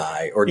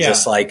Bullseye or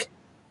just like,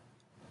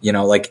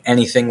 like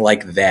anything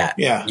like that.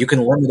 Yeah. You can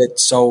limit it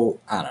so,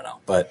 I don't know,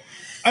 but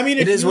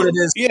it is what it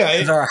is. Yeah.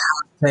 It's our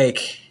hot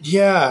take.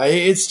 Yeah,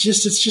 it's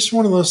just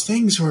one of those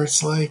things where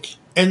it's like,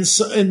 and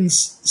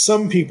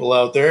some people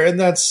out there, and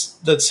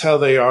that's how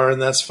they are, and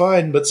that's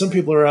fine. But some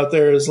people are out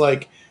there is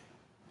like,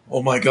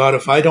 oh my god,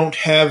 if I don't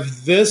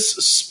have this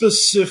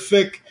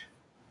specific,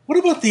 what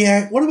about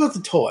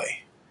the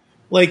toy?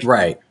 Like,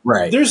 right.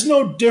 There's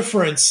no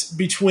difference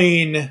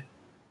between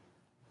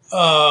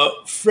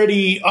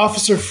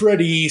Officer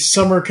Freddy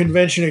Summer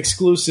Convention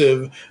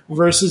exclusive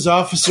versus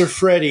Officer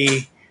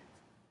Freddy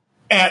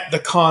at the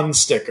con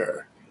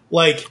sticker.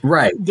 Like,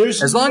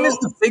 there's as long as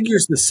the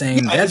figure's the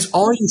same, that's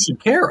all you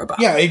should care about.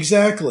 Yeah,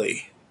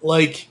 exactly.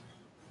 Like,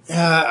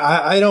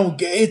 I don't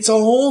get. It's a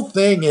whole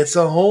thing. It's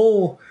a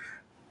whole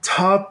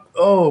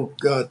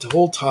the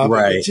whole topic.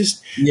 Right.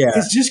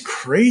 It's just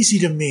crazy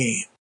to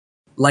me.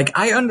 Like,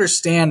 I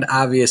understand,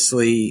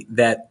 obviously,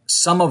 that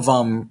some of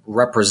them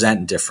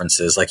represent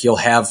differences. Like, you'll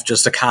have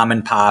just a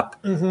common pop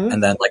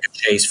and then, like, a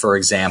chase, for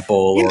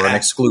example, or an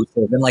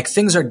exclusive. And, like,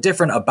 things are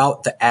different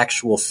about the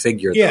actual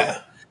figure. Yeah.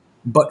 Though.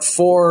 But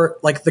for,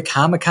 like, the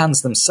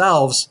Comic-Cons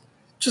themselves,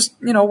 just,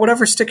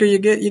 whatever sticker you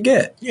get, you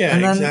get. Yeah,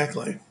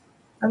 exactly.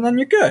 And then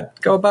you're good.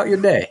 Go about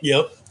your day.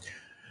 Yep.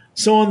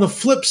 So on the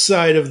flip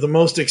side of the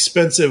most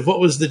expensive, what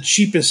was the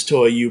cheapest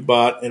toy you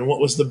bought, and what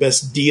was the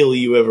best deal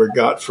you ever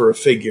got for a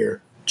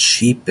figure?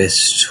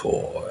 Cheapest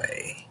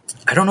toy.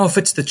 I don't know if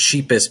it's the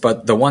cheapest,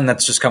 but the one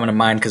that's just coming to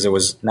mind because it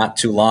was not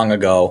too long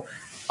ago,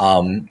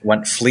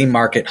 went flea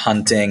market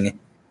hunting,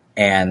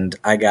 and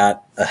I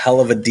got a hell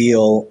of a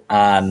deal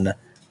on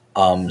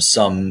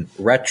some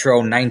retro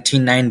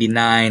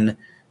 1999,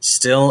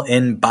 still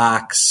in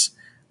box,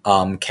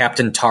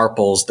 Captain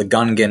Tarpals, the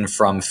Gungan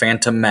from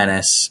Phantom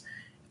Menace,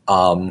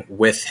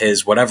 with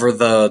his whatever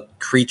the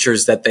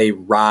creatures that they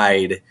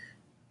ride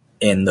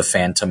in the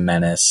Phantom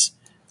Menace.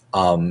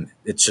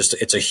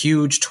 It's a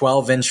huge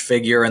 12-inch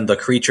figure, and the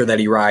creature that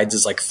he rides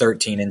is like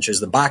 13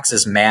 inches. The box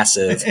is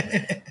massive,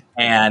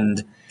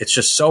 and it's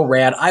just so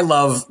rad. I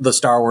love the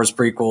Star Wars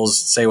prequels.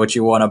 Say what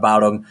you want about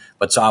them,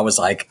 but so I was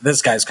like,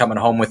 this guy's coming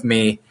home with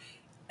me.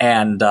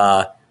 And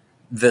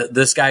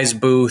this guy's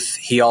booth,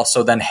 he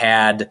also then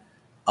had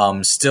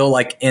still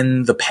like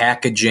in the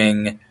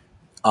packaging,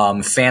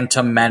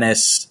 Phantom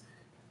Menace,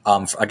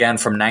 again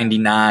from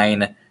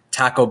 '99.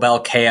 Taco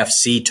Bell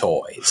KFC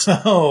toys.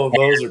 Oh,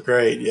 those are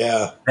great.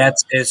 Yeah.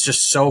 It's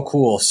just so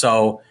cool.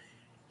 So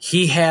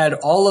he had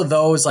all of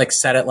those like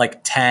set at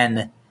like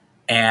 10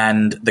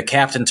 and the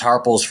Captain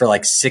Tarpals for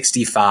like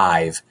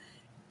 65.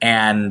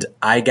 And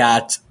I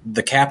got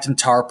the Captain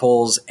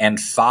Tarpals and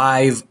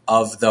 5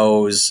 of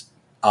those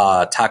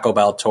Taco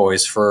Bell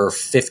toys for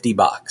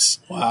 $50.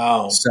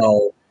 Wow.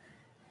 So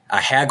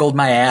I haggled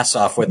my ass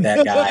off with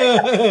that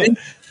guy.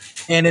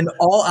 And in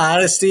all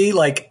honesty,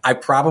 like, I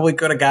probably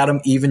could have got him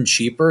even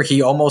cheaper.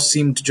 He almost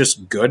seemed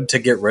just good to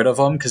get rid of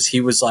him because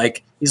he's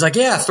like,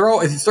 yeah,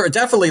 throw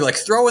definitely, like,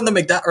 throw in the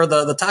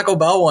the Taco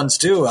Bell ones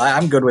too.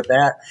 I'm good with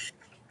that.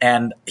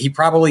 And he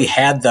probably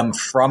had them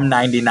from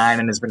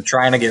 99 and has been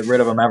trying to get rid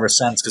of them ever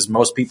since because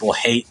most people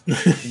hate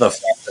the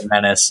Phantom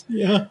Menace.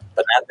 Yeah.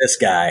 But not this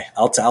guy.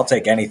 I'll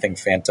take anything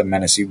Phantom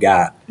Menace you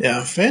got.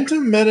 Yeah,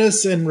 Phantom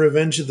Menace and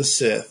Revenge of the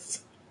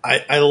Sith.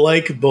 I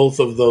like both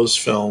of those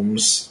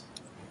films.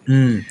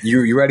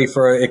 You ready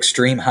for an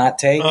extreme hot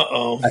take?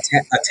 Uh-oh.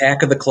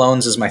 Attack of the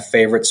Clones is my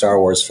favorite Star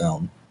Wars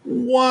film.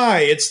 Why?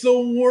 It's the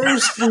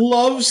worst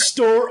love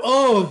story.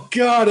 Oh,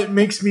 God, it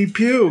makes me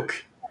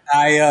puke.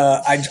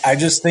 I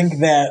just think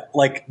that,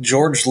 like,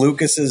 George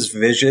Lucas's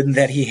vision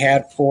that he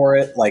had for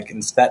it, like,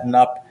 in setting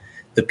up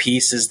the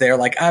pieces there,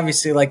 like,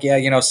 obviously, like, yeah,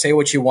 you know, say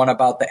what you want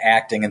about the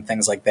acting and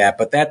things like that,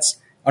 but that's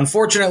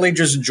unfortunately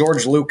just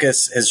George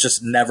Lucas has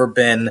just never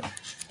been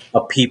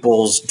a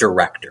people's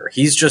director.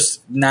 He's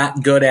just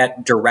not good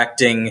at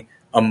directing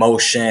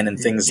emotion and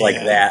things like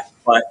that.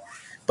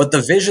 But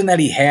the vision that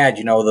he had,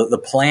 you know, the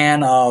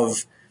plan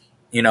of,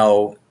 you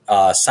know,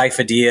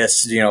 Sifo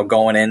Dyas, you know,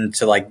 going in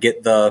to, like,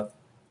 get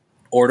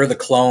order the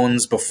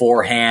clones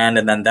beforehand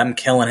and then them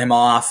killing him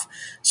off.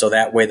 So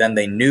that way then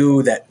they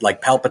knew that,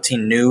 like,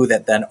 Palpatine knew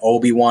that then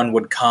Obi-Wan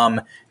would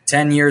come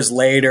 10 years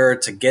later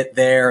to get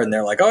there. And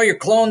they're like, oh, your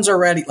clones are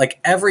ready.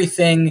 Like,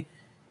 everything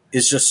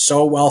is just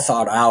so well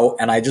thought out.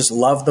 And I just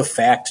love the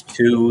fact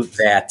too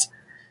that,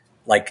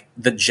 like,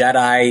 the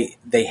Jedi,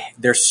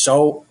 they're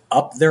so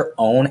up their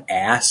own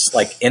ass,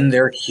 like, in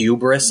their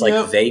hubris,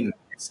 like, they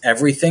miss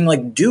everything.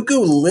 Like,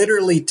 Dooku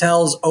literally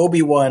tells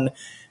Obi-Wan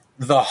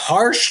the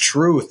harsh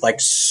truth,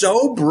 like,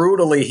 so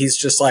brutally. He's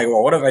just like,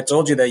 well, what if I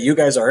told you that you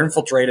guys are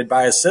infiltrated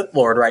by a Sith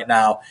Lord right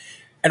now?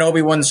 And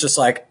Obi-Wan's just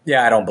like,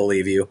 yeah, I don't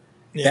believe you.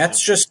 Yeah.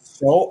 That's just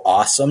so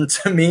awesome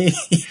to me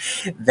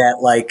that,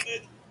 like,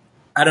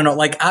 I don't know,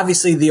 like,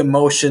 obviously the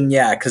emotion,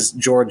 yeah, because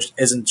George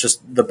isn't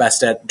just the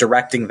best at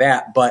directing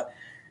that, but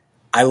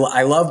I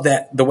love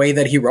that, the way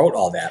that he wrote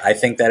all that. I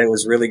think that it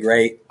was really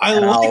great. I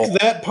like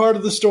that part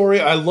of the story.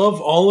 I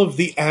love all of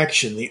the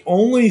action. The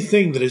only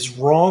thing that is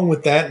wrong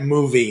with that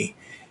movie,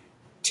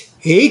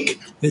 take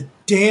the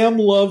damn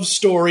love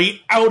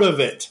story out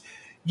of it.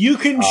 You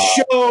can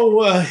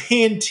show a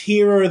hint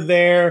here or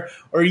there,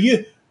 or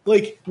you,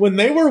 like, when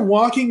they were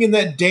walking in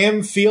that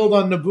damn field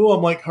on Naboo,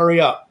 I'm like,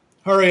 hurry up.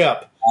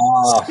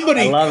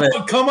 Somebody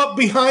come up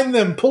behind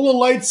them, pull a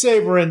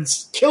lightsaber and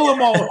kill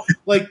them all.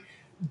 Like,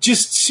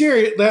 just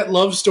serious. That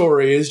love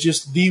story is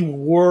just the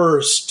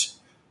worst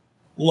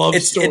love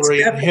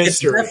story in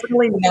history. It's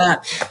definitely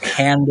not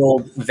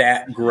handled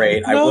that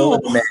great, I will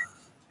admit.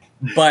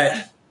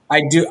 But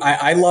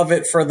I love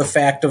it for the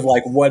fact of,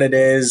 like, what it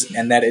is,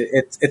 and that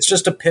it's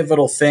just a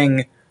pivotal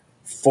thing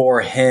for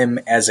him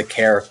as a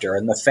character.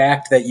 And the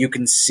fact that you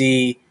can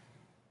see,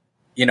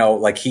 you know,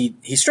 like, he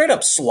straight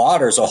up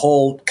slaughters a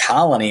whole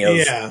colony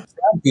of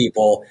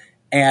people,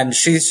 and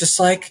she's just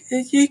like,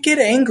 you get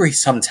angry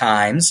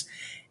sometimes.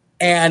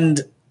 And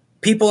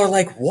people are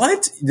like,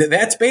 what?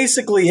 That's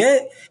basically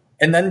it.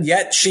 And then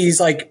yet she's,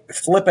 like,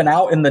 flipping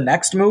out in the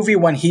next movie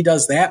when he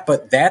does that.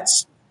 But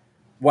that's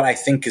what I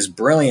think is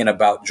brilliant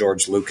about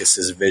George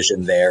Lucas's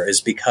vision there, is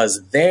because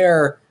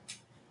he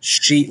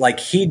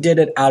did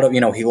it out of,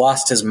 you know, he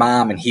lost his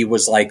mom and he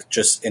was, like,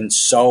 just in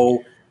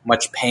so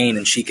much pain,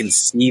 and she can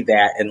see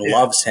that and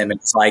loves him. And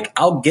it's like,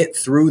 I'll get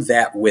through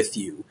that with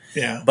you.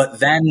 Yeah. But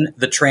then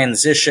the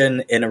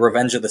transition in A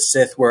Revenge of the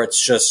Sith, where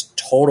it's just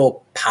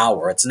total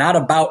power. It's not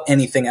about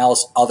anything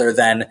else other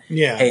than,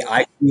 hey,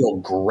 I feel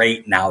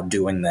great now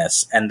doing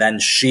this. And then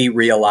she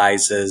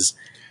realizes,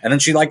 and then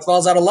she, like,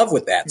 falls out of love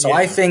with that. So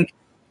I think,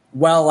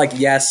 well, like,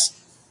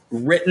 yes,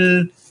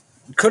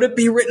 could it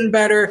be written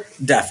better?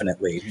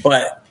 Definitely.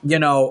 But, you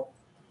know,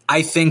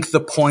 I think the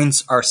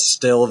points are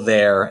still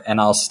there, and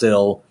I'll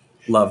still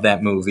love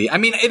that movie. I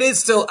mean, it is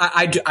still,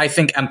 I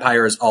think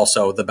Empire is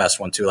also the best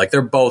one too. Like,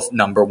 they're both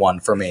number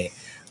one for me.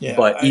 Yeah,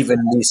 but even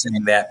me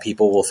saying that,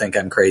 people will think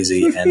I'm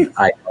crazy, and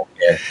I don't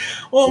care.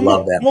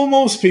 Love that. Well,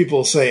 most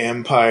people say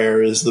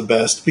Empire is the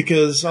best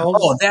because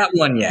that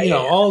one,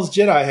 all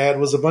Jedi had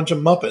was a bunch of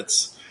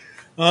Muppets.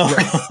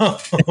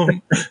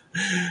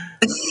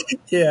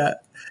 Yeah.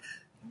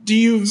 Do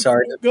you?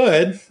 Sorry. Go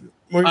ahead.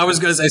 I was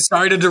going to say,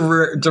 sorry to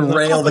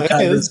derail the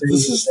conversation.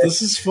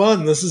 This is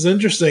fun. This is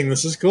interesting.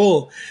 This is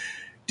cool.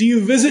 Do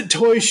you visit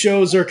toy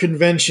shows or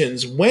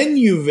conventions? When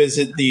you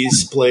visit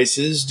these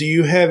places, do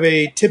you have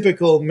a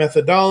typical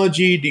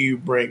methodology? Do you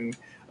bring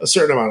a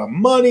certain amount of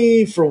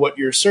money for what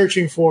you're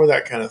searching for?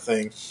 That kind of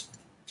thing.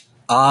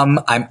 I'm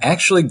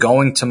actually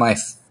going to my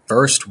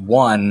first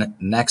one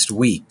next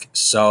week.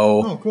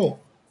 So, cool.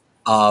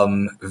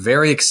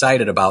 Very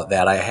excited about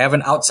that. I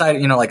haven't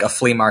outside, you know, like a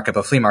flea market,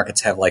 but flea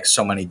markets have, like,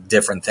 so many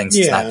different things.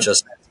 It's not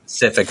just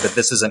specific, but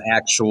this is an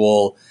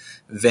actual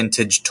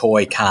vintage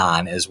toy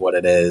con is what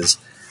it is.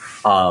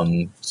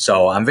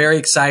 So I'm very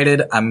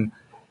excited. I'm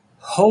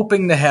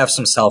hoping to have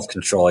some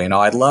self-control. You know,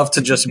 I'd love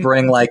to just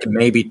bring, like,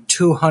 maybe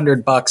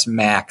 $200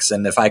 max.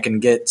 And if I can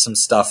get some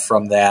stuff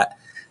from that,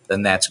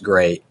 then that's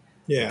great.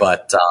 Yeah.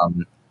 But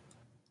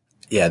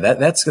yeah,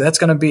 that's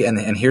going to be,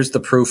 and here's the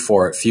proof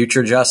for it.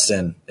 Future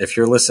Justin, if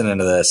you're listening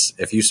to this,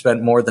 if you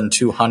spent more than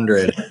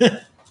 200,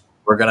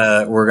 we're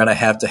gonna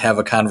have to have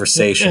a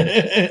conversation.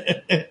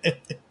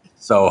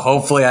 So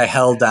hopefully I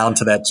held down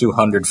to that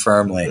 200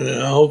 firmly.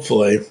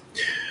 Hopefully.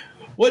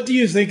 What do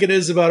you think it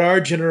is about our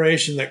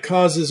generation that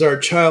causes our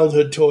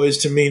childhood toys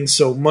to mean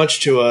so much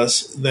to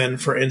us than,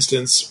 for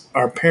instance,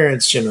 our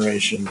parents'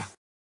 generation?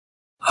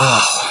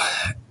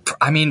 Oh,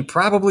 I mean,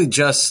 probably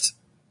just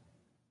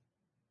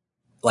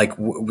like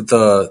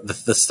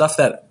the stuff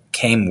that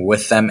came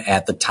with them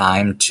at the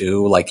time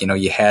too. Like,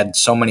 you had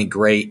so many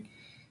great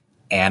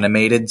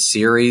animated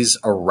series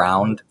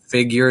around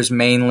figures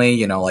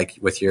mainly, like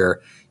with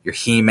your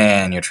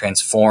He-Man, your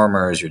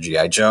Transformers, your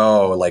G.I.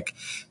 Joe, like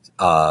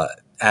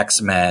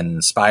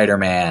X-Men,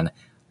 Spider-Man,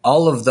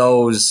 all of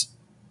those,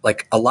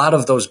 like a lot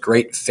of those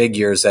great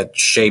figures that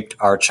shaped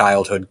our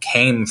childhood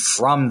came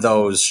from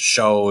those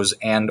shows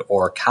and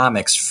or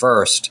comics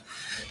first.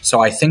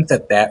 So I think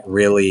that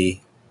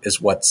really is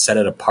what set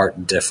it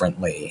apart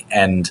differently.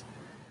 And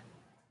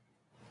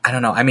I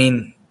don't know. I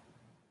mean,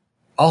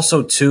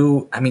 also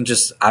too, I mean,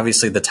 just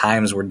obviously the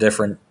times were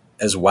different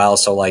as well.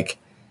 So like,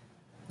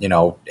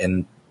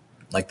 in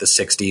like the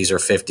 60s or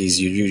 50s,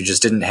 you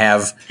just didn't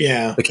have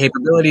the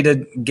capability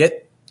to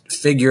get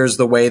figures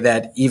the way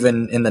that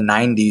even in the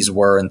 90s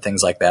were and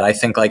things like that. I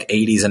think like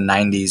 80s and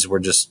 90s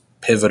were just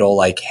pivotal.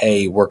 Like,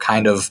 hey, we're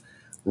kind of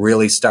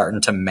really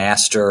starting to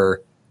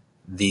master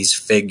these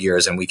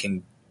figures and we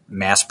can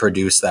mass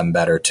produce them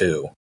better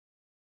too.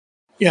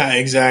 Yeah,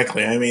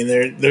 exactly. I mean,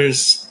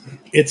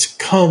 it's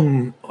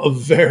come a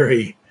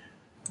very,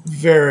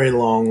 very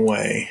long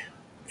way.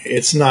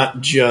 It's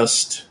not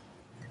just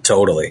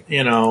totally,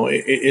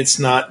 it's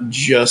not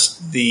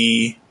just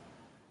the,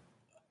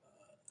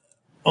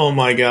 oh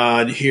my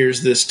God,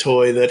 here's this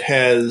toy that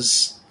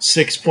has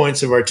 6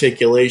 points of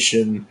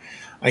articulation.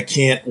 I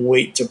can't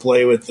wait to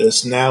play with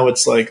this. Now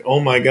it's like, oh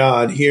my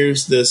God,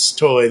 here's this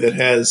toy that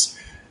has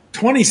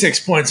 26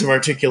 points of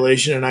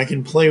articulation and I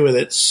can play with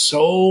it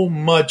so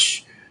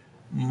much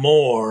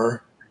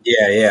more.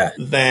 Yeah.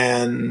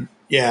 Than,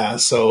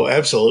 so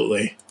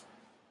absolutely.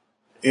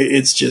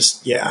 It's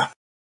just,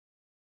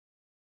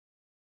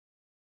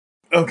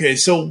 Okay,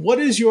 so what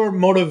is your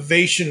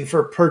motivation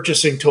for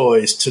purchasing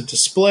toys? To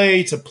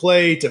display, to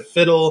play, to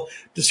fiddle?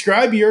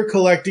 Describe your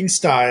collecting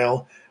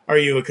style. Are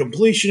you a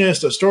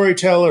completionist, a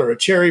storyteller, a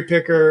cherry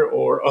picker,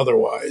 or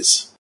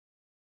otherwise?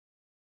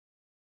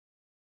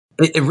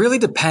 It really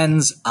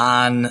depends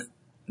on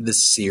the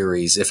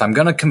series. If I'm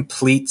going to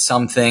complete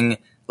something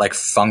like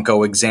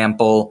Funko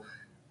example,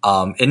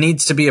 it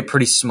needs to be a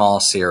pretty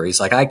small series.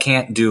 Like I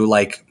can't do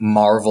like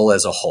Marvel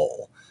as a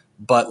whole.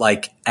 But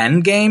like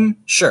Endgame,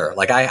 sure.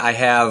 Like I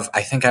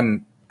think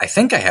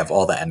I have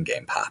all the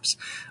Endgame pops,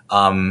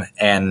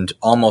 and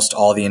almost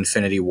all the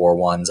Infinity War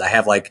ones. I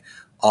have like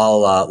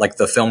all like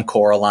the film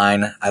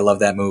Coraline. I love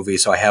that movie,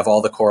 so I have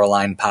all the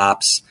Coraline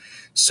pops.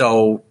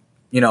 So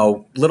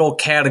little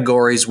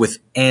categories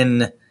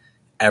within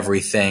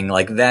everything.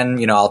 Like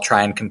then I'll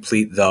try and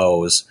complete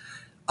those.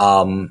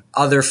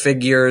 Other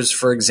figures,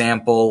 for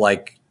example,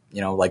 like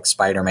like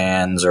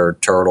Spider-Man's or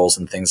Turtles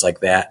and things like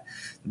that.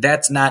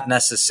 That's not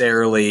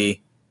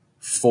necessarily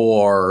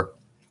for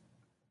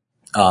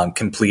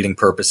completing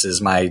purposes.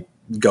 My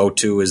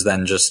go-to is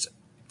then just,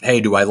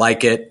 hey, do I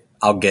like it?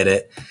 I'll get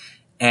it.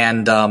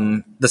 And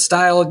the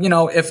style,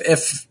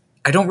 if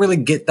I don't really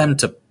get them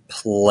to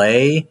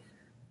play,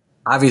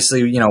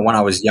 obviously, when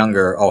I was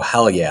younger, oh,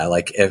 hell yeah.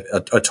 Like if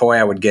a toy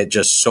I would get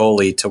just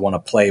solely to want to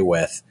play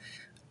with.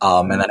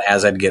 And then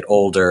as I'd get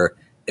older,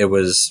 it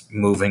was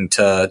moving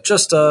to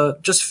just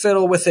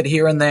fiddle with it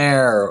here and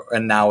there.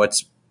 And now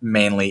it's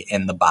mainly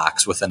in the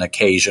box with an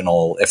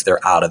occasional, if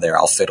they're out of there,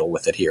 I'll fiddle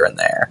with it here and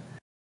there.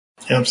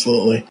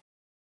 Absolutely.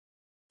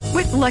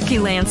 With Lucky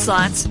Land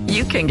Slots,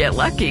 you can get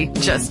lucky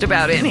just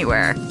about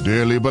anywhere.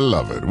 Dearly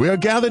beloved, we are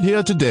gathered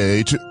here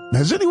today to...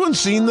 Has anyone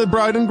seen the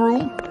bride and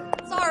groom?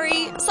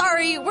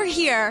 Sorry, we're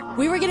here.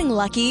 We were getting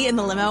lucky in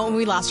the limo and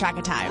we lost track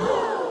of time.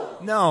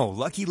 No,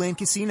 Lucky Land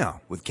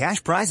Casino, with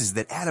cash prizes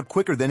that add up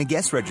quicker than a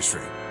guest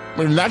registry.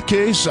 In that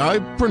case, I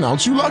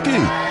pronounce you lucky.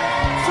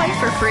 Play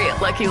for free at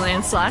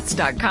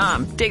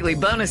LuckyLandSlots.com. Daily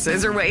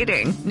bonuses are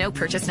waiting. No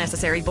purchase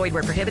necessary. Void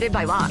where prohibited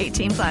by law.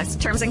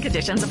 18+. Terms and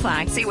conditions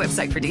apply. See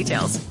website for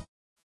details.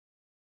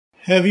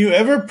 Have you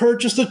ever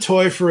purchased a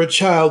toy for a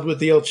child with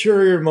the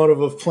ulterior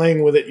motive of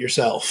playing with it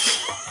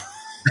yourself?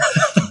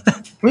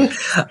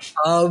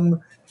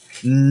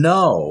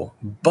 No,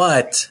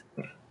 but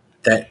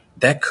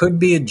that could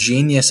be a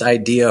genius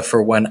idea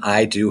for when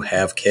I do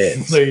have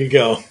kids. There you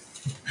go.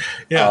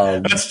 Yeah,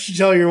 that's what you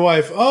tell your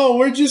wife. Oh,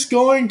 we're just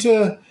going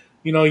to,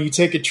 you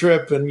take a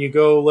trip and you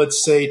go,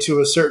 let's say, to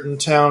a certain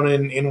town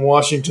in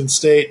Washington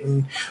State,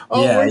 and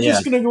we're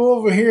just going to go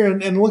over here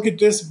and look at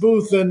this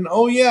booth, and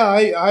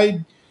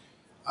I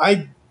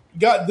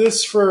got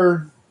this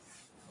for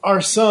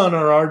our son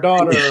or our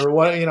daughter or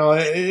what,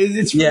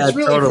 it's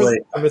really totally.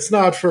 for them. It's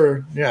not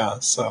for,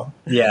 so.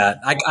 Yeah.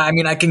 I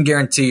mean, I can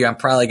guarantee you I'm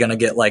probably going to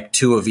get like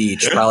 2 of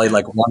each, probably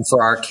like one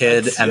for our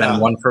kid and then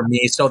one for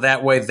me. So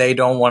that way they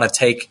don't want to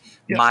take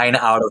mine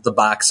out of the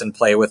box and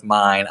play with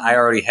mine. I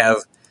already have,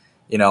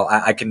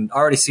 I can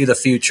already see the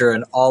future,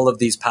 and all of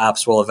these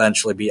Pops will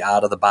eventually be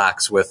out of the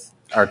box with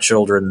our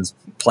children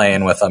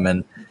playing with them.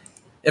 And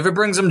if it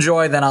brings them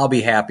joy, then I'll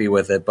be happy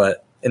with it.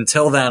 But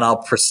until then, I'll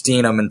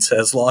pristine them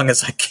as long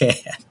as I can.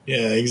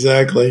 Yeah,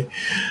 exactly.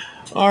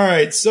 All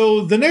right.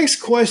 So the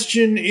next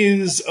question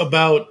is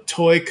about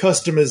toy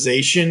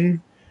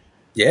customization.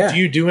 Yeah. Do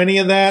you do any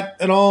of that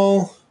at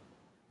all?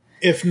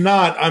 If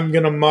not, I'm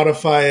going to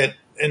modify it,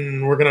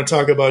 and we're going to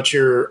talk about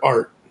your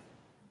art.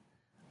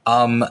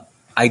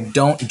 I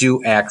don't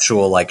do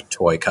actual like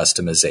toy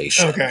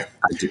customization. Okay.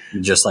 I do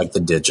just like the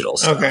digital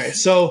stuff. Okay.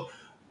 So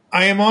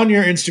I am on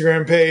your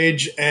Instagram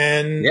page,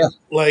 and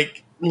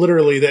like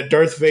literally that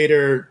Darth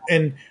Vader,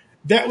 and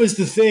that was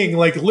the thing.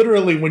 Like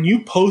literally when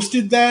you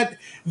posted that,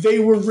 they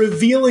were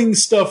revealing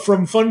stuff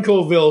from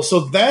Funkoville.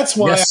 So that's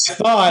why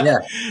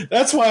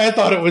that's why I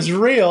thought it was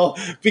real,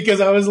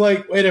 because I was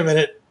like, wait a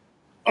minute.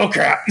 Oh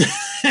crap.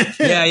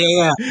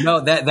 Yeah.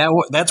 No,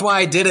 that's why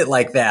I did it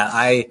like that.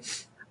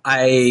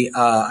 I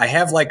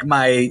have like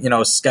my,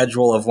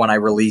 schedule of when I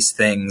release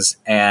things,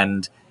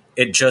 and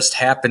it just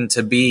happened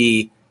to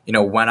be,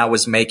 when I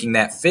was making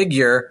that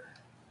figure,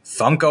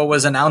 Funko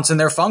was announcing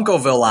their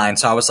Funkoville line.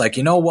 So I was like,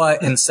 you know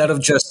what, instead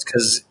of just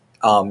because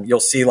you'll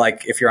see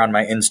like if you're on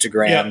my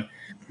Instagram,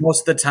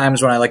 most of the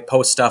times when I like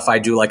post stuff, I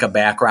do like a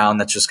background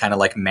that just kind of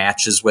like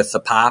matches with the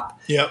pop.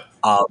 Yep.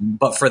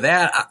 But for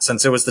that,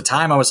 since it was the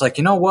time, I was like,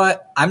 you know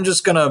what, I'm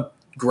just going to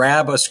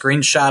grab a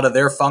screenshot of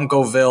their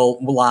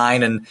Funkoville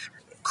line and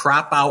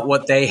crop out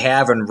what they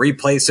have and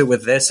replace it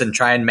with this and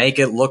try and make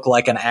it look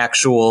like an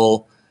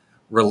actual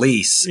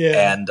release.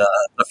 Yeah. And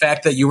the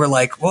fact that you were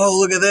like, whoa,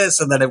 look at this,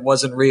 and then it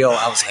wasn't real,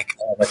 I was like,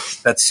 oh,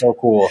 that's so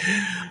cool.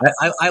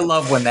 I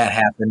love when that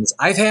happens.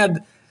 I've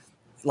had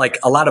like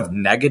a lot of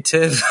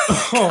negative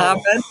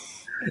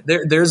comments.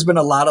 There's been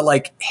a lot of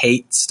like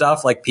hate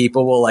stuff. Like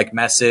people will like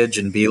message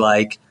and be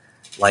like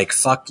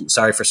fuck you.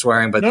 Sorry for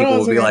swearing, but people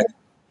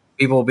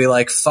will be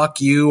like,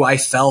 fuck you, I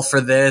fell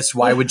for this,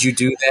 why would you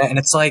do that? And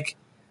it's like,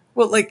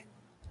 well, like,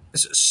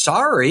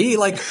 sorry,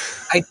 like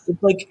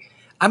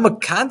I'm a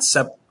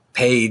concept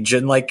page,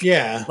 and like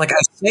I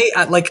say,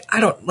 I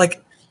don't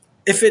like,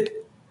 if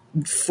it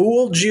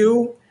fooled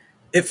you,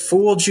 it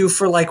fooled you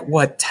for like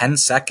what, 10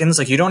 seconds?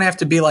 Like you don't have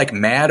to be like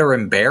mad or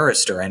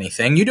embarrassed or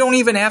anything. You don't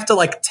even have to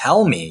like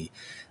tell me.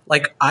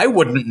 Like I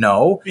wouldn't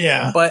know.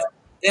 Yeah. But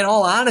in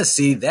all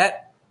honesty,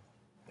 that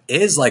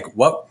is like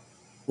what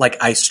like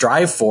I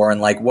strive for,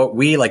 and like what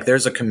we like,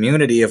 there's a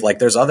community of like,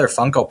 there's other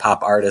Funko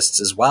Pop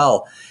artists as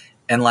well.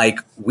 And like,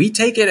 we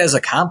take it as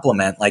a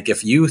compliment. Like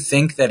if you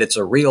think that it's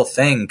a real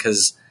thing,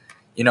 cause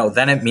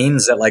then it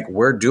means that like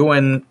we're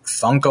doing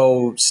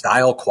Funko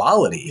style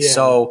quality. Yeah.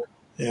 So,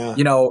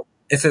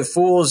 if it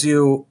fools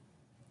you,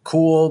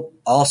 cool.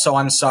 Also,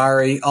 I'm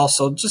sorry.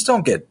 Also, just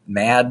don't get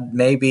mad.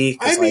 Maybe.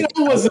 I mean,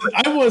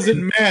 I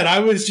wasn't mad. I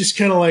was just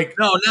kind of like,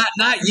 no,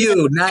 not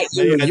you.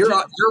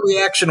 Your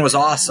reaction was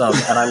awesome,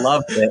 and I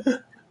loved it.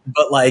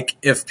 But like,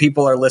 if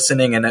people are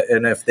listening and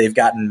if they've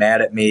gotten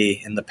mad at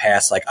me in the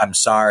past, like, I'm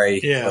sorry.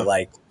 Yeah. But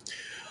like,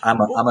 I'm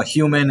a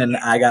human and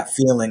I got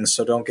feelings,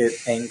 so don't get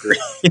angry.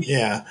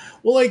 Yeah.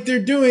 Well, like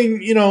they're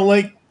doing,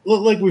 like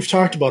we've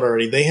talked about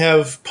already, they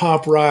have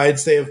pop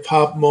rides, they have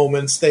pop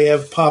moments, they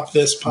have pop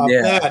this, pop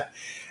that.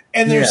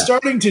 And they're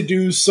starting to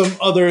do some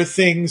other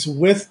things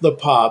with the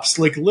pops.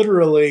 Like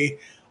literally,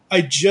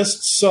 I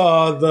just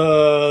saw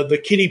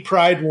the Kitty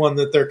Pryde one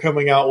that they're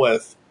coming out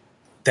with.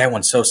 That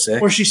one's so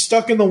sick. Where she's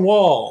stuck in the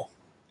wall.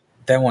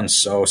 That one's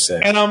so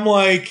sick. And I'm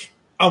like,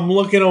 I'm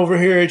looking over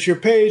here at your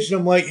page, and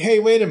I'm like, hey,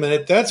 wait a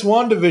minute, that's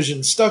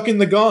WandaVision, stuck in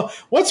the gong.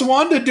 What's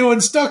Wanda doing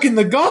stuck in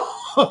the gong?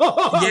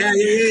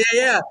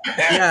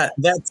 Yeah.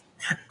 That's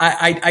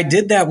I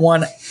did that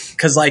one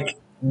because like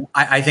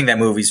I think that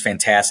movie's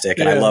fantastic,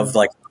 and I love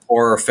like the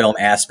horror film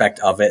aspect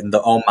of it and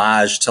the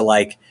homage to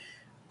like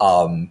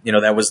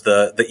that was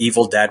the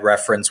Evil Dead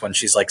reference when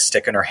she's like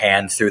sticking her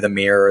hand through the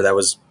mirror. That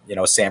was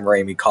Sam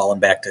Raimi calling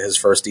back to his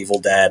first Evil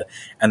Dead,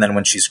 and then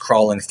when she's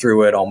crawling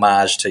through it,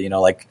 homage to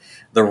like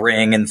The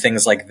Ring and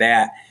things like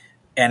that.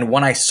 And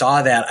when I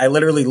saw that, I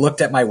literally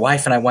looked at my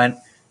wife and I went,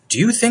 do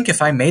you think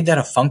if I made that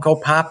a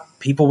Funko Pop,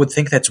 people would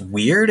think that's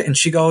weird? And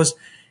she goes,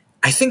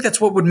 I think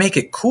that's what would make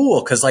it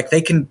cool, because like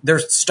they're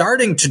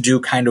starting to do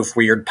kind of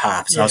weird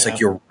pops. And I was like,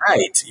 you're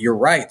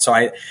right. So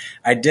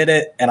I did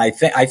it, and I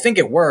think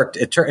it worked.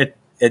 It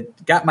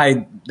got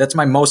that's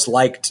my most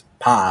liked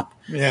pop.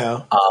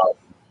 Yeah.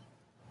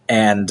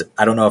 And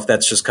I don't know if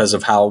that's just because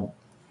of how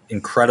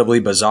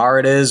incredibly bizarre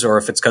it is, or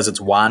if it's because it's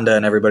Wanda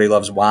and everybody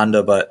loves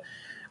Wanda, but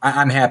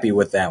I'm happy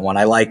with that one.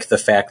 I like the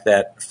fact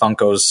that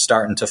Funko's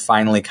starting to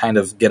finally kind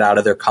of get out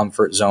of their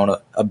comfort zone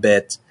a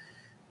bit.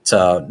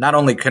 To not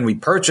only can we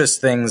purchase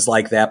things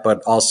like that,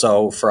 but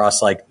also for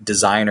us like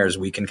designers,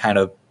 we can kind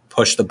of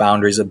push the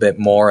boundaries a bit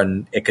more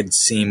and it could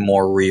seem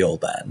more real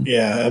then.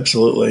 Yeah,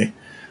 absolutely.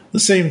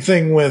 The same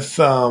thing with,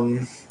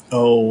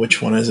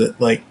 which one is it?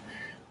 Like,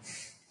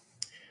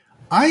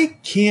 I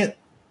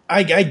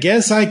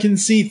guess I can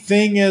see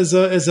Thing as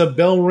a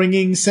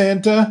bell-ringing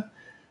Santa,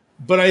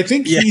 but I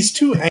think he's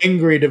too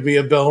angry to be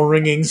a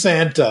bell-ringing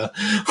Santa.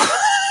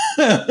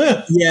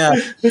 Yeah,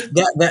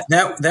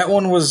 that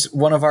one was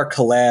one of our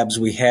collabs.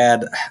 We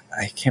had,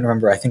 I can't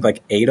remember, I think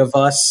like 8 of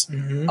us.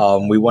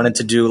 Mm-hmm. We wanted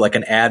to do like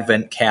an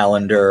advent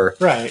calendar,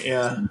 right?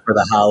 Yeah, for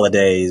the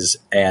holidays,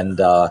 and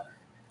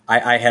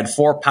I had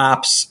 4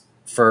 pops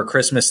for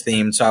Christmas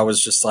themed. So I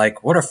was just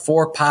like, "What are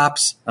 4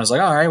 pops?" I was like,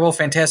 "All right, well,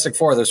 Fantastic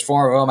Four. There's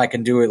 4 of them. I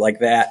can do it like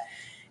that."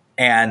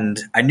 And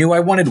I knew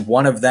I wanted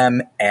one of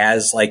them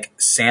as like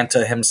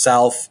Santa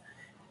himself.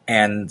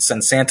 And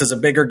since Santa's a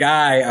bigger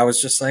guy, I was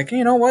just like,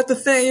 you know what, the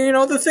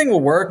thing will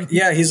work.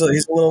 Yeah, he's a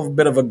little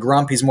bit of a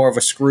grump. He's more of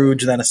a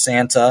Scrooge than a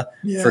Santa,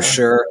 for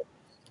sure.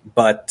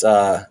 But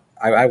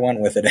I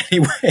went with it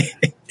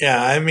anyway.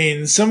 Yeah, I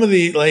mean, some of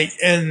the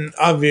and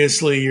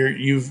obviously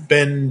you've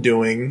been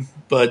doing,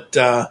 but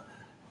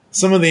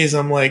some of these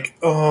I'm like,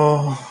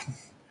 oh,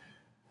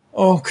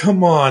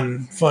 come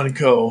on,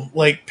 Funko,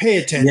 like pay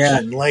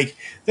attention. Yeah. Like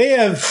they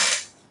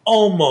have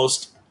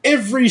almost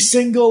every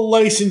single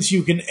license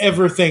you can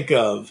ever think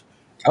of.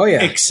 Oh,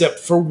 yeah. Except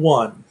for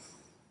one.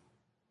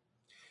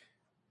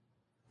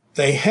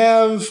 They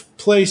have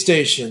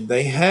PlayStation.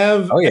 They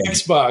have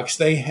Xbox.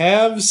 They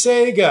have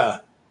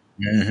Sega.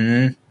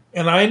 Mm-hmm.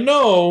 And I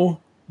know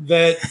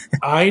that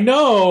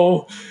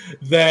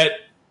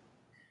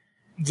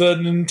the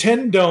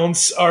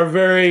Nintendon'ts are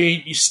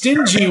very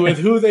stingy with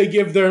who they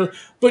give their...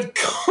 But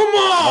come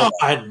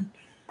on!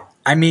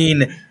 I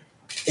mean...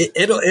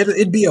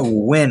 It'd be a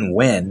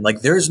win-win.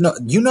 Like there's no,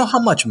 you know how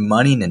much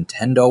money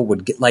Nintendo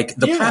would get. Like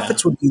the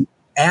profits would be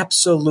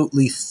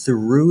absolutely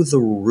through the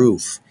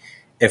roof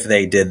if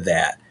they did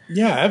that.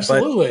 Yeah,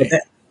 absolutely.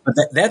 But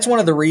that's one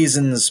of the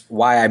reasons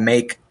why I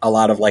make a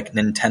lot of like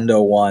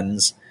Nintendo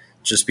ones,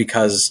 just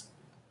because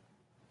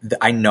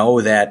I know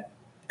that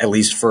at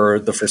least for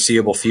the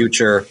foreseeable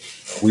future,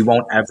 we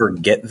won't ever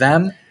get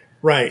them.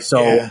 Right.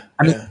 So,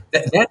 I mean,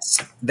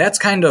 that's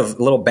kind of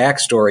a little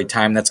backstory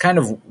time. That's kind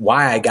of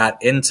why I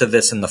got into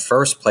this in the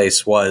first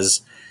place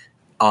was,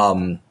 I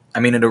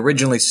mean, it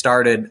originally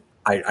started,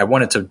 I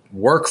wanted to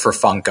work for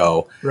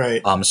Funko.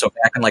 Right. So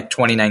back in like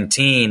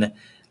 2019,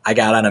 I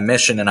got on a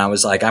mission and I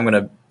was like, I'm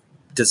going to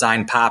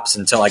design pops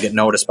until I get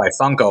noticed by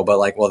Funko. But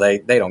like, well, they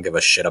don't give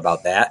a shit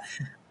about that.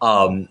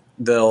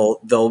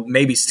 They'll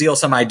maybe steal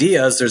some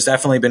ideas. There's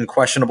definitely been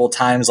questionable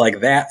times like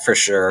that for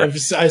sure.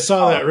 I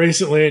saw that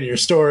recently in your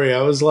story.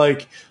 I was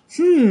like,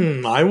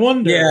 I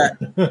wonder.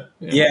 Yeah.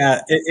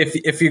 Yeah.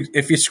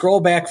 If you scroll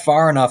back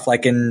far enough,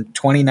 like in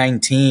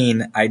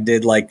 2019, I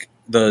did like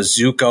the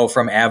Zuko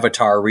from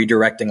Avatar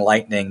redirecting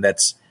lightning.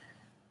 That's,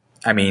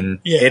 I mean,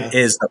 it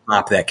is the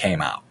pop that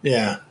came out.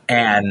 Yeah.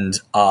 And,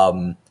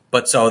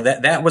 but so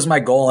that was my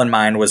goal in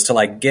mind, was to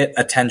like get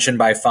attention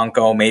by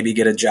Funko, maybe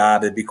get a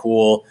job. It'd be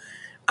cool.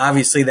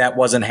 Obviously that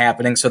wasn't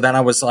happening. So then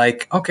I was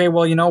like, okay,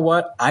 well, you know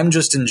what? I'm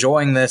just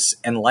enjoying this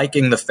and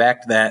liking the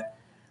fact that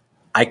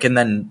I can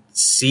then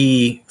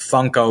see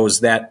Funkos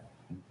that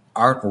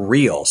aren't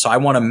real. So I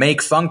want to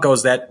make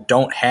Funkos that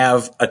don't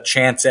have a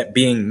chance at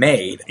being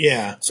made.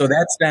 Yeah. So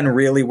that's then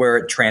really where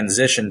it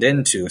transitioned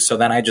into. So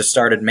then I just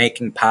started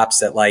making pops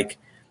that like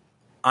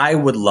I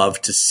would love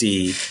to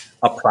see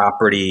a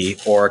property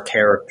or a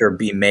character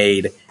be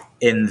made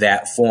in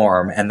that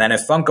form. And then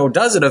if Funko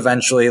does it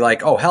eventually,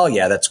 like, oh, hell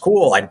yeah, that's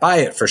cool. I'd buy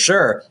it for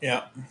sure.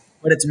 Yeah.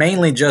 But it's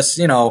mainly just,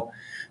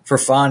 for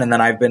fun. And then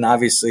I've been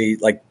obviously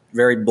like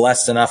very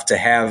blessed enough to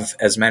have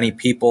as many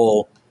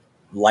people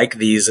like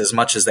these as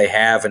much as they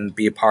have and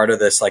be a part of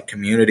this like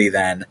community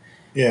then.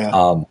 Yeah.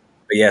 But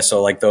yeah,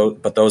 so like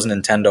those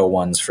Nintendo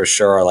ones for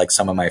sure are like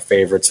some of my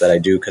favorites that I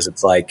do. 'Cause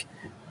it's like,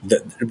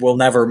 we'll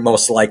never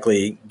most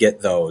likely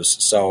get those.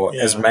 So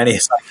as many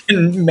as I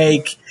can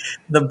make,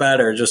 the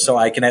better, just so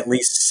I can at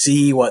least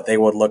see what they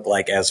would look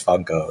like as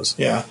Funkos.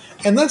 Yeah.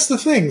 And that's the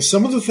thing.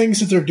 Some of the things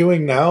that they're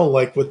doing now,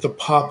 like with the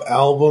pop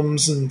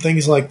albums and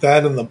things like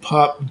that, and the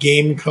pop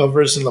game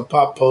covers and the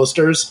pop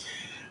posters,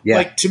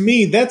 like to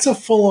me, that's a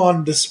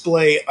full-on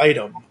display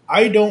item.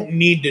 I don't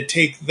need to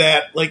take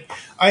that. Like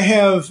I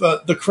have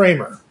the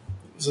Kramer.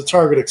 It's a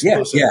Target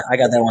exclusive. Yeah, I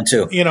got that one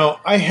too.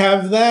 I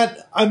have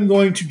that. I'm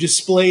going to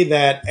display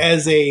that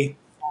as a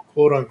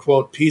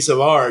quote-unquote piece of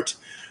art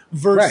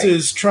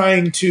versus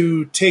trying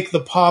to take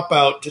the pop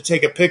out to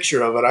take a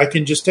picture of it. I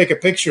can just take a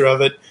picture of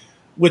it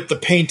with the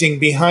painting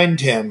behind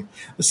him.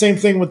 The same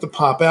thing with the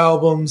pop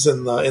albums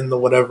and the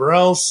whatever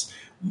else.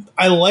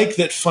 I like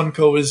that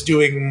Funko is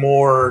doing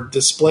more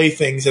display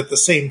things at the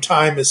same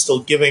time as still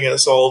giving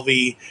us all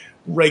the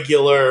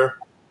regular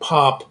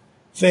pop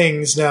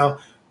things. Now,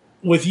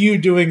 with you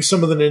doing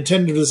some of the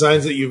Nintendo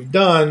designs that you've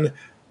done,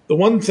 the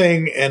one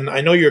thing, and I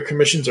know your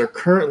commissions are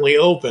currently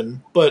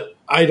open, but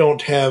I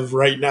don't have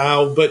right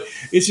now, but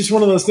it's just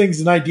one of those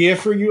things, an idea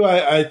for you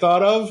I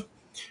thought of.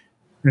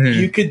 Mm-hmm.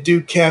 You could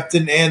do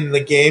Captain N, the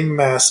Game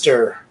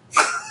Master.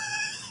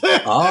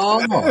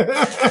 Oh,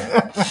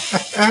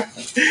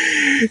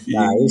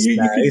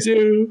 nice.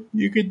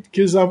 You could,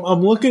 because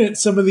I'm looking at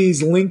some of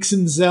these Links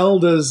and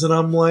Zeldas, and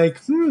I'm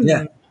like,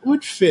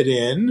 would fit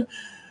in.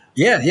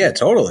 Yeah,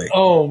 totally.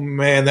 Oh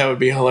man, that would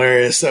be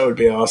hilarious. That would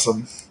be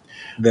awesome.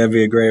 That'd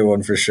be a great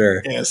one for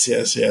sure.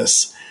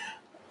 Yes.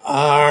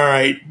 All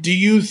right. Do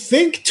you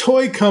think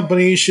toy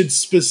companies should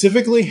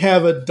specifically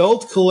have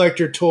adult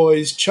collector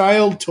toys,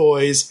 child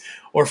toys,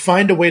 or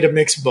find a way to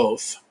mix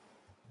both?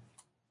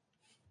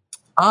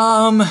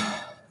 I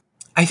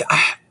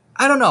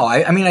don't know.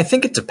 I mean, I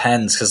think it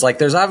depends because, like,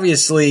 there's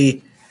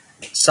obviously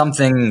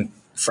something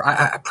for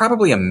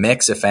probably a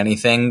mix, if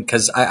anything,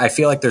 because I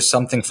feel like there's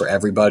something for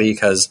everybody.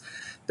 Because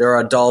there are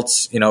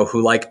adults,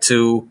 who like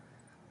to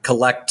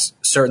collect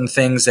certain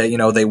things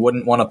that they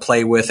wouldn't want to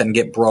play with and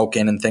get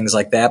broken and things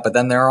like that. But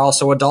then there are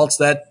also adults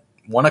that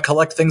want to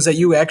collect things that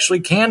you actually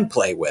can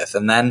play with.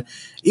 And then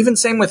even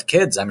same with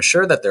kids. I'm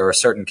sure that there are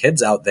certain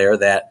kids out there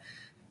that,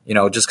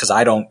 just because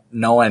I don't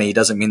know any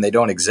doesn't mean they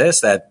don't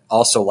exist, that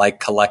also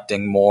like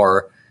collecting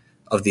more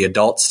of the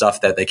adult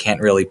stuff that they can't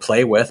really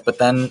play with, but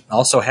then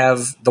also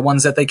have the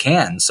ones that they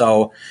can.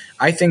 So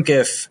I think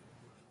if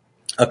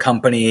a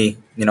company,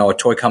 a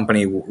toy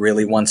company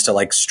really wants to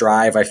like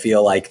strive, I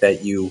feel like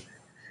that you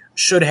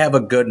should have a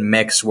good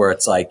mix where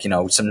it's like,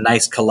 some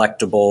nice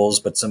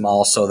collectibles, but some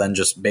also then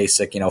just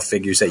basic,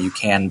 figures that you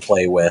can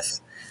play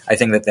with. I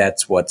think that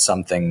that's what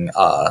something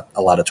a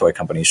lot of toy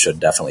companies should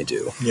definitely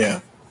do. Yeah,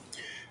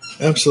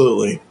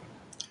 absolutely.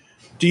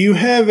 Do you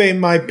have a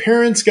 "my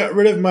parents got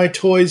rid of my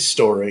toys"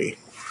 story?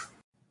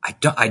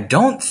 I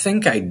don't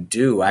think I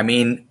do. I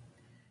mean,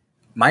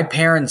 my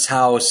parents'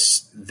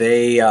 house,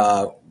 they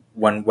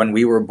when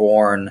we were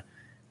born,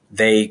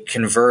 they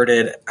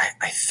converted,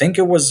 I think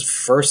it was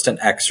first an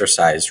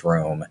exercise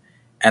room,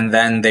 and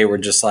then they were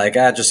just like,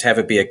 just have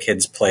it be a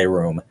kid's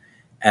playroom.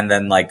 And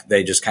then like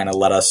they just kind of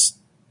let us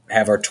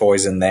have our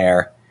toys in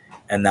there.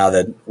 And now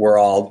that we're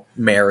all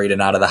married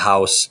and out of the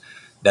house,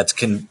 that's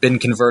been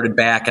converted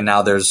back, and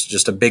now there's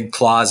just a big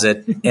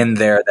closet in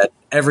there that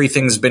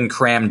everything's been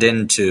crammed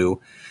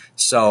into.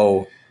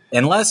 So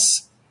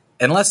unless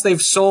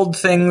they've sold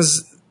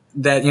things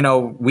that,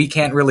 we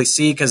can't really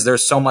see because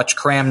there's so much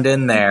crammed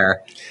in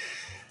there,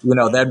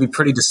 that'd be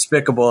pretty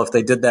despicable if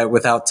they did that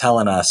without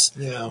telling us.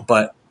 Yeah.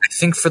 But I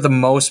think for the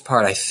most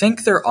part, I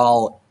think they're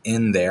all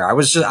in there.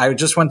 I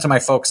just went to my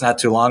folks not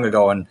too long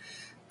ago and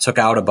took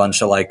out a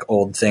bunch of like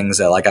old things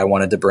that like I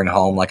wanted to bring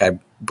home. Like I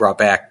brought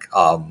back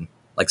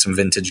like some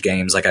vintage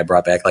games. Like I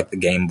brought back like the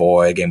Game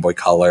Boy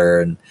Color,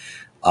 and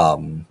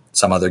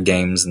some other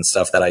games and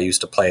stuff that I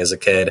used to play as a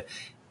kid.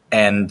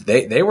 And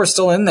they were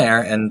still in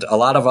there, and a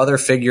lot of other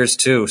figures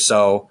too.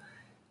 So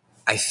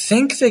I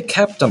think they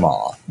kept them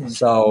all.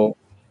 So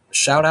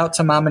shout out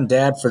to Mom and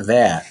Dad for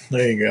that.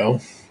 There you go.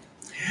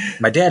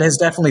 My dad has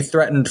definitely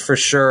threatened for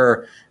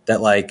sure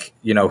that, like,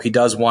 he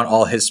does want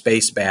all his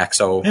space back.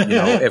 So,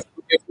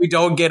 if we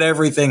don't get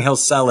everything, he'll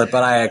sell it.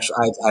 But I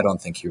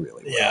don't think he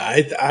really will.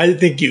 Yeah, I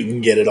think you can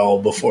get it all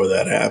before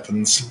that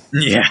happens.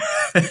 Yeah.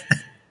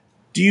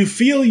 Do you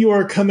feel you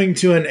are coming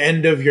to an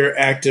end of your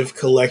active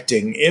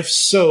collecting? If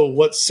so,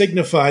 what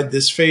signified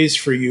this phase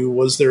for you?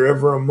 Was there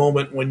ever a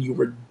moment when you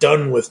were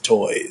done with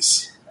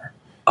toys?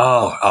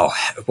 Oh,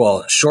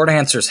 well, short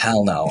answer is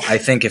hell no. I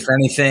think if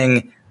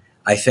anything,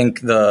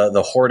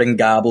 the hoarding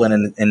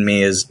goblin in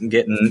me is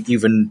getting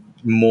even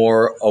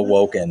more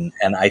awoken,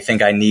 and I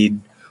think I need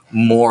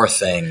more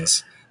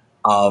things.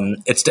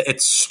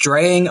 It's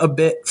straying a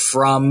bit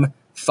from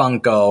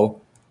Funko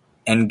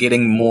and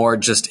getting more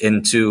just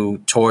into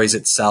toys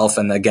itself.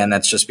 And again,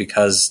 that's just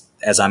because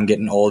as I'm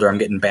getting older, I'm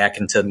getting back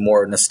into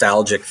more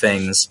nostalgic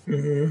things.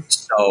 Mm-hmm.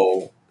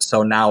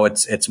 So now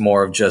it's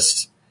more of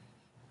just,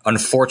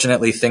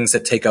 unfortunately, things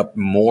that take up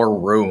more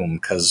room,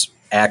 because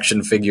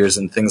action figures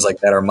and things like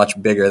that are much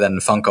bigger than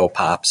Funko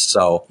Pops.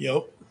 So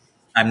yep.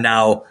 I'm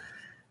now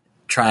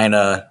trying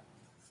to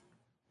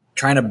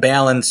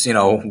balance,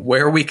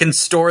 where we can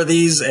store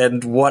these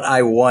and what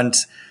I want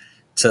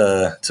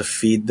to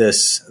feed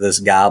this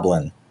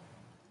goblin.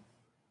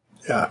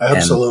 Yeah,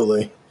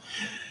 absolutely.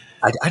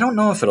 And I don't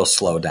know if it'll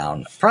slow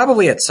down.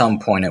 Probably at some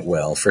point it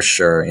will, for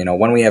sure.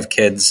 When we have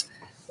kids,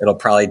 it'll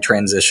probably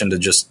transition to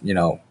just,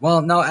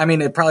 well, no, I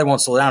mean, it probably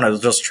won't slow down. It'll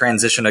just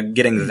transition to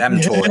getting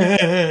them toys.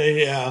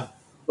 Yeah.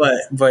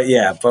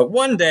 But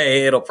one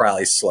day it'll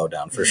probably slow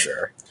down for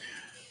sure.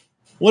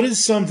 What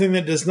is something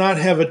that does not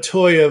have a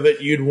toy of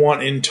it you'd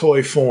want in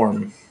toy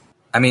form?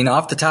 I mean,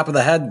 off the top of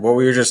the head, what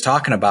we were just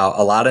talking about,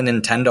 a lot of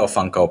Nintendo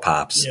Funko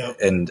Pops. Yep.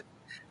 And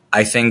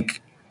I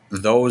think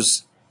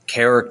those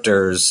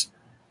characters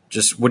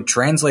just would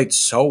translate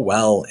so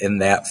well in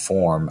that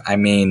form. I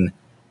mean,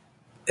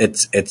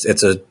 it's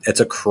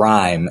a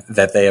crime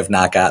that they have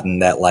not gotten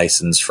that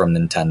license from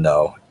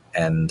Nintendo.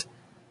 And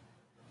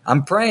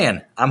I'm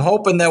praying. I'm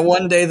hoping that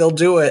one day they'll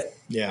do it.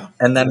 Yeah.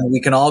 And then we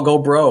can all go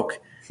broke.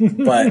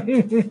 But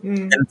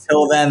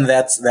until then,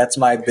 that's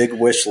my big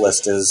wish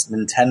list is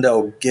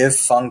Nintendo, give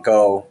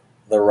Funko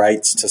the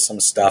rights to some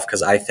stuff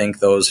because I think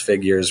those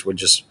figures would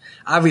just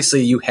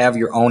obviously you have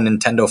your own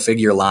Nintendo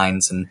figure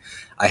lines, and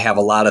I have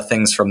a lot of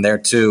things from there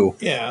too.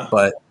 Yeah,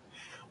 but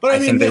I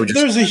mean,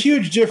 there's a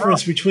huge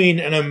difference between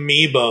an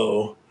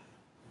Amiibo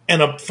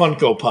and a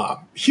Funko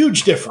Pop.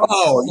 Huge difference.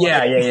 Oh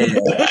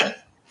yeah.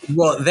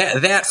 Well,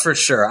 that for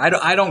sure.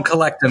 I don't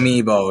collect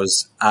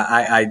Amiibos.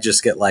 I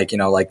just get like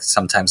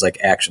sometimes like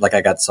action. Like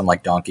I got some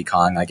like Donkey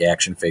Kong like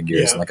action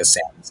figures and like a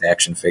Samus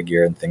action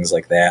figure and things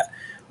like that.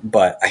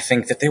 But I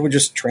think that they would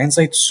just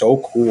translate so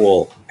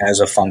cool as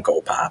a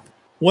Funko Pop.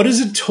 What is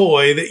a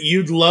toy that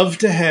you'd love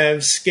to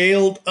have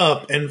scaled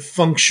up and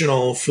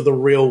functional for the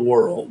real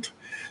world?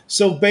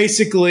 So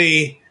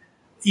basically,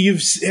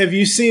 have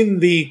you seen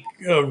the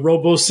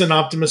Robosyn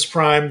Optimus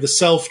Prime, the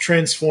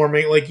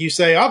self-transforming, like you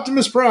say,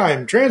 Optimus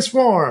Prime,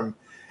 transform,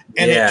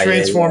 and it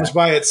transforms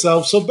by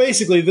itself. So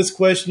basically, this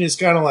question is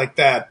kind of like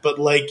that, but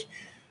like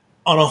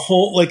on a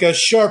whole, like a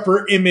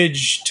sharper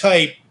image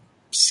type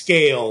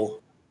scale.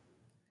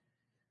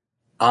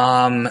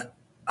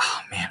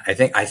 Oh man, I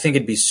think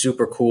it'd be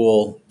super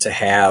cool to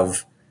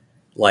have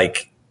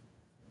like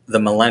the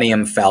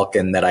Millennium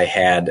Falcon that I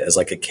had as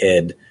like a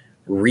kid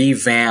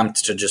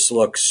revamped to just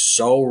look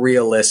so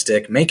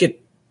realistic, make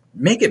it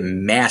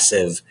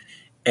massive,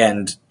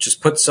 and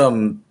just put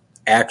some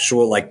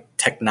actual like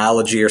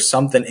technology or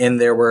something in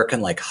there where it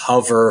can like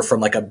hover from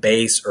like a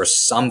base or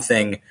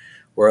something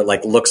where it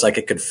like looks like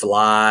it could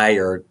fly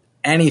or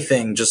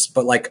anything,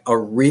 but like a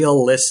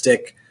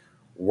realistic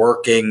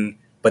working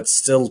but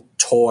still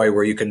toy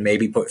where you can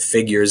maybe put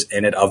figures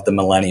in it of the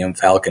Millennium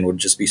Falcon would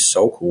just be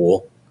so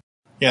cool.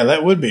 Yeah,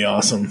 that would be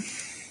awesome.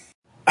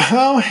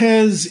 How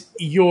has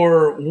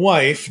your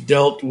wife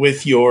dealt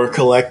with your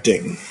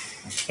collecting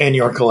and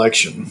your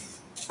collection?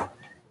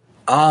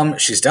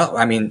 She's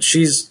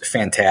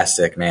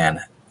fantastic,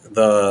 man.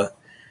 The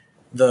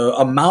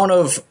amount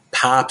of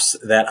pops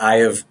that I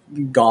have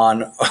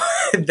gotten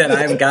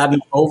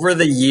over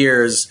the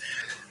years,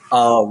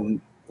 the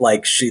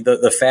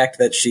fact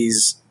that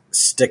she's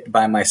sticked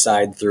by my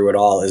side through it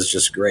all is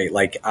just great.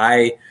 Like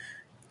I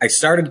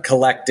started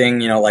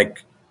collecting,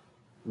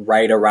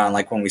 right around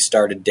like when we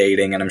started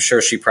dating, and I'm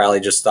sure she probably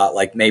just thought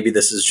like maybe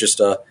this is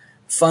just a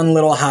fun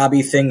little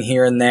hobby thing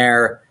here and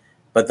there,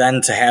 but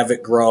then to have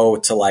it grow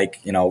to like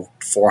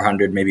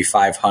 400 maybe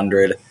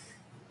 500,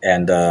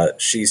 and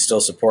she's still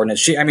supporting it.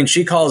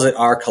 She calls it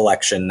our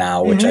collection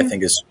now, which I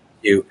think is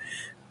cute.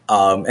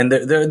 And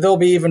there'll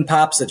be even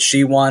pops that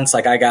she wants.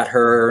 Like I got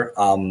her,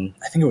 I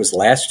think it was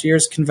last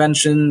year's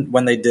convention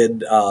when they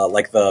did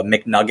like the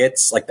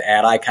McNuggets, like the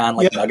ad icon,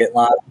 like Nugget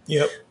line.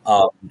 Yep.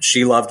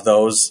 She loved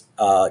those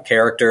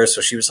characters,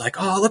 so she was like,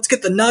 "Oh, let's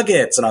get the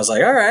Nuggets," and I was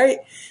like, "All right."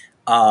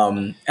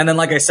 And then,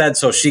 like I said,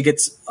 so she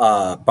gets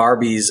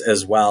Barbies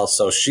as well.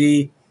 So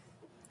she,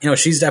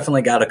 she's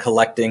definitely got a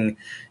collecting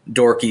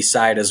dorky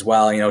side as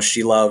well.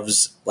 She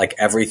loves like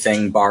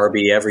everything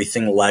Barbie,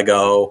 everything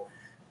Lego.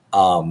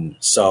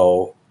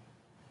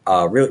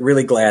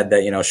 Really glad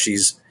that,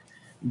 she's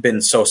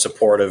been so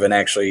supportive and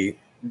actually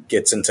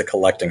gets into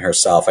collecting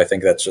herself. I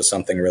think that's just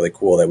something really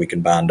cool that we can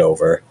bond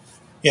over.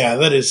 Yeah,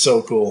 that is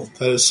so cool.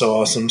 That is so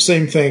awesome.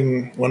 Same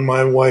thing when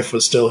my wife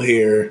was still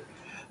here.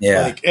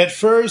 Yeah. Like at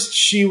first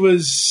she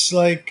was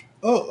like,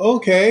 "Oh,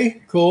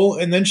 okay, cool."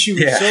 And then she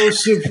was so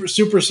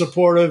super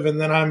supportive. And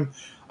then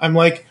I'm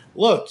like,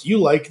 "Look, you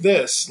like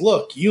this.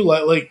 Look, you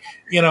like,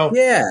 you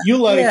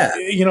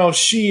like,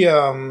 she,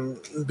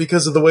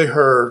 because of the way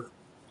her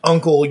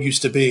uncle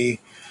used to be,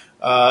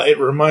 it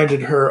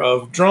reminded her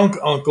of Drunk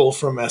Uncle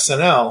from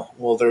SNL.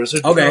 Well, there's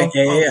a Drunk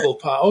Uncle.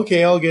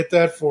 Okay, I'll get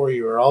that for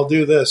you, or I'll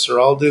do this,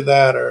 or I'll do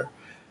that, or,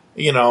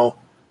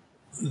 that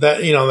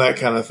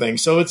kind of thing.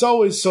 So it's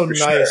always so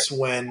nice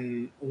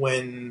when,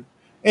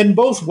 in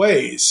both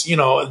ways,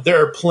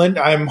 there are plenty.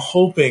 I'm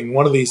hoping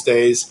one of these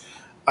days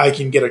I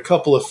can get a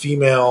couple of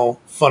female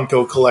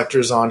Funko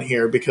collectors on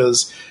here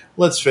because,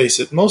 let's face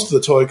it, most of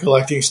the toy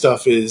collecting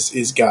stuff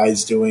is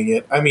guys doing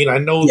it. I mean, I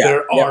know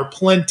there are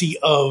plenty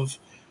of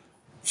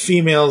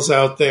females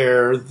out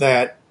there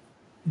that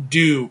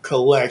do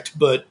collect,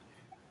 but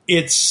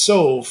it's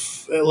so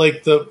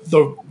like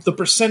the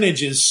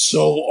percentage is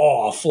so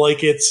off.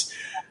 Like it's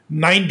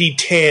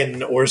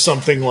 90-10 or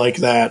something like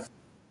that.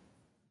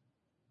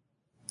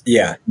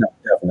 Yeah, no,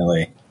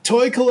 definitely.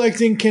 Toy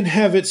collecting can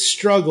have its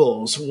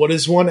struggles. What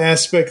is one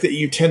aspect that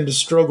you tend to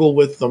struggle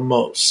with the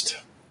most?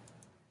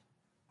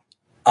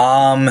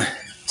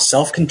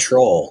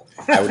 Self-control.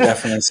 I would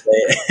definitely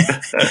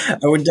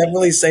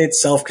say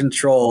it's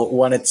self-control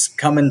when it's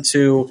coming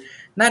to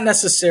not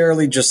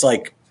necessarily just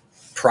like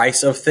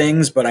price of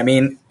things, but I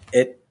mean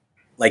it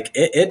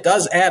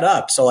does add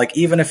up. So like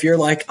even if you're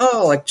like,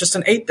 oh, like just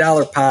an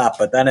 $8 pop,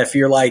 but then if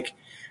you're like,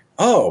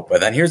 oh,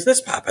 but then here's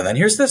this pop, and then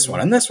here's this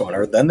one,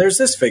 or then there's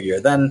this figure,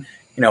 then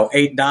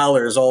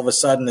 $8 all of a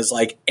sudden is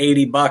like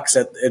 $80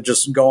 at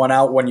just going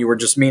out when you were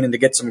just meaning to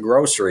get some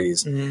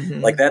groceries.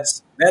 Mm-hmm. Like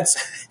that's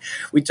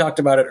we talked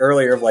about it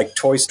earlier of like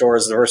toy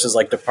stores versus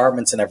like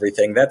departments and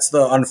everything. That's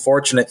the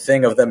unfortunate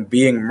thing of them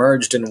being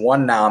merged in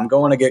one now. I'm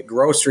going to get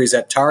groceries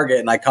at Target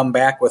and I come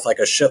back with like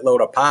a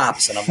shitload of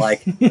Pops and I'm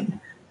like,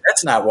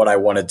 that's not what I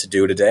wanted to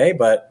do today,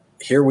 but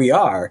here we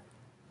are.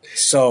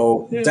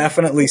 So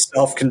definitely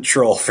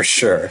self-control for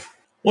sure.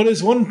 What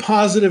is one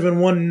positive and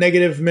one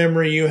negative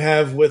memory you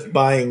have with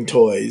buying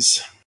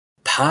toys?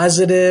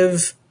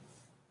 Positive,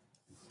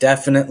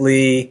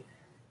 definitely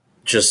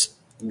just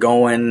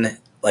going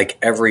like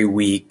every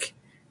week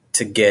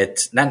to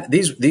get, not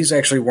these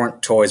actually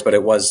weren't toys, but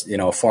it was,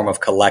 a form of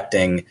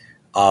collecting.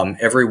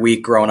 Every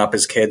week growing up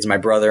as kids, my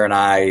brother and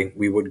I,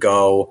 we would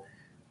go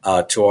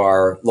to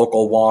our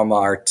local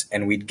Walmart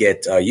and we'd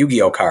get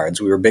Yu-Gi-Oh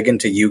cards. We were big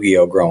into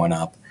Yu-Gi-Oh growing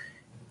up,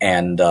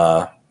 and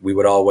we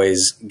would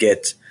always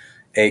get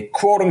a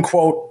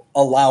quote-unquote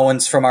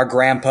allowance from our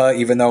grandpa,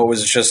 even though it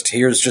was just,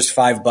 here's just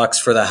 $5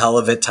 for the hell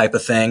of it type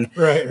of thing.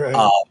 Right.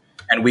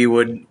 And we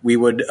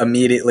would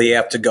immediately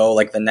have to go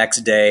like the next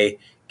day,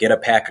 get a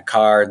pack of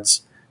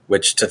cards,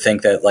 which to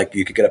think that like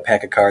you could get a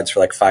pack of cards for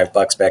like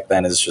 $5 back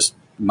then is just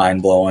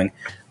mind-blowing.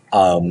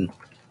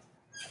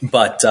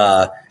 But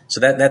so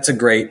that's a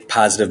great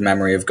positive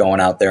memory of going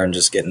out there and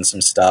just getting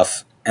some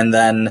stuff. And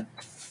then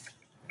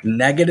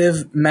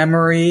negative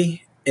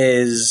memory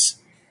is,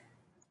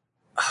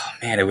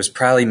 it was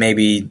probably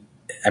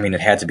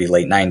it had to be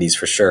late 90s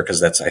for sure, because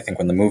that's, I think,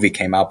 when the movie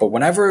came out. But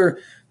whenever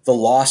The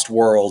Lost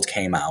World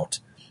came out,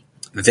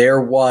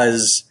 there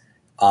was,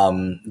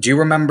 do you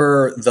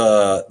remember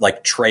the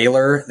like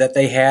trailer that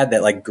they had,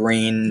 that like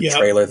green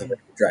trailer?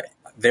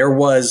 There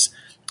was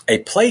a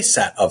play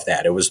set of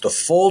that. It was the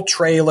full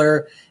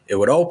trailer. It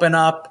would open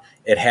up.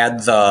 It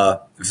had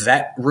the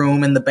vet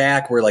room in the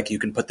back where like you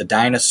can put the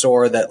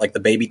dinosaur, that like the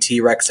baby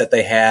T-Rex that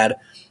they had.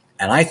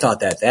 And I thought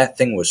that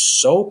thing was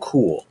so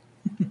cool.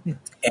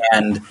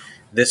 And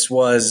this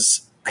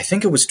was, I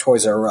think it was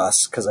Toys R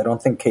Us, because I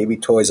don't think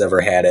KB Toys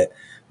ever had it.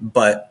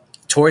 But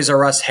Toys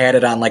R Us had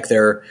it on like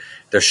their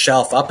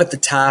shelf up at the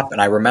top. And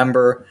I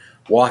remember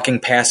walking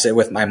past it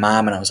with my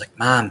mom, and I was like,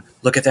 Mom,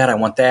 look at that. I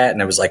want that.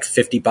 And it was like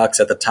 $50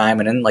 at the time.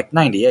 And in like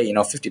 98,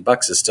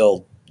 $50 is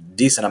still a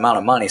decent amount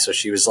of money. So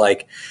she was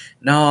like,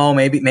 no,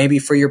 maybe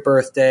for your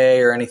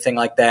birthday or anything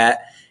like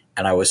that.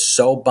 And I was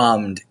so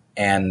bummed.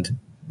 And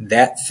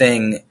that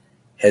thing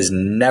has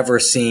never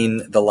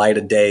seen the light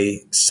of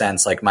day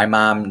since. Like my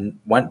mom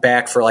went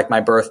back for like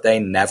my birthday,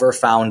 never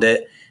found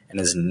it, and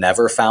has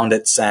never found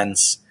it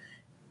since.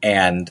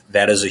 And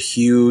that is a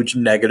huge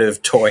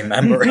negative toy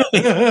memory.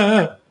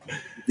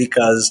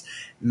 Because,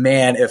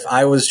 man, if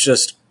I was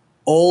just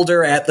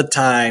older at the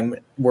time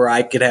where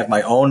I could have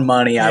my own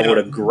money, I would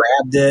have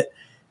grabbed it.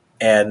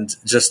 And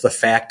just the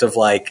fact of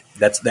like,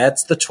 that's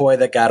the toy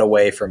that got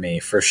away from me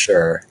for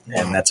sure.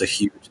 And that's a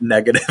huge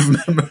negative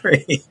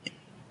memory.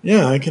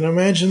 Yeah, I can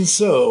imagine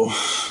so.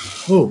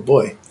 Oh,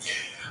 boy.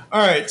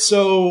 All right,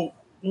 so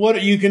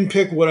you can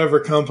pick whatever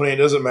company, it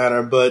doesn't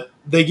matter, but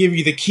they give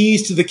you the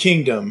keys to the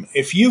kingdom.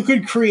 If you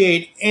could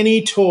create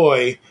any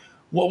toy,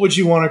 what would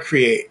you want to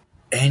create?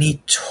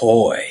 Any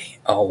toy?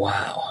 Oh,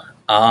 wow.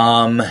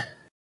 I'm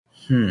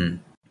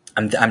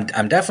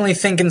definitely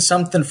thinking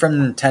something from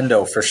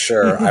Nintendo for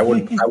sure. I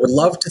would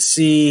love to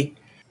see,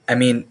 I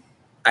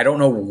don't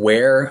know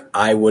where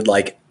I would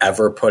like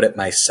ever put it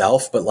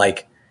myself, but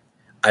like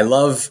I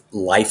love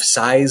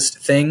life-sized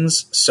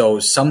things. So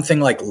something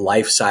like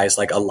life-size,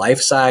 like a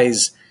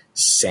life-size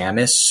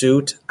Samus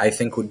suit, I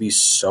think would be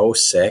so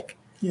sick.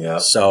 Yeah.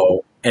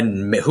 So,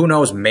 and who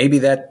knows, maybe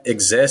that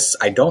exists.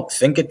 I don't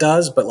think it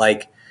does, but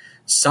like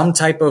some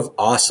type of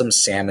awesome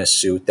Samus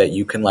suit that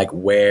you can like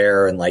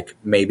wear and like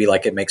maybe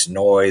like it makes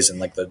noise and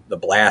like the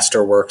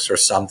blaster works or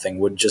something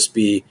would just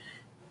be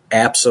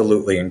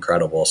absolutely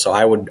incredible. So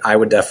I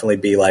would definitely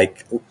be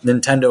like,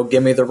 Nintendo,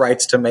 give me the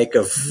rights to make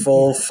a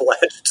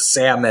full-fledged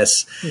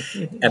Samus,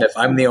 and if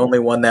I'm the only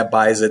one that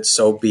buys it,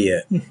 so be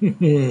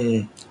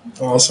it.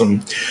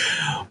 Awesome.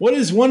 What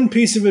is one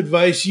piece of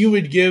advice you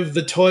would give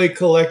the toy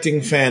collecting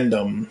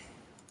fandom?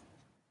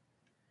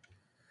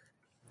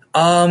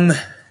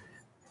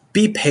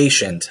 Be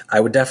patient. I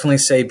would definitely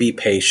say be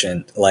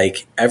patient.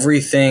 Like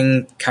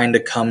everything kind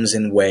of comes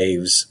in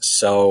waves.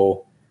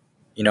 So,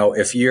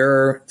 if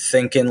you're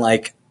thinking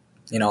like,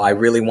 I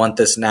really want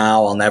this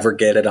now, I'll never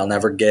get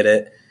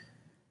it.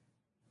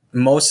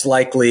 Most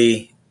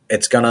likely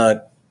it's going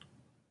to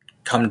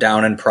come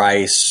down in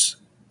price.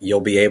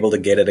 You'll be able to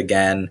get it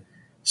again.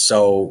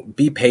 So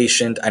be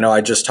patient. I know I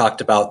just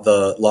talked about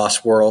the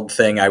Lost World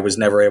thing. I was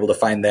never able to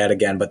find that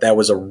again, but that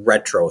was a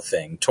retro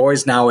thing.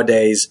 Toys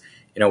nowadays,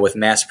 with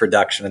mass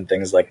production and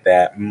things like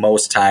that,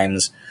 most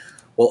times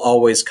will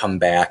always come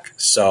back.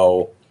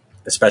 So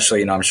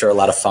especially, I'm sure a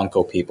lot of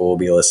Funko people will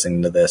be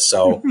listening to this.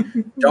 So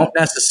don't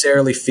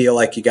necessarily feel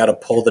like you got to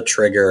pull the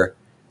trigger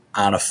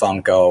on a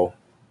Funko.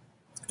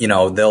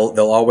 They'll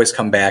always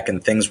come back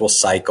and things will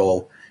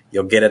cycle.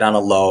 You'll get it on a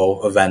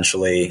low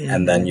eventually,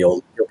 and then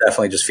you'll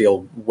definitely just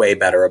feel way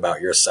better about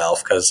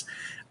yourself. Because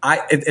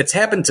it's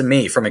happened to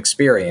me from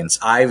experience.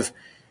 I've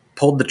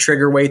pulled the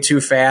trigger way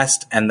too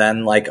fast, and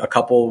then like a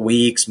couple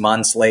weeks,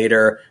 months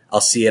later,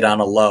 I'll see it on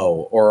a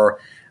low, or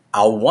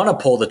I'll want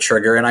to pull the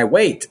trigger and I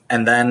wait,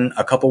 and then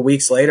a couple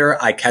weeks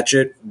later, I catch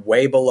it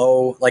way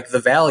below like the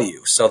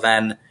value. So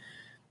then,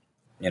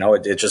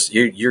 it just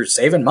you're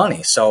saving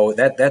money. So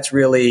that's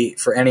really,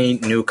 for any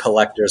new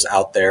collectors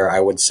out there, I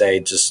would say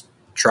just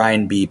try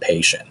and be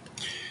patient.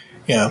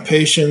 Yeah,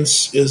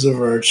 patience is a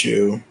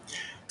virtue.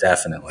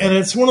 Definitely. And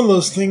it's one of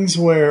those things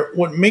where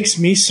what makes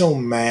me so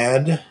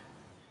mad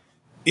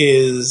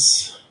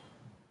is,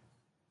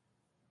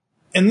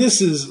 and this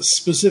is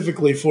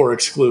specifically for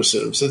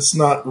exclusives, it's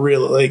not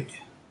really like,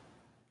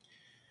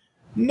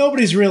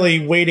 nobody's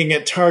really waiting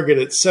at Target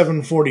at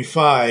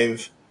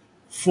 7:45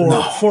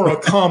 for a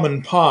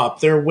common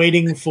pop. They're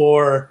waiting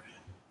for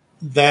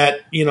that,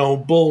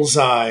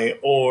 Bullseye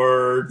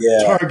or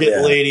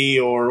Target Lady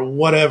or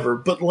whatever.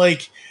 But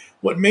like,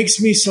 what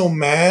makes me so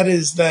mad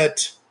is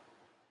that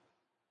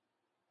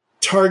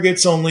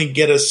Targets only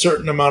get a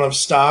certain amount of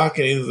stock,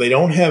 and either they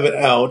don't have it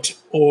out,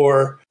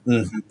 or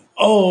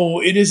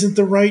it isn't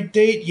the right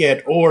date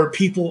yet, or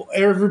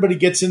everybody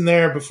gets in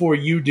there before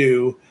you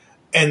do,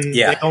 and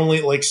they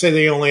only, say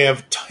they only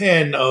have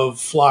 10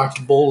 of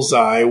flocked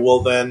Bullseye.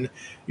 Well, then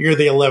you're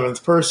the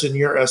 11th person,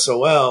 you're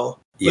SOL.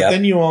 But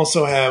then you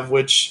also have,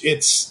 which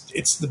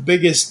it's the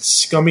biggest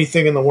scummy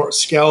thing in the world,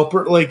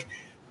 scalper. Like,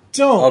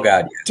 don't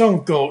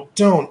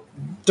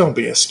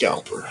be a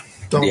scalper.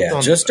 Don't do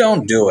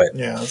it.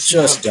 Yeah,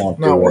 don't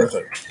not do worth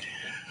it.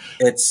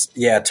 It's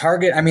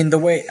Target. I mean, the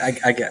way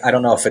I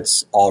don't know if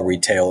it's all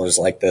retailers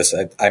like this.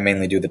 I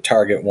mainly do the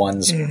Target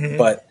ones,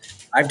 but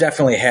I've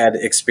definitely had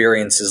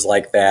experiences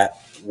like that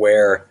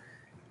where,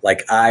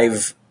 like,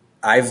 I've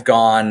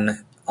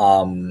gone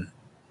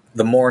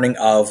the morning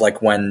of,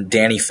 like, when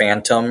Danny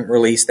Phantom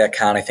released that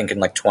con, I think in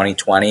like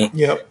 2020.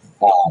 Yep.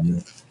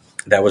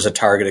 That was a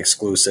Target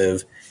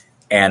exclusive.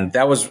 And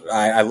that was,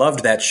 I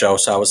loved that show.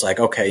 So I was like,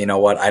 okay, you know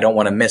what? I don't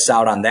want to miss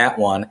out on that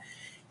one.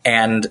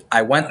 And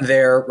I went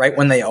there right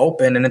when they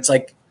opened, and it's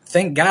like,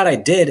 thank God I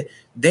did.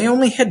 They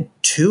only had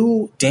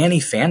 2 Danny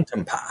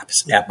Phantom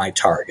pops at my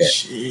Target.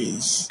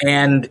 Jeez.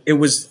 And there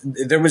was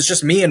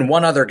just me and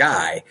one other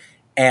guy,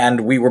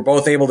 and we were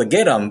both able to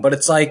get them. But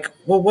it's like,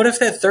 well, what if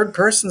that third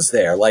person's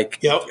there?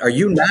 Like, are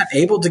you not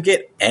able to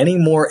get any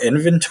more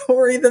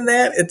inventory than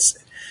that?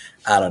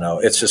 I don't know.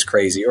 It's just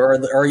crazy. Or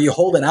are you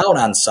holding out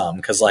on some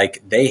because,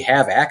 like, they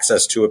have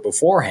access to it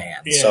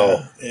beforehand?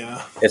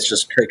 It's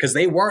just crazy because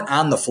they weren't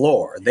on the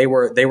floor. They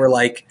were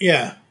like,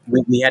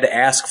 we had to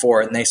ask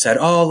for it, and they said,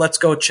 "Oh, let's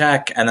go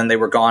check," and then they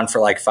were gone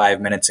for like 5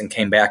 minutes and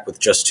came back with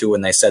just 2,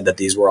 and they said that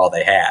these were all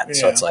they had.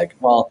 So it's like,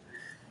 well,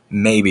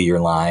 maybe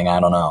you're lying. I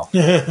don't know.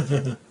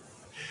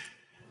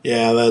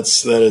 Yeah,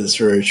 that is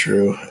very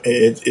true.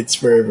 It's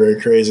very,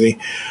 very crazy.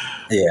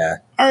 Yeah.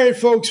 All right,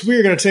 folks,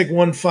 we're going to take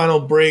one final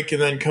break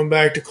and then come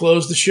back to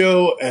close the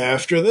show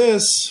after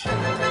this.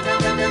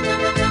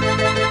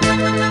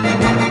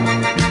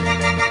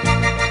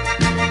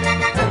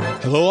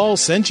 Hello, all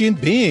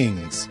sentient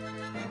beings.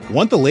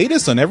 Want the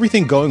latest on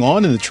everything going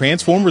on in the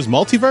Transformers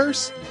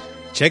multiverse?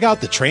 Check out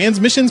the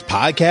Transmissions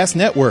Podcast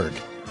Network.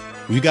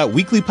 We've got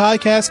weekly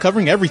podcasts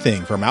covering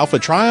everything from Alpha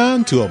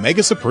Trion to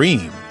Omega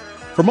Supreme,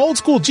 from old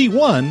school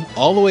G1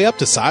 all the way up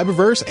to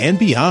Cyberverse and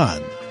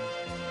beyond.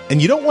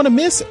 And you don't want to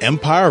miss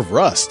Empire of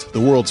Rust, the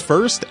world's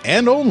first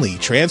and only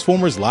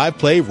Transformers live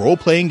play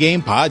role-playing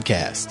game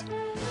podcast.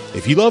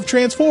 If you love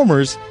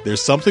Transformers,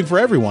 there's something for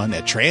everyone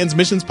at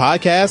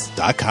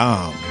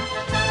transmissionspodcast.com.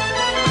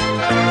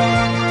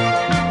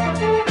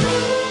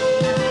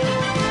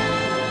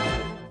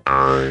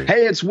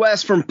 Hey, it's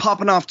Wes from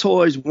Poppin' Off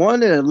Toys.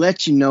 Wanted to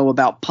let you know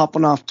about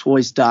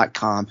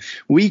poppinofftoys.com.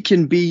 We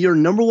can be your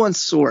number one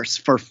source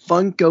for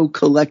Funko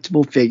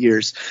collectible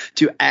figures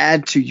to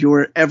add to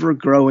your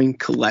ever-growing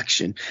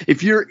collection.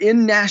 If you're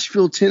in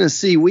Nashville,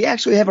 Tennessee, we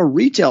actually have a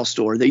retail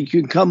store that you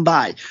can come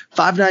by,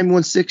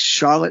 5916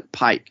 Charlotte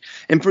Pike.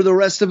 And for the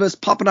rest of us,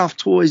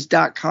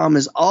 poppinofftoys.com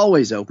is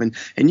always open,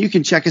 and you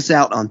can check us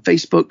out on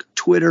Facebook,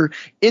 Twitter,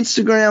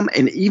 Instagram,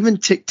 and even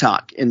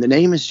TikTok. And the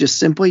name is just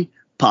simply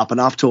Poppin'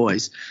 Off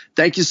Toys.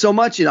 Thank you so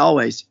much, and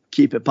always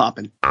keep it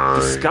poppin'.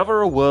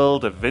 Discover a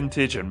world of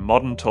vintage and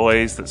modern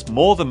toys that's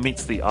more than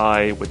meets the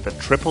eye with the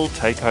Triple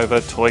Takeover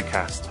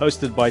Toycast.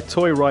 Hosted by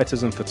toy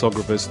writers and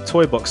photographers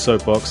Toybox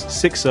Soapbox,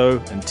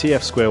 6O, and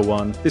TF Square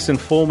 1, this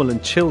informal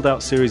and chilled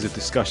out series of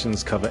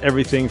discussions cover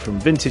everything from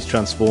vintage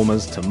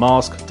Transformers to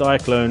Mask,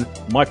 Diaclone,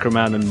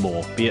 Microman, and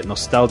more, be it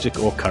nostalgic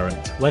or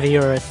current. Whether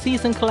you're a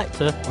seasoned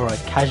collector or a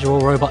casual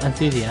robot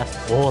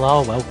enthusiast, all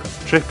are welcome.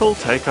 Triple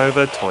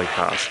Takeover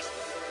Toycast.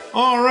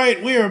 All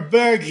right, we are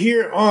back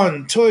here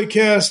on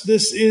Toycast.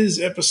 This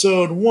is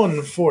episode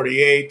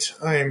 148.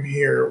 I am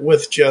here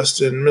with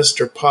Justin,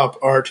 Mr. Pop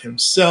Art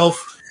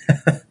himself.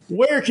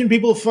 Where can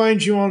people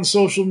find you on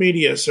social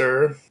media,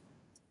 sir?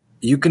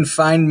 you can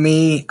find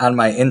me on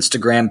my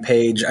Instagram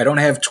page. I don't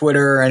have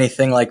Twitter or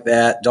anything like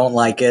that. Don't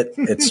like it.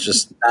 It's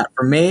just not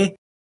for me.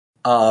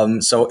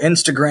 So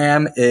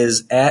Instagram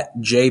is at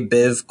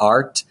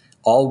jbivart,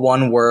 all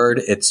one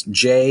word. It's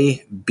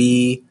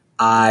JBIVVART.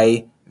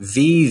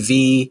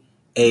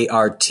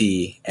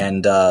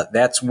 And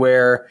that's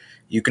where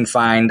you can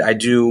find, I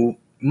do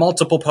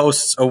multiple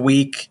posts a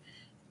week.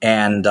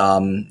 And,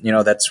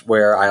 that's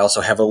where I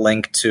also have a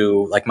link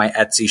to like my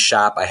Etsy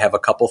shop. I have a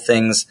couple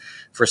things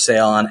for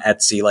sale on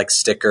Etsy, like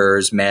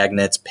stickers,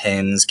 magnets,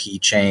 pins,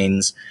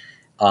 keychains.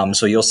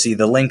 So you'll see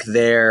the link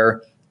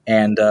there,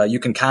 and you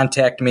can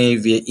contact me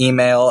via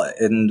email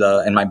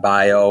in my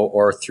bio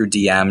or through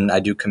DM. I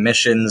do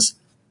commissions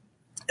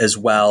as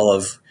well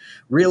of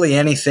really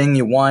anything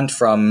you want,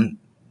 from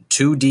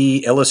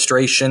 2D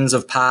illustrations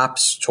of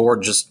Pops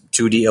toward just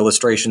 2D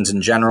illustrations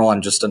in general.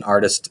 I'm just an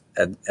artist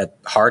at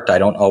heart. I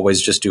don't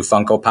always just do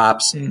Funko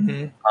Pops.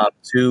 Mm-hmm.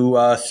 To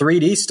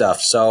 3D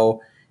stuff.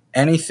 So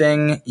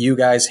anything you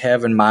guys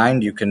have in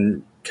mind, you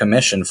can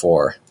commission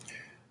for.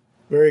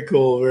 Very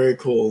cool, very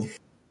cool.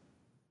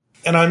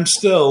 And I'm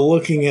still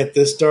looking at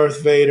this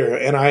Darth Vader,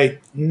 and I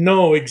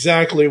know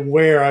exactly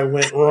where I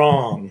went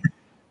wrong.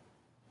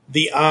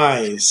 The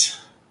eyes.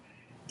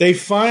 They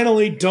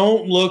finally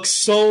don't look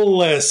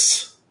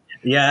soulless.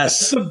 Yes,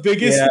 that's the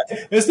biggest.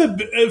 Yeah.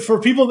 That's for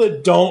people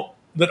that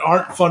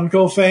aren't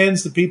Funko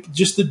fans. The people,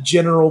 just the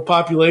general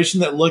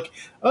population that look.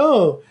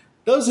 Oh,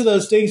 those are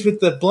those things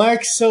with the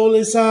black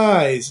soulless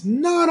eyes.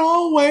 Not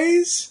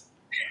always.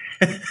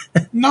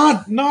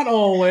 Not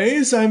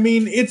always. I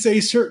mean, it's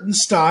a certain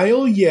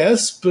style,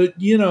 yes, but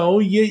you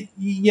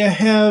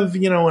have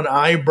an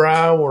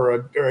eyebrow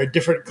or a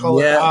different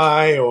color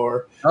eye,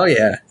 or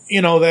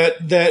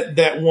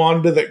that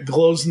Wanda that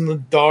glows in the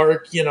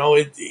dark.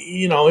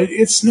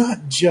 It's not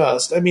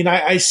just. I mean,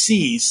 I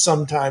see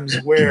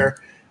sometimes where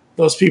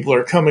those people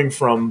are coming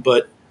from,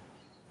 but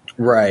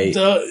right,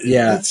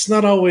 that's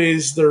not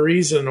always the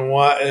reason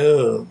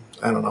why.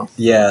 I don't know.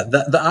 Yeah,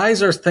 the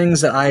eyes are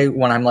things that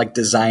when I'm like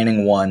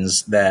designing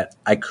ones that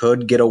I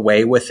could get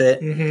away with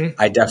it, mm-hmm.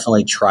 I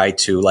definitely try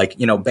to. Like,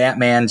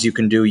 Batman's, you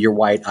can do your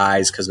white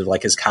eyes because of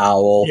like his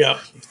cowl.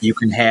 Yeah. You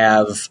can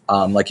have,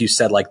 like you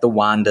said, like the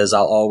Wandas.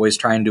 I'll always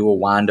try and do a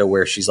Wanda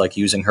where she's like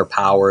using her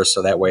powers,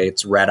 so that way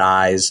it's red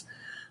eyes.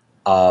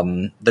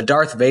 The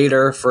Darth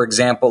Vader, for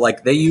example,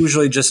 like they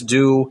usually just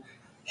do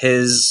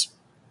his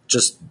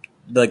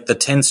like the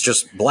tint's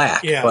just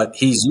black, but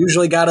he's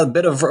usually got a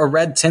bit of a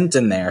red tint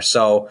in there.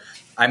 So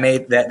I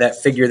made that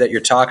figure that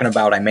you're talking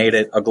about. I made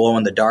it a glow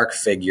in the dark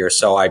figure.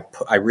 So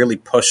I really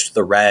pushed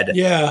the red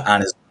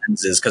on his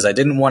lenses because I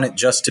didn't want it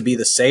just to be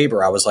the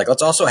saber. I was like,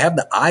 let's also have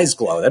the eyes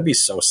glow. That'd be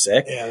so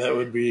sick. Yeah, that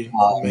would be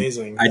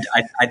amazing.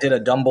 I did a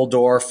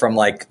Dumbledore from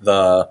like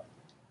the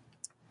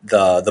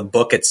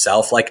book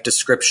itself, like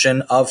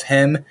description of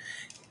him.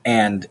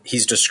 And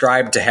he's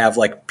described to have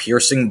like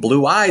piercing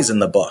blue eyes in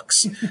the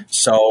books.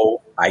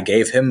 So I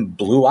gave him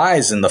blue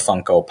eyes in the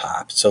Funko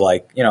Pop. So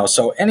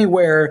so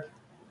anywhere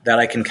that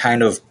I can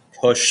kind of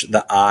push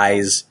the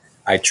eyes,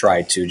 I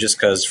try to, just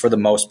because for the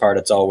most part,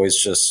 it's always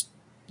just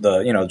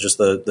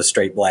the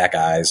straight black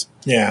eyes.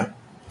 Yeah.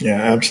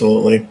 Yeah,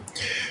 absolutely.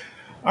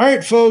 All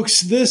right,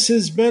 folks, this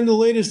has been the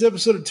latest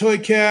episode of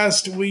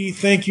ToyCast. We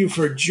thank you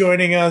for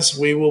joining us.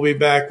 We will be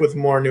back with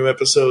more new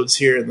episodes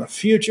here in the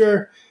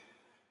future.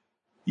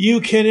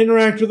 You can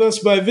interact with us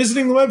by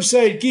visiting the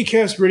website,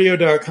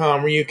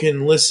 geekcastradio.com, where you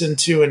can listen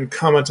to and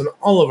comment on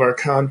all of our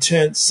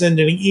content. Send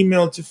an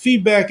email to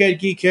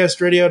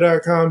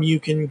feedback@geekcastradio.com.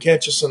 You can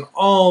catch us on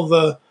all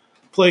the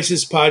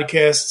places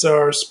podcasts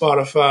are,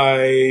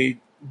 Spotify,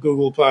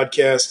 Google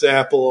Podcasts,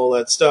 Apple, all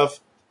that stuff.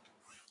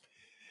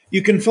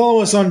 You can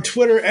follow us on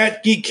Twitter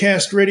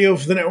 @GeekCastRadio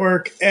for the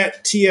network,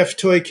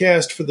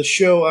 @TFToycast for the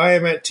show. I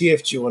am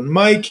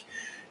 @TFG1Mike.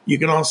 You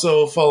can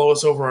also follow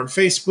us over on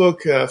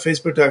Facebook,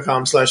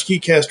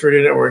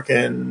 facebook.com/GeekCastRadio Network,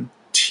 and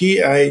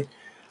I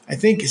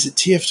think, is it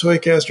TF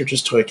Toycast or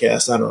just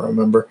Toycast? I don't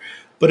remember.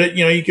 But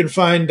you can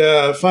find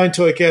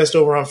Toycast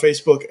over on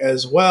Facebook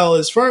as well.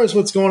 As far as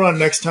what's going on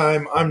next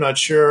time, I'm not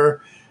sure.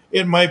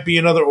 It might be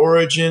another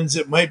Origins.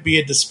 It might be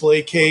a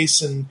display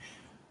case. And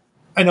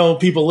I know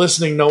people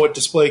listening know what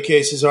display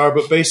cases are,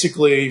 but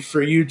basically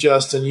for you,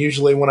 Justin,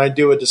 usually when I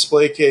do a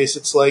display case,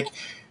 it's like,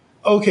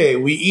 okay,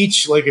 we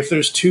each, like if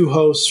there's two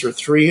hosts or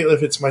three,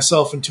 if it's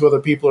myself and two other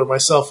people or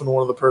myself and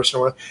one other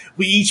person,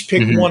 we each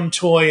pick one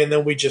toy and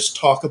then we just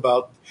talk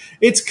about.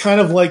 It's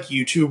kind of like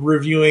YouTube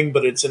reviewing,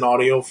 but it's in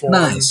audio form,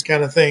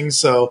 kind of thing.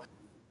 So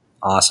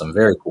awesome,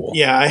 very cool.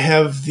 Yeah, I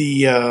have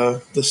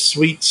the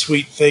sweet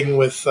thing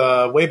with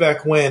way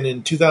back when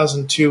in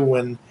 2002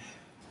 when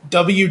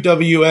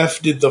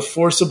WWF did the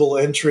Forcible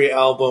Entry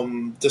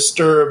album,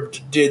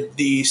 Disturbed did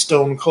the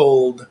Stone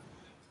Cold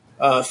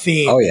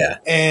theme. Oh yeah,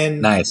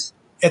 and nice.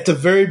 At the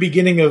very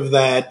beginning of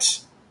that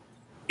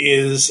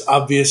is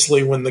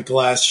obviously when the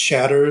glass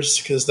shatters,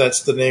 because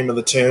that's the name of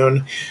the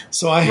tune.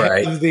 So I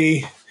have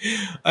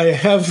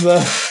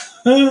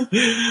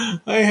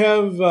I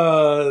have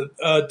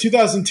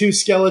 2002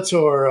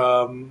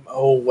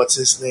 Skeletor. What's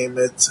his name?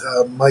 It's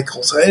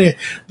Michaels.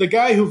 The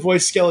guy who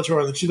voiced Skeletor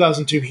on the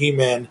 2002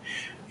 He-Man.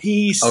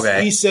 He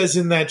says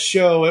in that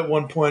show at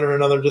one point or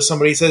another to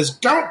somebody, he says,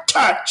 "Don't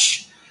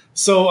touch."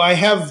 So I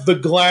have the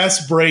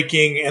glass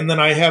breaking, and then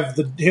I have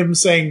him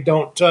saying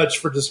 "Don't touch"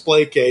 for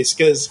display case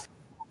because.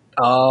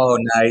 Oh,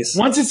 nice.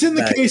 Once it's in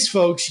the case,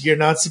 folks, you're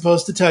not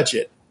supposed to touch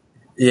it.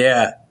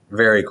 Yeah,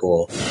 very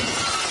cool.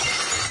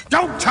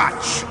 Don't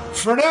touch!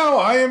 For now,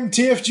 I am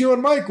TFG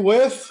and Mike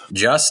with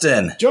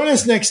Justin. Join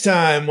us next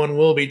time when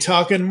we'll be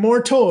talking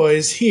more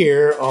toys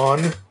here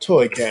on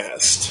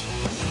ToyCast.